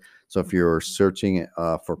play. So if you're searching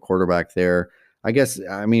for quarterback there, I guess,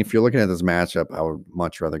 if you're looking at this matchup, I would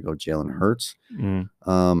much rather go Jalen Hurts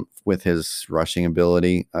with his rushing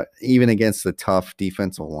ability. Even against the tough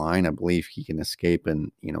defensive line, I believe he can escape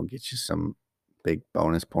and, get you some big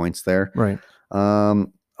bonus points there. Right.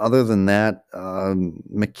 Other than that,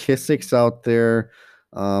 McKissick's out there.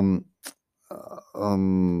 Man,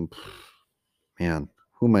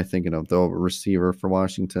 who am I thinking of? The receiver for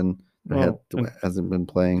Washington. Hasn't been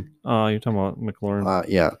playing. You're talking about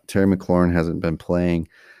McLaurin. Terry McLaurin hasn't been playing.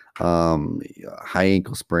 High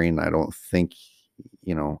ankle sprain. I don't think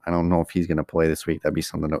I don't know if he's going to play this week. That'd be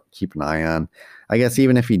something to keep an eye on. I guess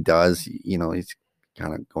even if he does, he's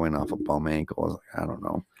kind of going off a bum ankle. I don't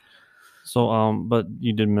know. So, but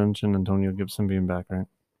you did mention Antonio Gibson being back, right?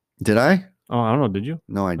 Did I? Oh, I don't know. Did you?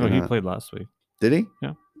 No, I No, didn't. he played last week. Did he?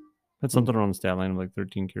 Yeah. Had something around the stat line of like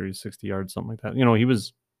 13 carries, 60 yards, something like that. He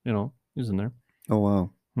was, he was in there. Oh, wow.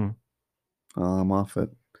 Hmm. I'm off it.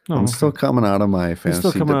 No, I'm okay. still coming out of my He's still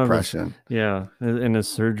fantasy coming out of depression. Yeah, in his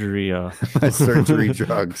surgery. My surgery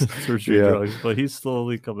drugs. Surgery Yeah. drugs, but he's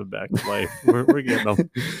slowly coming back to life. We're getting him.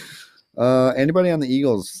 Anybody on the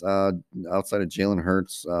Eagles outside of Jalen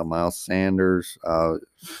Hurts, Miles Sanders,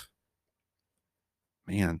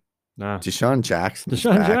 man, Nah. Deshaun Jackson.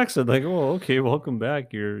 Deshaun Jackson, like, oh, okay, welcome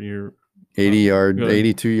back. You're 80-yard, good.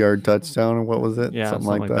 82-yard touchdown, or what was it? Yeah, something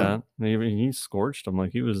like that. He scorched him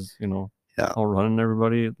like he was, Yeah. all running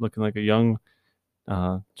everybody, looking like a young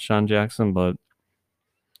Deshaun Jackson, but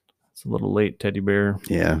it's a little late, Teddy Bear.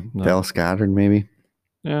 Yeah, No. Dallas Goddard, maybe.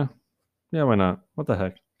 Yeah, why not? What the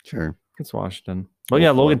heck? Sure. It's Washington. But Go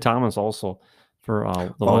yeah, for Logan it. Thomas also for the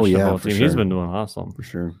Oh, Washington yeah, football for team. He's sure. been doing awesome. For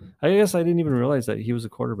sure. I guess I didn't even realize that he was a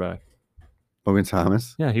quarterback. Logan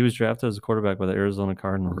Thomas? Yeah, he was drafted as a quarterback by the Arizona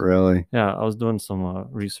Cardinals. Really? Yeah, I was doing some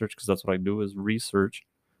research because that's what I do is research.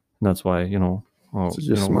 And that's why, Such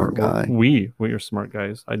a smart guy. We are smart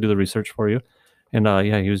guys. I do the research for you. And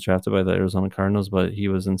yeah, he was drafted by the Arizona Cardinals, but he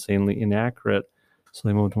was insanely inaccurate. So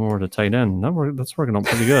they moved him over to tight end. That's working out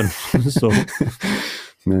pretty good. So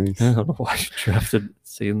Nice. I don't know why you drafted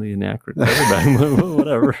insanely inaccurate quarterback.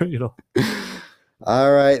 Whatever,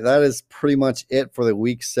 All right, that is pretty much it for the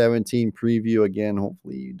Week 17 preview. Again,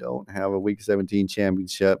 hopefully you don't have a Week 17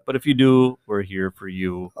 championship. But if you do, we're here for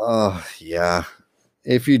you. Oh, yeah.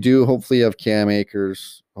 If you do, hopefully you have Cam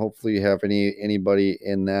Akers. Hopefully you have anybody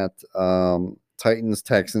in that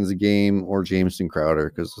Titans-Texans game or Jameson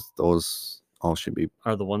Crowder, because those all should be,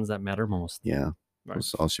 Are the ones that matter most. yeah, Right.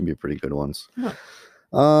 those all should be pretty good ones. Yeah.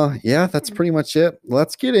 Yeah, that's pretty much it.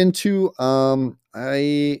 Let's get into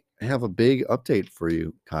I have a big update for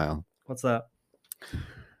you, Kyle. What's that?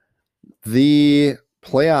 The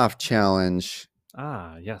playoff challenge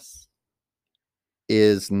Ah, yes.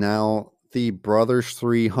 is now the Brothers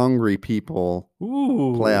 3 Hungry People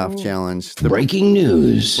Ooh. playoff challenge. The Breaking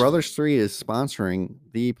news. Brothers 3 is sponsoring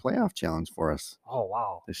the playoff challenge for us Oh,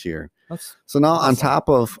 wow. this year. That's So now awesome.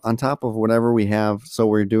 on top of whatever we have, so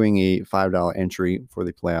we're doing a $5 entry for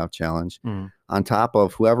the playoff challenge. Mhm. On top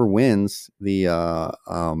of whoever wins the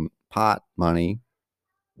pot money.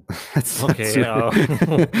 Okay, yeah.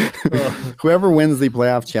 Whoever wins the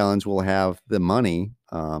playoff challenge will have the money.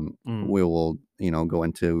 Mm. We will, go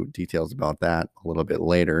into details about that a little bit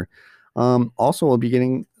later. Also, we'll be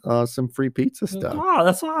getting some free pizza stuff Wow,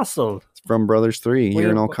 that's awesome. from Brothers 3 here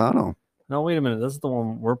in Wait, Ocano. No, wait a minute. This is the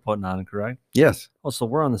one we're putting on, correct? Yes. Oh, so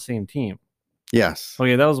we're on the same team. Yes.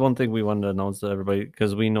 Okay, that was one thing we wanted to announce to everybody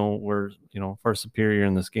because we know we're far superior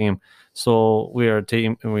in this game. So we are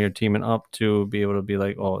teaming up to be able to be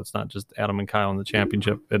like, oh, it's not just Adam and Kyle in the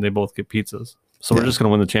championship and they both get pizzas. So we're Yeah. just gonna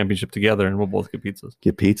win the championship together and we'll both get pizzas.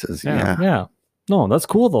 Get pizzas. Yeah. Yeah. No, that's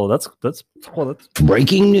cool though. That's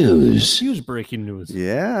Breaking news. huge breaking news.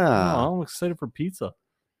 Yeah. Oh, I'm excited for pizza.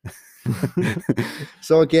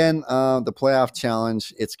 So again, the playoff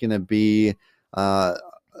challenge, it's going to be,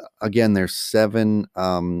 again, there's 7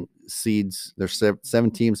 seeds. There's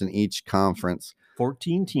 7 teams in each conference.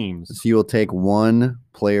 14 teams. So you will take 1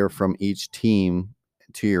 player from each team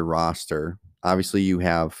to your roster. Obviously you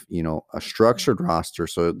have, a structured roster.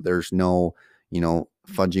 So there's no,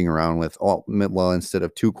 fudging around with, well, instead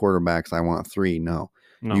of 2 quarterbacks, I want 3. No.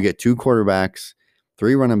 You get 2 quarterbacks,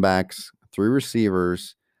 3 running backs, 3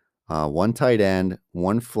 receivers, 1 tight end,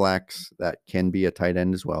 1 flex that can be a tight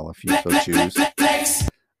end as well if you so choose,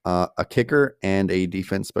 a kicker, and a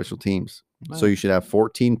defense special teams. So you should have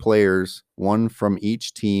 14 players, 1 from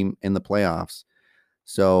each team in the playoffs.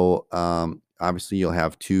 So obviously you'll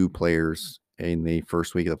have 2 players in the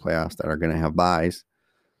first week of the playoffs that are going to have buys.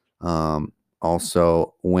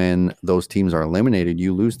 Also, when those teams are eliminated,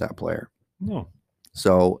 you lose that player. No.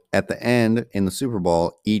 So at the end in the Super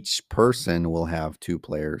Bowl, each person will have 2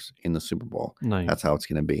 players in the Super Bowl. Nice. That's how it's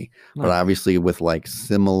going to be. Nice. But obviously with like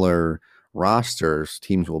similar rosters,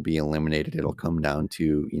 teams will be eliminated. It'll come down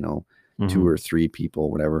to, 2 or 3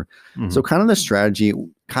 people, whatever. Mhm. So kind of the strategy,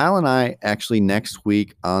 Kyle and I actually next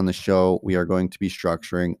week on the show, we are going to be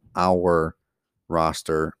structuring our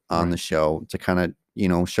roster on the show to kind of,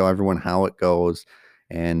 show everyone how it goes.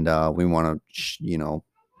 And we want to,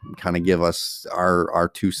 kind of give us our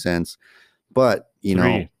 2 cents, but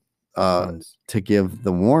to give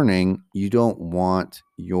the warning, you don't want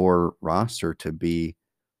your roster to be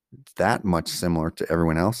that much similar to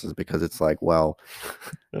everyone else's because it's like, well,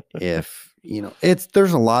 if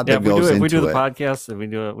there's a lot that goes into it. If we do the podcast, if we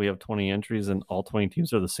do it, we have 20 entries and all 20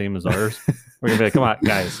 teams are the same as ours. We're gonna be like, come on,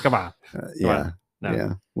 guys, come on. Yeah. No.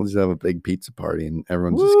 Yeah, we'll just have a big pizza party and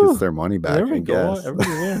everyone just gets their money back. There we I go. guess.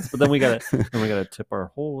 Everybody wins. But then we gotta tip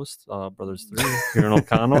our host, Brothers 3 here in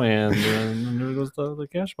Ocano, and then there goes the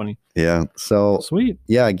cash money. Yeah. So Sweet.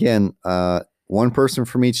 yeah, again, one person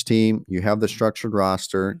from each team. You have the structured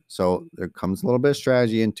roster, so there comes a little bit of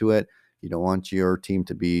strategy into it. You don't want your team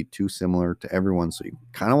to be too similar to everyone, so you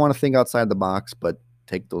kind of want to think outside the box, but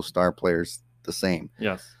take those star players the same.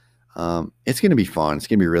 Yes. It's going to be fun. It's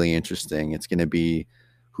going to be really interesting. It's going to be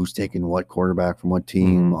who's taking what quarterback from what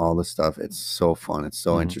team, all this stuff. It's so fun. It's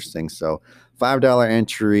so interesting. So $5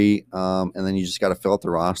 entry, and then you just got to fill out the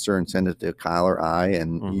roster and send it to Kyle or I,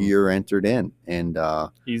 and you're entered in. And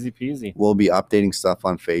easy peasy. We'll be updating stuff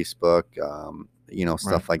on Facebook,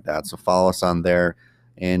 stuff like that. So follow us on there,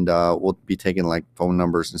 and we'll be taking like phone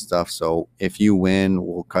numbers and stuff. So if you win,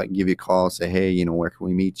 we'll give you a call, say, hey, where can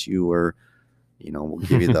we meet you, or we'll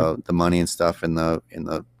give you the money and stuff and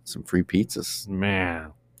the some free pizzas.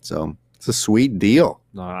 Man. So it's a sweet deal.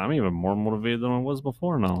 No, I'm even more motivated than I was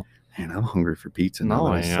before now. Man, I'm hungry for pizza now No,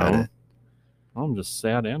 that I I said am. it. I'm just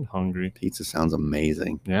sad and hungry. Pizza sounds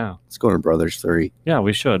amazing. Yeah. Let's go to Brothers 3. Yeah,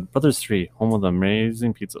 we should. Brothers 3, home of the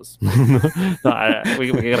amazing pizzas. we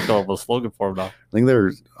got to come up with a slogan for them now. I think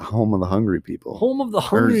they're home of the hungry people. Home of the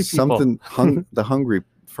hungry or people. something the hungry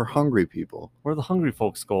for hungry people. Where the hungry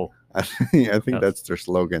folks go. I think that's their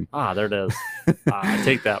slogan. There it is.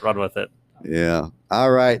 Take that, run with it. Yeah. All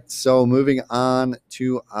right. So moving on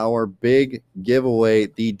to our big giveaway,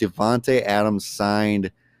 the Devontae Adams signed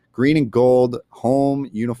green and gold home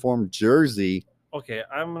uniform jersey. Okay,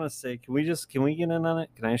 I'm gonna say, can we get in on it?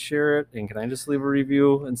 Can I share it and can I just leave a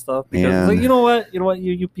review and stuff? Because like, you know what,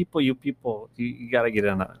 you people, you gotta get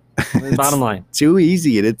in on it. Bottom line, too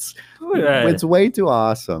easy, and it's way too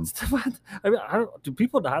awesome. I mean, do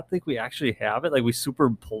people not think we actually have it? Like we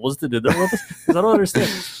superimposed it in there with us? Because I don't understand.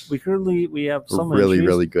 We have some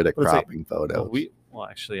really good at cropping photos. Well,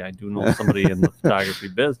 actually, I do know somebody in the photography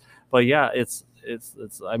biz, but yeah, it's.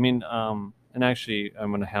 I mean, and actually,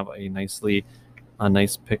 I'm gonna have a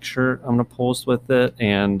nice picture I'm gonna post with it,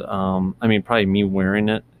 and I mean, probably me wearing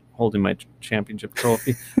it, holding my championship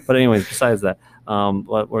trophy. But anyways, besides that,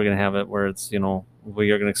 but we're gonna have it where it's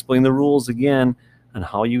we are gonna explain the rules again and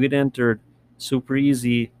how you get entered. Super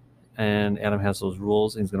easy, and Adam has those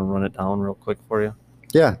rules, and he's gonna run it down real quick for you.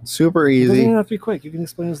 Yeah, super easy. It doesn't even have to be quick. You can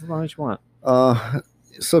explain it as long as you want.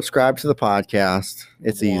 Subscribe to the podcast.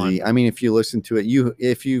 It's easy. I mean, if you listen to it,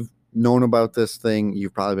 if you've known about this thing,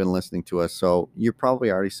 you've probably been listening to us, so you're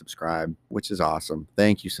probably already subscribed, which is awesome.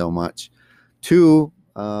 Thank you so much. 2,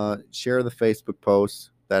 share the Facebook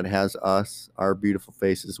post that has us, our beautiful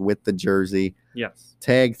faces with the jersey. Yes.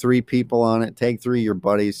 Tag 3 people on it. Tag 3 of your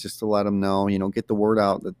buddies just to let them know. Get the word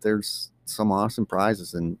out that there's some awesome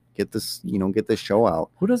prizes and get this show out.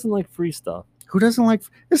 Who doesn't like free stuff? Who doesn't like,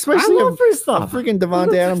 especially I love free stuff. A freaking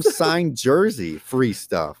Devontae Adams signed jersey, free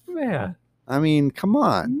stuff. Man. I mean, come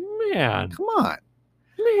on. Man. Come on.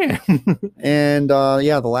 Man. And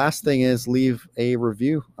the last thing is leave a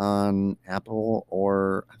review on Apple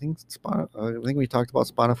or I think we talked about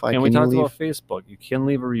Spotify. And we talked about Facebook. You can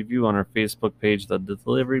leave a review on our Facebook page, the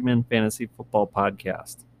Deliveryman Fantasy Football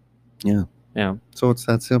Podcast. Yeah. Yeah. So it's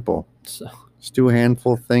that simple. So just do a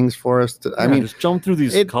handful of things for us. I mean, just jump through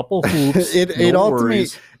these couple hoops. It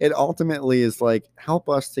ultimately is like help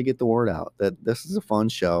us to get the word out that this is a fun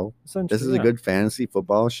show. This is a good fantasy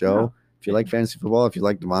football show. Yeah. If you like fantasy football, if you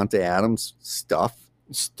like Devontae Adams stuff,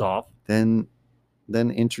 then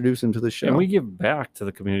introduce him to the show. And we give back to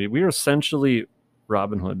the community. We are essentially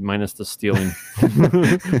Robin Hood minus the stealing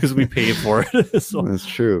because we pay for it. So, that's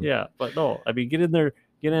true. Yeah, but no, I mean, get in there,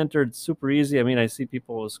 get entered. Super easy. I mean, I see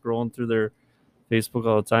people scrolling through their Facebook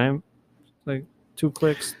all the time. Like 2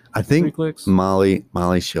 clicks. I think 3 clicks. Molly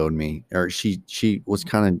showed me, or she was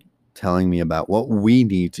kind of telling me about what we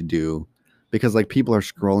need to do, because like people are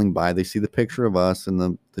scrolling by, they see the picture of us and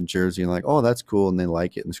the jersey and like, oh, that's cool, and they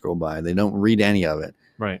like it and scroll by. They don't read any of it.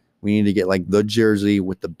 Right. We need to get like the jersey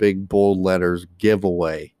with the big bold letters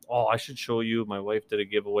giveaway. Oh, I should show you. My wife did a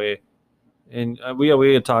giveaway. And we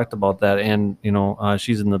had talked about that, and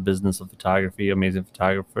she's in the business of photography, amazing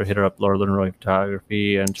photographer. Hit her up, Laura Roy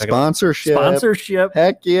Photography, and check sponsorship. Sponsorship.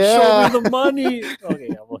 Heck yeah! Show me the money. Okay,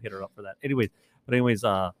 yeah, we'll hit her up for that. Anyways,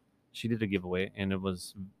 she did a giveaway, and it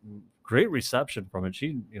was great reception from it.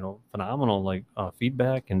 She, phenomenal like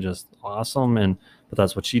feedback and just awesome. But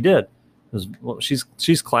that's what she did.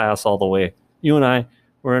 She's class all the way. You and I,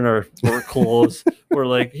 we're in our work clothes. We're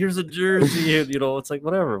like, here's a jersey, and, it's like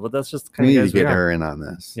whatever. But that's just the We kind need of to guys we get are. her in on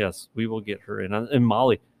this. Yes, we will get her in. And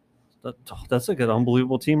Molly, that's like an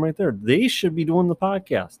unbelievable team right there. They should be doing the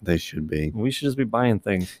podcast. They should be. We should just be buying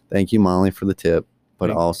things. Thank you, Molly, for the tip. But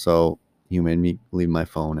Thank- also, you made me leave my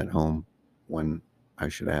phone at home when I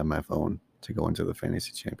should have my phone to go into the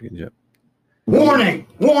fantasy championship. Warning!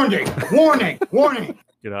 Warning! Warning! Warning!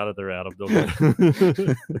 Get out of there, Adam.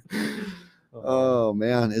 Don't Oh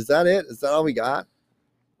man, is that it? Is that all we got?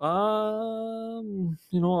 Other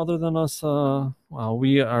than us,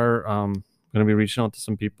 we are going to be reaching out to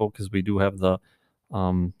some people because we do have the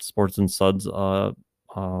Sports and Suds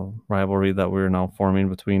rivalry that we're now forming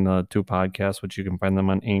between the two podcasts, which you can find them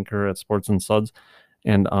on Anchor at Sports and Suds,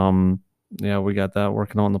 and we got that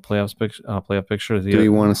working on the playoff picture. Do we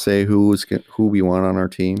want to say who we want on our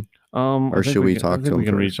team? Or should we talk to them we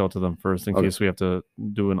can first? reach out to them first in case we have to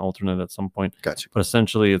do an alternate at some point. Gotcha. But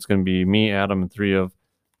essentially, it's going to be me, Adam, and three of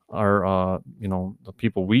our, the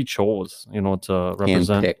people we chose, to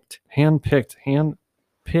represent.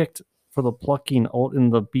 Handpicked for the plucking out in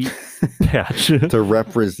the beat patch. To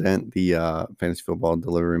represent the Fantasy Football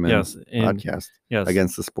Delivery Man podcast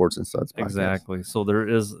against the Sports and Suds podcast. Exactly. So there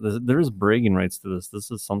is bragging rights to this.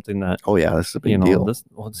 This is something that this is a big deal. It's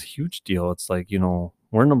a huge deal. It's like,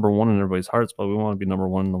 we're number one in everybody's hearts, but we want to be number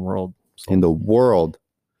one in the world. So, in the world.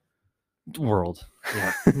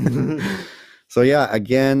 Yeah. So yeah,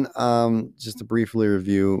 again, just to briefly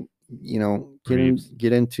review, get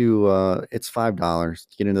into it's $5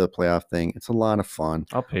 to get into the playoff thing. It's a lot of fun.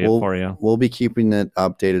 I'll pay it for you. We'll be keeping it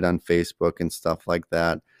updated on Facebook and stuff like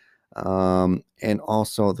that. And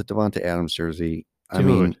also the Devonta Adams jersey. I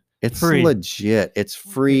mean, it's free. Legit. It's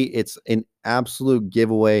free. It's an absolute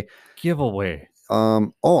giveaway.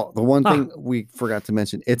 The one thing we forgot to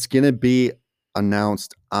mention, it's gonna be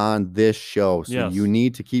announced on this show. So you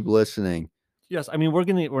need to keep listening. Yes, I mean we're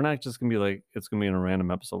not just gonna be like it's gonna be in a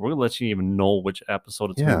random episode. We're gonna let you even know which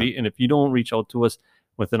episode it's gonna be. And if you don't reach out to us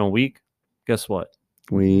within a week, guess what?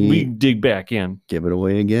 We dig back in. Give it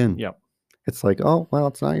away again. Yep. It's like, oh well,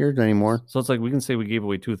 it's not yours anymore. So it's like we can say we gave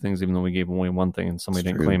away two things even though we gave away one thing and somebody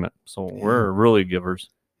didn't claim it. So we're really givers.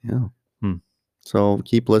 Yeah. So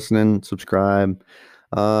keep listening, subscribe,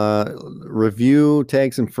 review,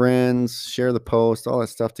 tag some friends, share the post, all that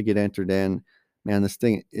stuff to get entered in. Man, this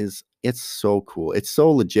thing it's so cool. It's so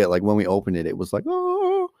legit. Like when we opened it, it was like,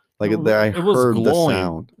 oh, like I heard the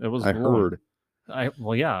sound. It was heard. I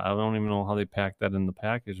don't even know how they packed that in the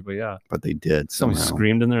package, but yeah. But they did. Somebody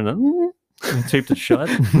screamed in there and then taped it shut.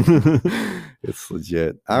 It's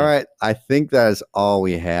legit. All right. I think that is all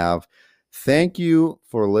we have. Thank you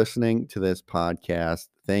for listening to this podcast.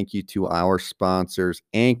 Thank you to our sponsors,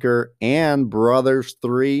 Anchor and Brothers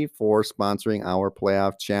 3, for sponsoring our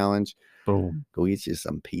playoff challenge. Boom. Go eat you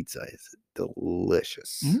some pizza. It's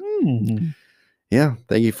delicious. Yeah.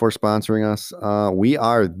 Thank you for sponsoring us. We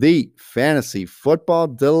are the Fantasy Football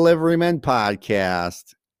Delivery Men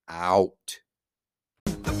podcast. Out.